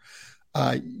either.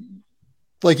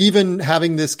 Like even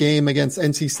having this game against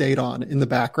NC State on in the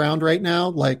background right now,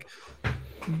 like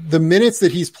the minutes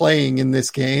that he's playing in this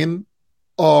game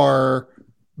are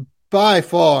by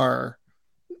far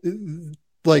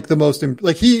like the most,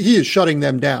 like he is shutting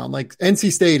them down. Like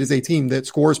NC State is a team that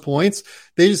scores points.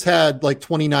 They just had like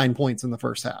 29 points in the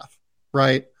first half,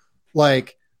 right?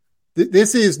 Like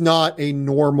this is not a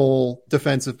normal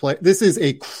defensive play. This is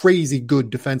a crazy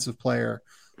good defensive player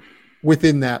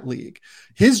within that league.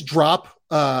 His drop,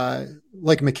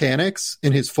 like mechanics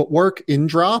and his footwork in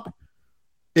drop,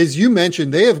 as you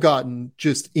mentioned, they have gotten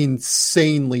just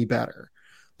insanely better.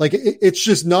 Like it's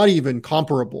just not even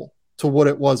comparable to what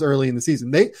it was early in the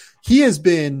season. He has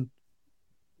been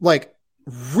like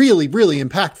really, really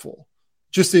impactful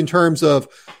just in terms of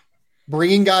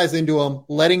bringing guys into him,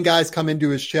 letting guys come into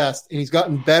his chest. And he's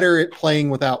gotten better at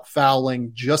playing without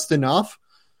fouling just enough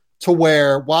to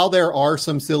where while there are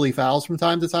some silly fouls from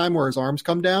time to time where his arms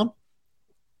come down,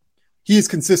 he is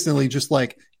consistently just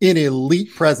like an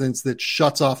elite presence that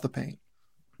shuts off the paint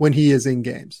when he is in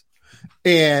games.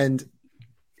 And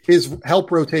his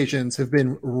help rotations have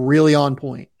been really on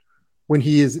point when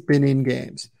he has been in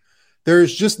games.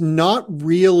 There's just not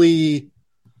really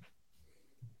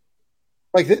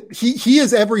like he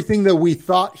is everything that we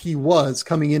thought he was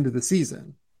coming into the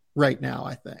season right now,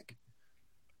 I think,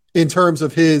 in terms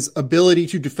of his ability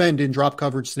to defend in drop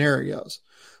coverage scenarios.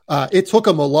 It took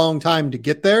him a long time to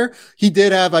get there. He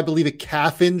did have, I believe, a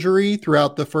calf injury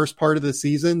throughout the first part of the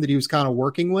season that he was kind of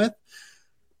working with.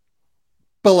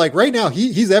 But like right now,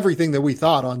 he's everything that we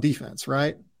thought on defense,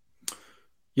 right?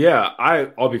 Yeah,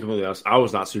 I'll be completely honest. I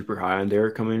was not super high on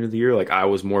Derek coming into the year. Like I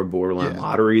was more borderline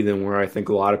lottery than where I think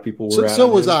a lot of people were. So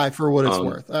was I, for what it's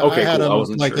worth. Okay, I had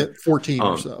cool. him like at 14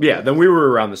 or so. Yeah, then we were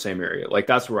around the same area. Like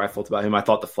that's where I felt about him. I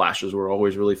thought the flashes were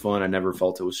always really fun. I never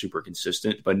felt it was super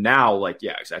consistent. But now, like,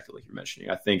 yeah, exactly like you're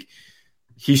mentioning. I think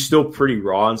he's still pretty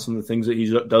raw in some of the things that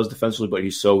he does defensively, but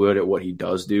he's so good at what he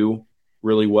does do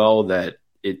really well that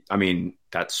I'm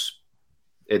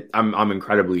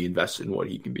incredibly invested in what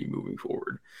he can be moving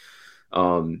forward.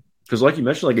 Because like you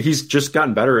mentioned, like he's just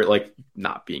gotten better at like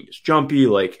not being as jumpy,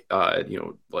 like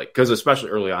because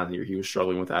especially early on in the year he was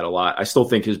struggling with that a lot. I still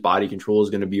think his body control is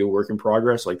going to be a work in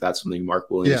progress. Like that's something Mark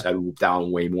Williams had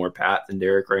down way more pat than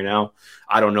Derek right now.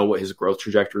 I don't know what his growth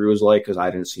trajectory was like because I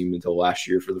didn't see him until last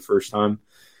year for the first time.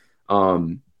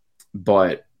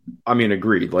 But I mean,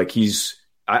 agreed. Like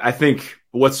I think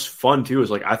what's fun too is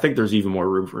like I think there's even more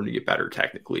room for him to get better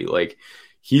technically. Like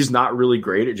he's not really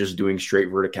great at just doing straight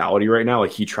verticality right now.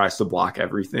 Like he tries to block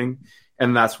everything.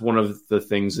 And that's one of the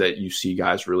things that you see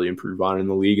guys really improve on in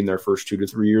the league in their first 2 to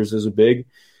 3 years as a big.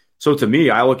 So to me,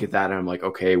 I look at that and I'm like,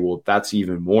 okay, well, that's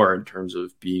even more in terms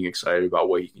of being excited about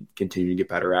what he can continue to get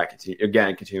better at.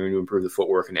 Continuing to improve the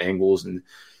footwork and angles. And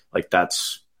like,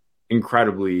 that's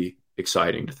incredibly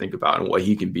exciting to think about and what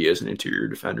he can be as an interior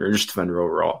defender and just defender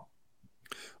overall.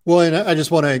 Well, and I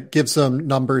just want to give some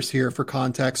numbers here for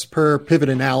context. Per Pivot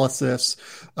Analysis,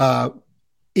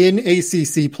 in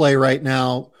ACC play right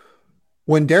now,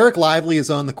 when Derek Lively is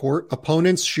on the court,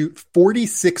 opponents shoot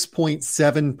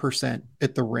 46.7%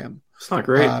 at the rim. It's not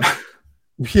great.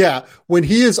 Yeah. When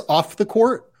he is off the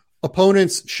court,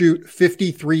 opponents shoot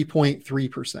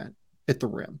 53.3% at the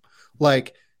rim.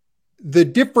 Like the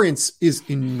difference is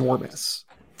enormous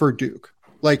for Duke.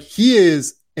 Like he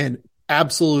is an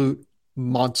absolute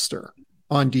monster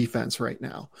on defense right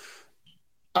now.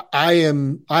 I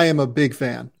am a big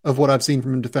fan of what I've seen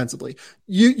from him defensively.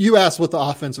 You asked what the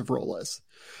offensive role is.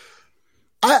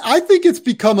 I think it's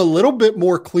become a little bit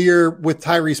more clear with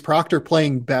Tyrese Proctor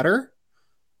playing better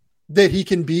that he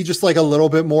can be just like a little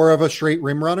bit more of a straight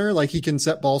rim runner. Like he can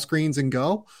set ball screens and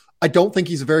go. I don't think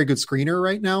he's a very good screener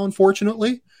right now,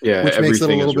 unfortunately. Yeah, which makes it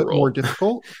a little bit more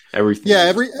difficult. Everything.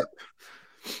 Yeah,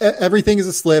 everything is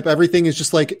a slip. Everything is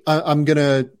just like, I'm going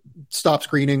to stop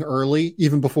screening early,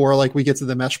 even before like we get to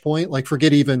the mesh point. Like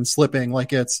forget even slipping.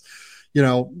 Like it's,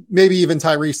 maybe even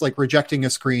Tyrese like rejecting a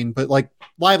screen, but like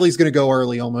Lively's going to go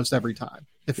early almost every time,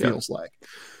 it feels like.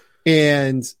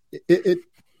 And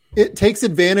it takes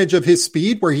advantage of his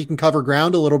speed where he can cover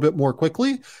ground a little bit more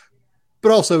quickly,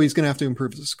 but also he's going to have to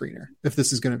improve as a screener if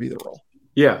this is going to be the role.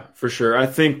 Yeah, for sure. I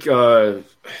think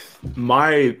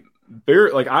my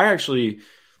bigger, like, I actually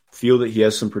feel that he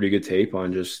has some pretty good tape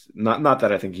on just not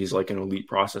that I think he's like an elite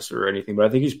processor or anything, but I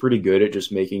think he's pretty good at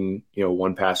just making,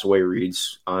 one pass away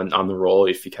reads on the roll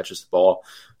if he catches the ball.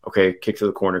 Okay, kick to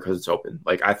the corner because it's open.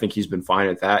 Like, I think he's been fine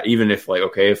at that. Even if, like,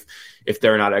 okay, if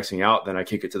they're not Xing out, then I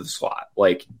kick it to the slot.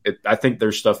 Like, I think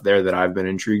there's stuff there that I've been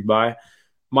intrigued by.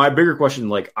 My bigger question,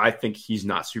 like, I think he's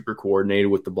not super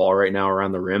coordinated with the ball right now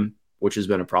around the rim, which has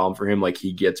been a problem for him. Like,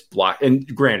 he gets blocked, and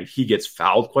granted, he gets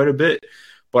fouled quite a bit,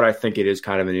 but I think it is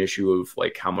kind of an issue of,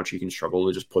 like, how much he can struggle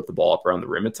to just put the ball up around the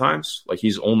rim at times. Like,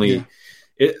 he's only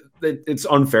it's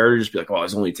unfair to just be like, oh,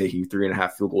 he's only taking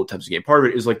 3.5 field goal attempts a game. Part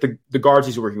of it is, like, the guards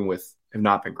he's working with have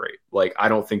not been great. Like, I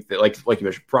don't think that, like you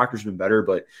mentioned, Proctor's been better,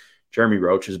 but Jeremy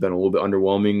Roach has been a little bit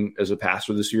underwhelming as a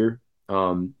passer this year.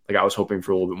 Like, I was hoping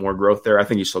for a little bit more growth there. I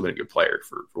think he's still been a good player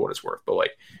for what it's worth. But,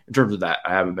 like, in terms of that,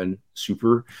 I haven't been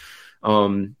super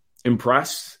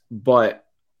impressed. But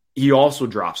he also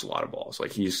drops a lot of balls.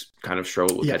 Like, he's kind of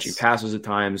struggled with catching passes at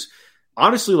times.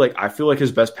 Honestly, like, I feel like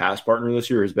his best pass partner this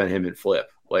year has been him and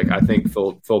Flip. Like, I think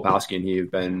Filipowski and he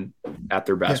have been at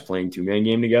their best playing two-man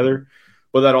game together.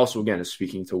 But that also, again, is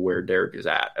speaking to where Derek is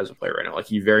at as a player right now. Like,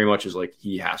 he very much is like,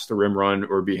 he has to rim run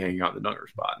or be hanging out in the dunker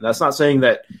spot. And that's not saying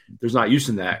that there's not use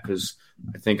in that, because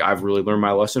I think I've really learned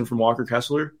my lesson from Walker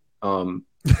Kessler.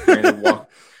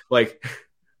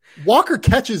 Walker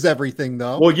catches everything,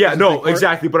 though. Well, yeah, no,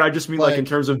 exactly. But I just mean, like, in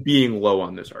terms of being low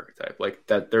on this archetype, like,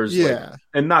 that there's, like,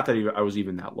 and not that I was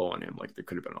even that low on him. Like, there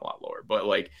could have been a lot lower. But,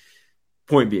 like,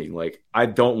 point being, like, I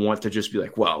don't want to just be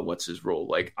like, well, what's his role?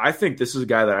 Like, I think this is a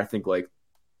guy that I think, like,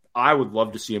 I would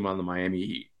love to see him on the Miami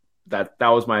Heat. That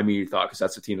was my immediate thought, because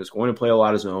that's a team that's going to play a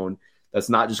lot of zone. That's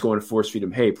not just going to force feed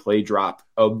him, hey, play drop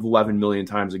 11 million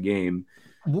times a game.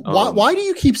 Why do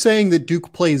you keep saying that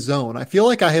Duke plays zone? I feel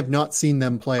like I have not seen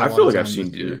them play. I feel like I've seen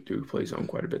Duke play zone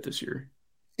quite a bit this year.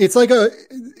 It's like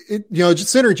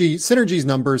just Synergy's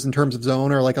numbers in terms of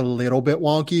zone are like a little bit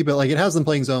wonky, but, like, it has them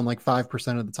playing zone like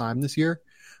 5% of the time this year.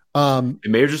 It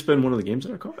may have just been one of the games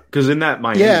that I caught, because in that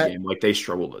Miami game, like, they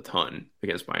struggled a ton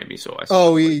against Miami. So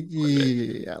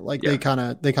they kind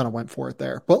of went for it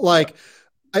there. But, like,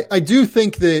 I do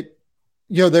think that,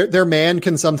 their man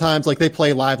can sometimes, like, they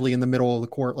play lively in the middle of the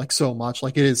court, like, so much.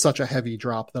 Like, it is such a heavy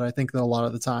drop that I think that a lot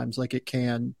of the times, like, it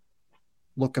can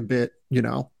look a bit,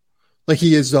 like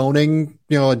he is zoning,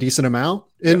 a decent amount.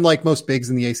 And like most bigs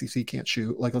in the ACC can't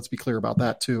shoot. Like, let's be clear about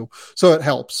that too. So it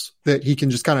helps that he can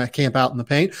just kind of camp out in the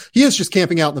paint. He is just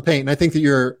camping out in the paint. And I think that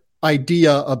your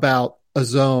idea about a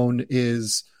zone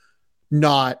is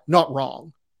not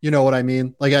wrong. You know what I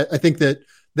mean? Like, I think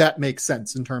that makes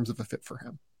sense in terms of a fit for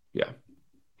him. Yeah.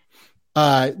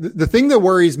 The thing that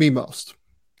worries me most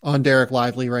on Derek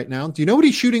Lively right now, do you know what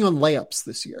he's shooting on layups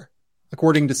this year,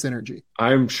 according to Synergy?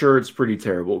 I'm sure it's pretty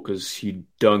terrible, because he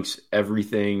dunks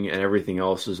everything and everything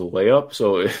else is a layup.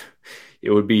 So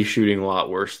it would be shooting a lot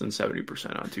worse than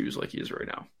 70% on twos like he is right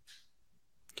now.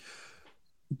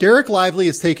 Derek Lively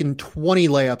has taken 20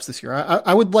 layups this year.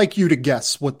 I would like you to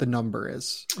guess what the number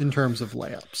is in terms of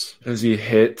layups. Has he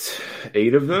hit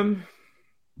 8 of them?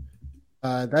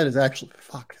 That is actually,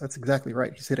 that's exactly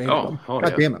right. He's hit 8 of them.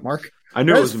 God damn it, Mark. I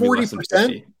knew it was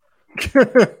 40%.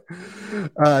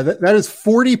 That is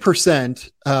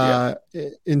 40%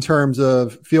 in terms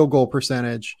of field goal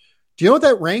percentage. Do you know what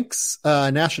that ranks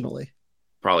nationally?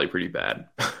 Probably pretty bad.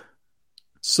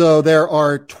 So there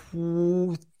are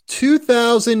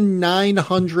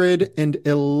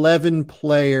 2,911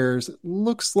 players.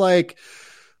 Looks like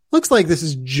this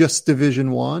is just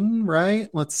Division I, right?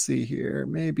 Let's see here.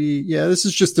 Maybe, this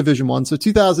is just Division I. So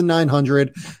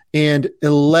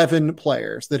 2,911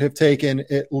 players that have taken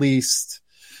at least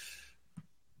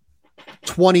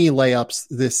 20 layups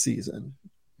this season.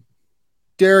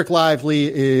 Derek Lively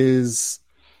is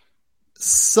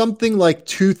something like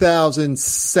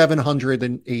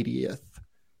 2,780th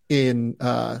in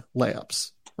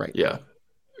layups right now.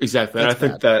 Exactly. And I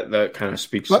think that kind of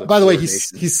speaks by the way,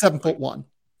 he's 7'1".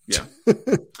 Yeah.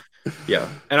 Yeah.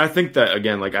 And I think that,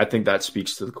 again, like, I think that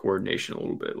speaks to the coordination a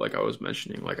little bit. Like I was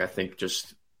mentioning, like, I think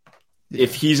just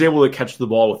if he's able to catch the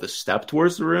ball with a step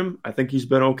towards the rim, I think he's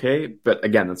been okay. But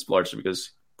again, that's largely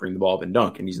because bring the ball up and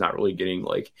dunk, and he's not really getting,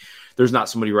 like, there's not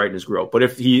somebody right in his grill. But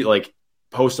if he, like,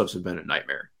 post-ups have been a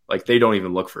nightmare. Like, they don't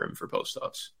even look for him for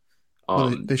post-ups.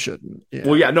 They shouldn't. Yeah.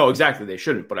 Well, yeah, no, exactly. They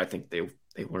shouldn't. But I think they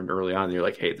learned early on. They're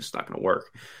like, hey, this is not going to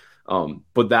work.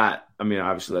 But that, I mean,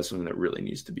 obviously that's something that really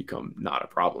needs to become not a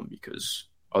problem, because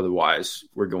otherwise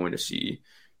we're going to see,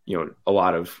 a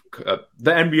lot of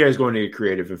the NBA is going to get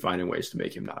creative in finding ways to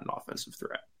make him not an offensive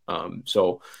threat.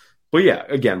 So But yeah,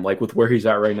 again, like with where he's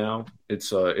at right now,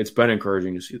 it's been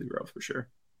encouraging to see the growth for sure.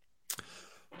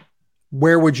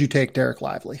 Where would you take Derek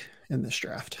Lively in this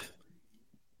draft?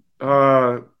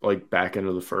 Like back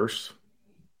into the first.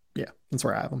 Yeah, that's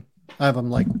where I have him. I have him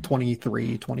like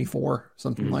 23, 24,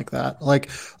 something like that. Like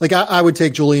I would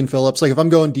take Julian Phillips. Like if I'm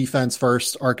going defense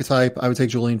first archetype, I would take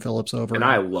Julian Phillips over. And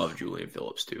I love Julian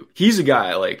Phillips too. He's a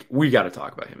guy, like, we got to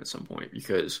talk about him at some point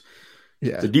because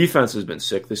the defense has been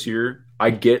sick this year. I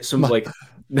get some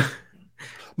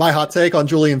my hot take on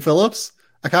Julian Phillips.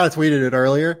 I kind of tweeted it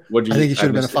earlier. I think he should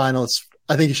have been a finalist.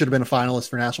 I think he should have been a finalist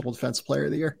for National Defensive Player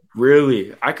of the Year.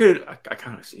 Really? I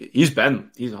kind of see it.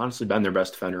 He's honestly been their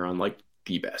best defender on like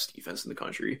the best defense in the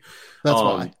country. That's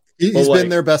why. He's been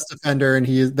their best defender, and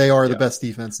they are the best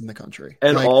defense in the country.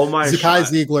 And like, all my Zakai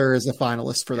Ziegler is a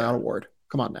finalist for that award.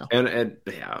 Come on now. And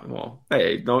yeah, well,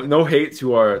 hey, no hate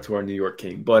to our New York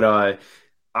King, but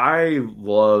I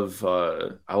love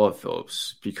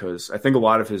Phillips because I think a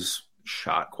lot of his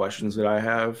shot questions that I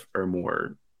have are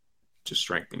more just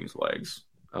strengthening his legs.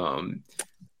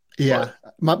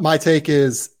 My take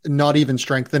is not even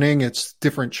strengthening, it's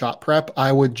different shot prep.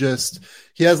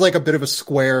 He has like a bit of a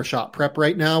square shot prep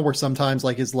right now where sometimes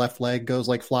like his left leg goes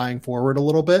like flying forward a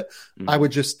little bit. I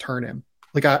would just turn him.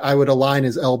 Like I would align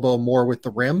his elbow more with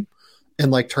the rim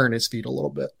and like turn his feet a little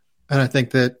bit. And I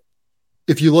think that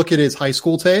if you look at his high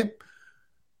school tape,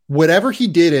 whatever he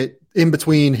did it in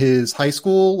between his high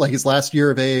school, like his last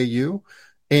year of AAU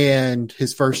and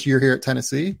his first year here at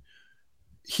Tennessee,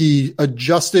 he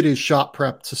adjusted his shot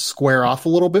prep to square off a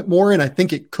little bit more. And I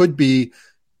think it could be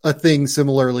a thing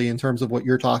similarly in terms of what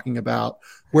you're talking about,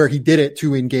 where he did it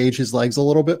to engage his legs a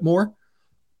little bit more.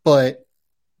 But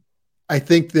I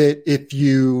think that if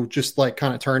you just like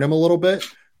kind of turn him a little bit,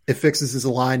 it fixes his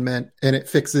alignment and it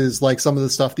fixes like some of the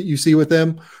stuff that you see with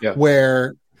him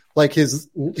where like his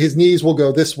knees will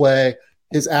go this way,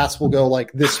 his ass will go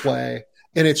like this way.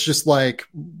 And it's just like,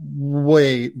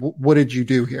 wait, what did you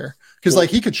do here? Because like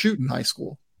he could shoot in high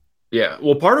school. Yeah.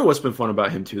 Well, part of what's been fun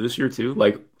about him too this year too,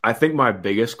 like I think my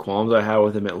biggest qualms I had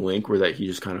with him at Link were that he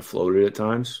just kind of floated at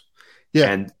times. Yeah.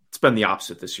 And it's been the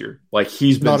opposite this year. Like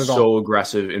he's been so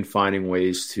aggressive in finding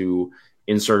ways to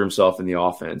insert himself in the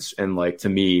offense. And like, to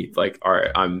me, like, all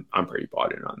right, I'm pretty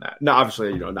bought in on that. Now,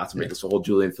 obviously, not to make this a whole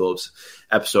Julian Phillips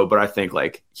episode, but I think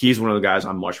like he's one of the guys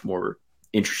I'm much more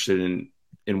interested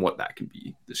in what that can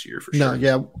be this year for sure. No,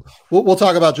 yeah. We'll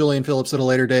talk about Julian Phillips at a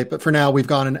later date, but for now we've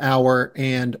gone an hour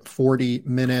and 40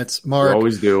 minutes. Mark. We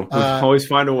always do. We always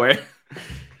find a way.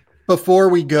 Before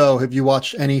we go, have you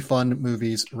watched any fun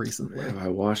movies recently? Have I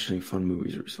watched any fun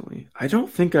movies recently? I don't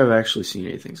think I've actually seen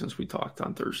anything since we talked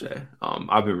on Thursday.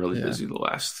 I've been really busy the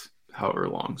last however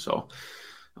long. So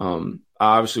I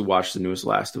obviously watched the newest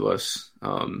Last of Us.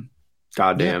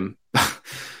 Goddamn.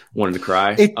 Wanted to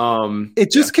cry.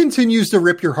 It just continues to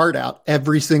rip your heart out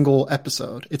every single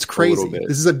episode. It's crazy.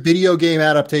 This is a video game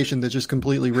adaptation that just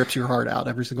completely rips your heart out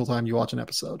every single time you watch an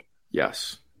episode.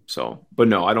 Yes. So, but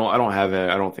no, I don't have it.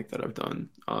 I don't think that I've done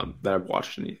that I've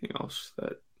watched anything else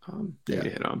that you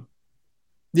hit on.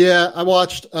 Yeah, I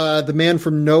watched The Man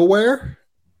from Nowhere,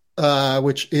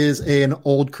 which is an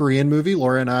old Korean movie.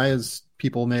 Laura and I, as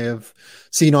people may have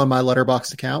seen on my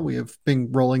Letterboxd account, we have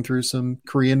been rolling through some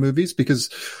Korean movies because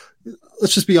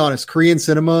let's just be honest, Korean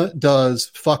cinema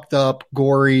does fucked up,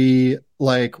 gory,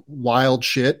 like wild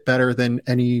shit better than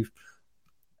any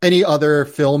other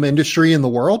film industry in the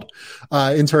world,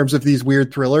 in terms of these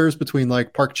weird thrillers between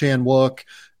like Park Chan-wook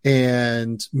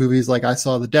and movies like I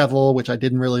Saw the Devil, which I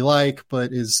didn't really like,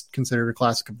 but is considered a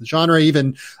classic of the genre.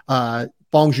 Even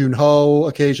Bong Joon-ho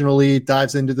occasionally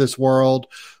dives into this world.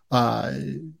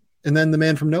 And then The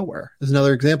Man from Nowhere is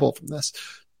another example from this.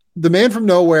 The Man from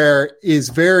Nowhere is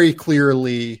very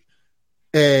clearly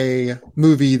a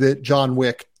movie that John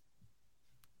Wick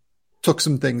took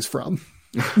some things from.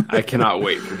 I cannot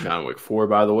wait for John Wick 4,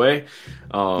 by the way.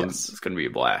 It's going to be a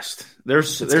blast.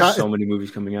 There's so many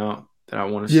movies coming out that I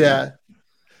want to see. Yeah.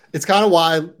 It's kind of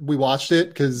why we watched it,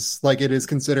 because like it is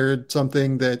considered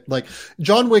something that like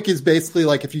John Wick is basically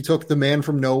like if you took The Man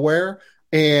from Nowhere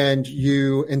and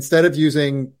you, instead of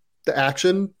using the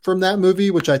action from that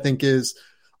movie, which I think is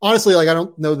honestly, like, I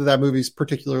don't know that movie's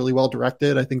particularly well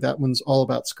directed. I think that one's all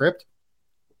about script.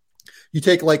 You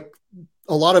take like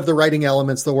a lot of the writing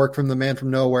elements that work from The Man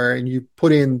from Nowhere and you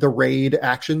put in the raid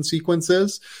action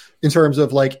sequences in terms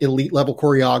of like elite level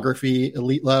choreography,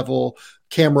 elite level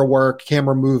camera work,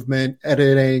 camera movement,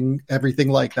 editing, everything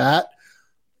like that.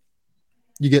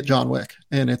 You get John Wick,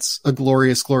 and it's a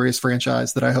glorious, glorious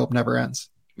franchise that I hope never ends.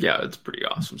 Yeah, it's pretty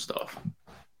awesome stuff.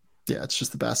 Yeah, it's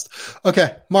just the best.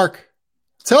 Okay, Mark,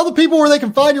 tell the people where they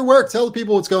can find your work. Tell the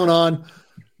people what's going on.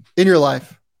 in your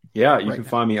life? Yeah, you can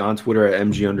find me on Twitter at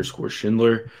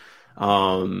MG_Schindler.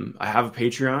 I have a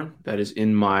Patreon that is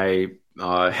in my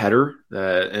header,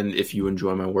 and if you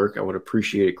enjoy my work, I would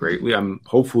appreciate it greatly. I'm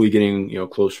hopefully getting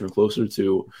closer and closer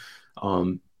to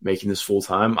making this full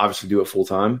time. Obviously, do it full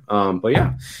time, but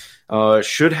yeah,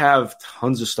 should have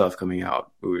tons of stuff coming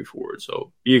out moving forward.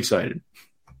 So be excited.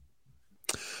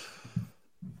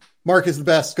 Mark is the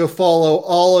best. Go follow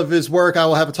all of his work. I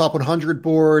will have a top 100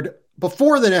 board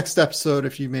before the next episode,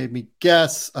 if you made me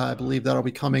guess. I believe that'll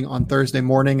be coming on Thursday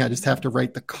morning. I just have to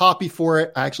write the copy for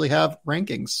it. I actually have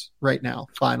rankings right now,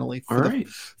 finally, for the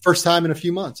first time in a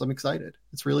few months. I'm excited.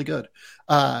 It's really good.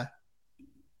 I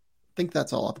think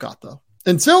that's all I've got, though.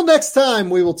 Until next time,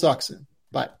 we will talk soon.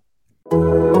 Bye.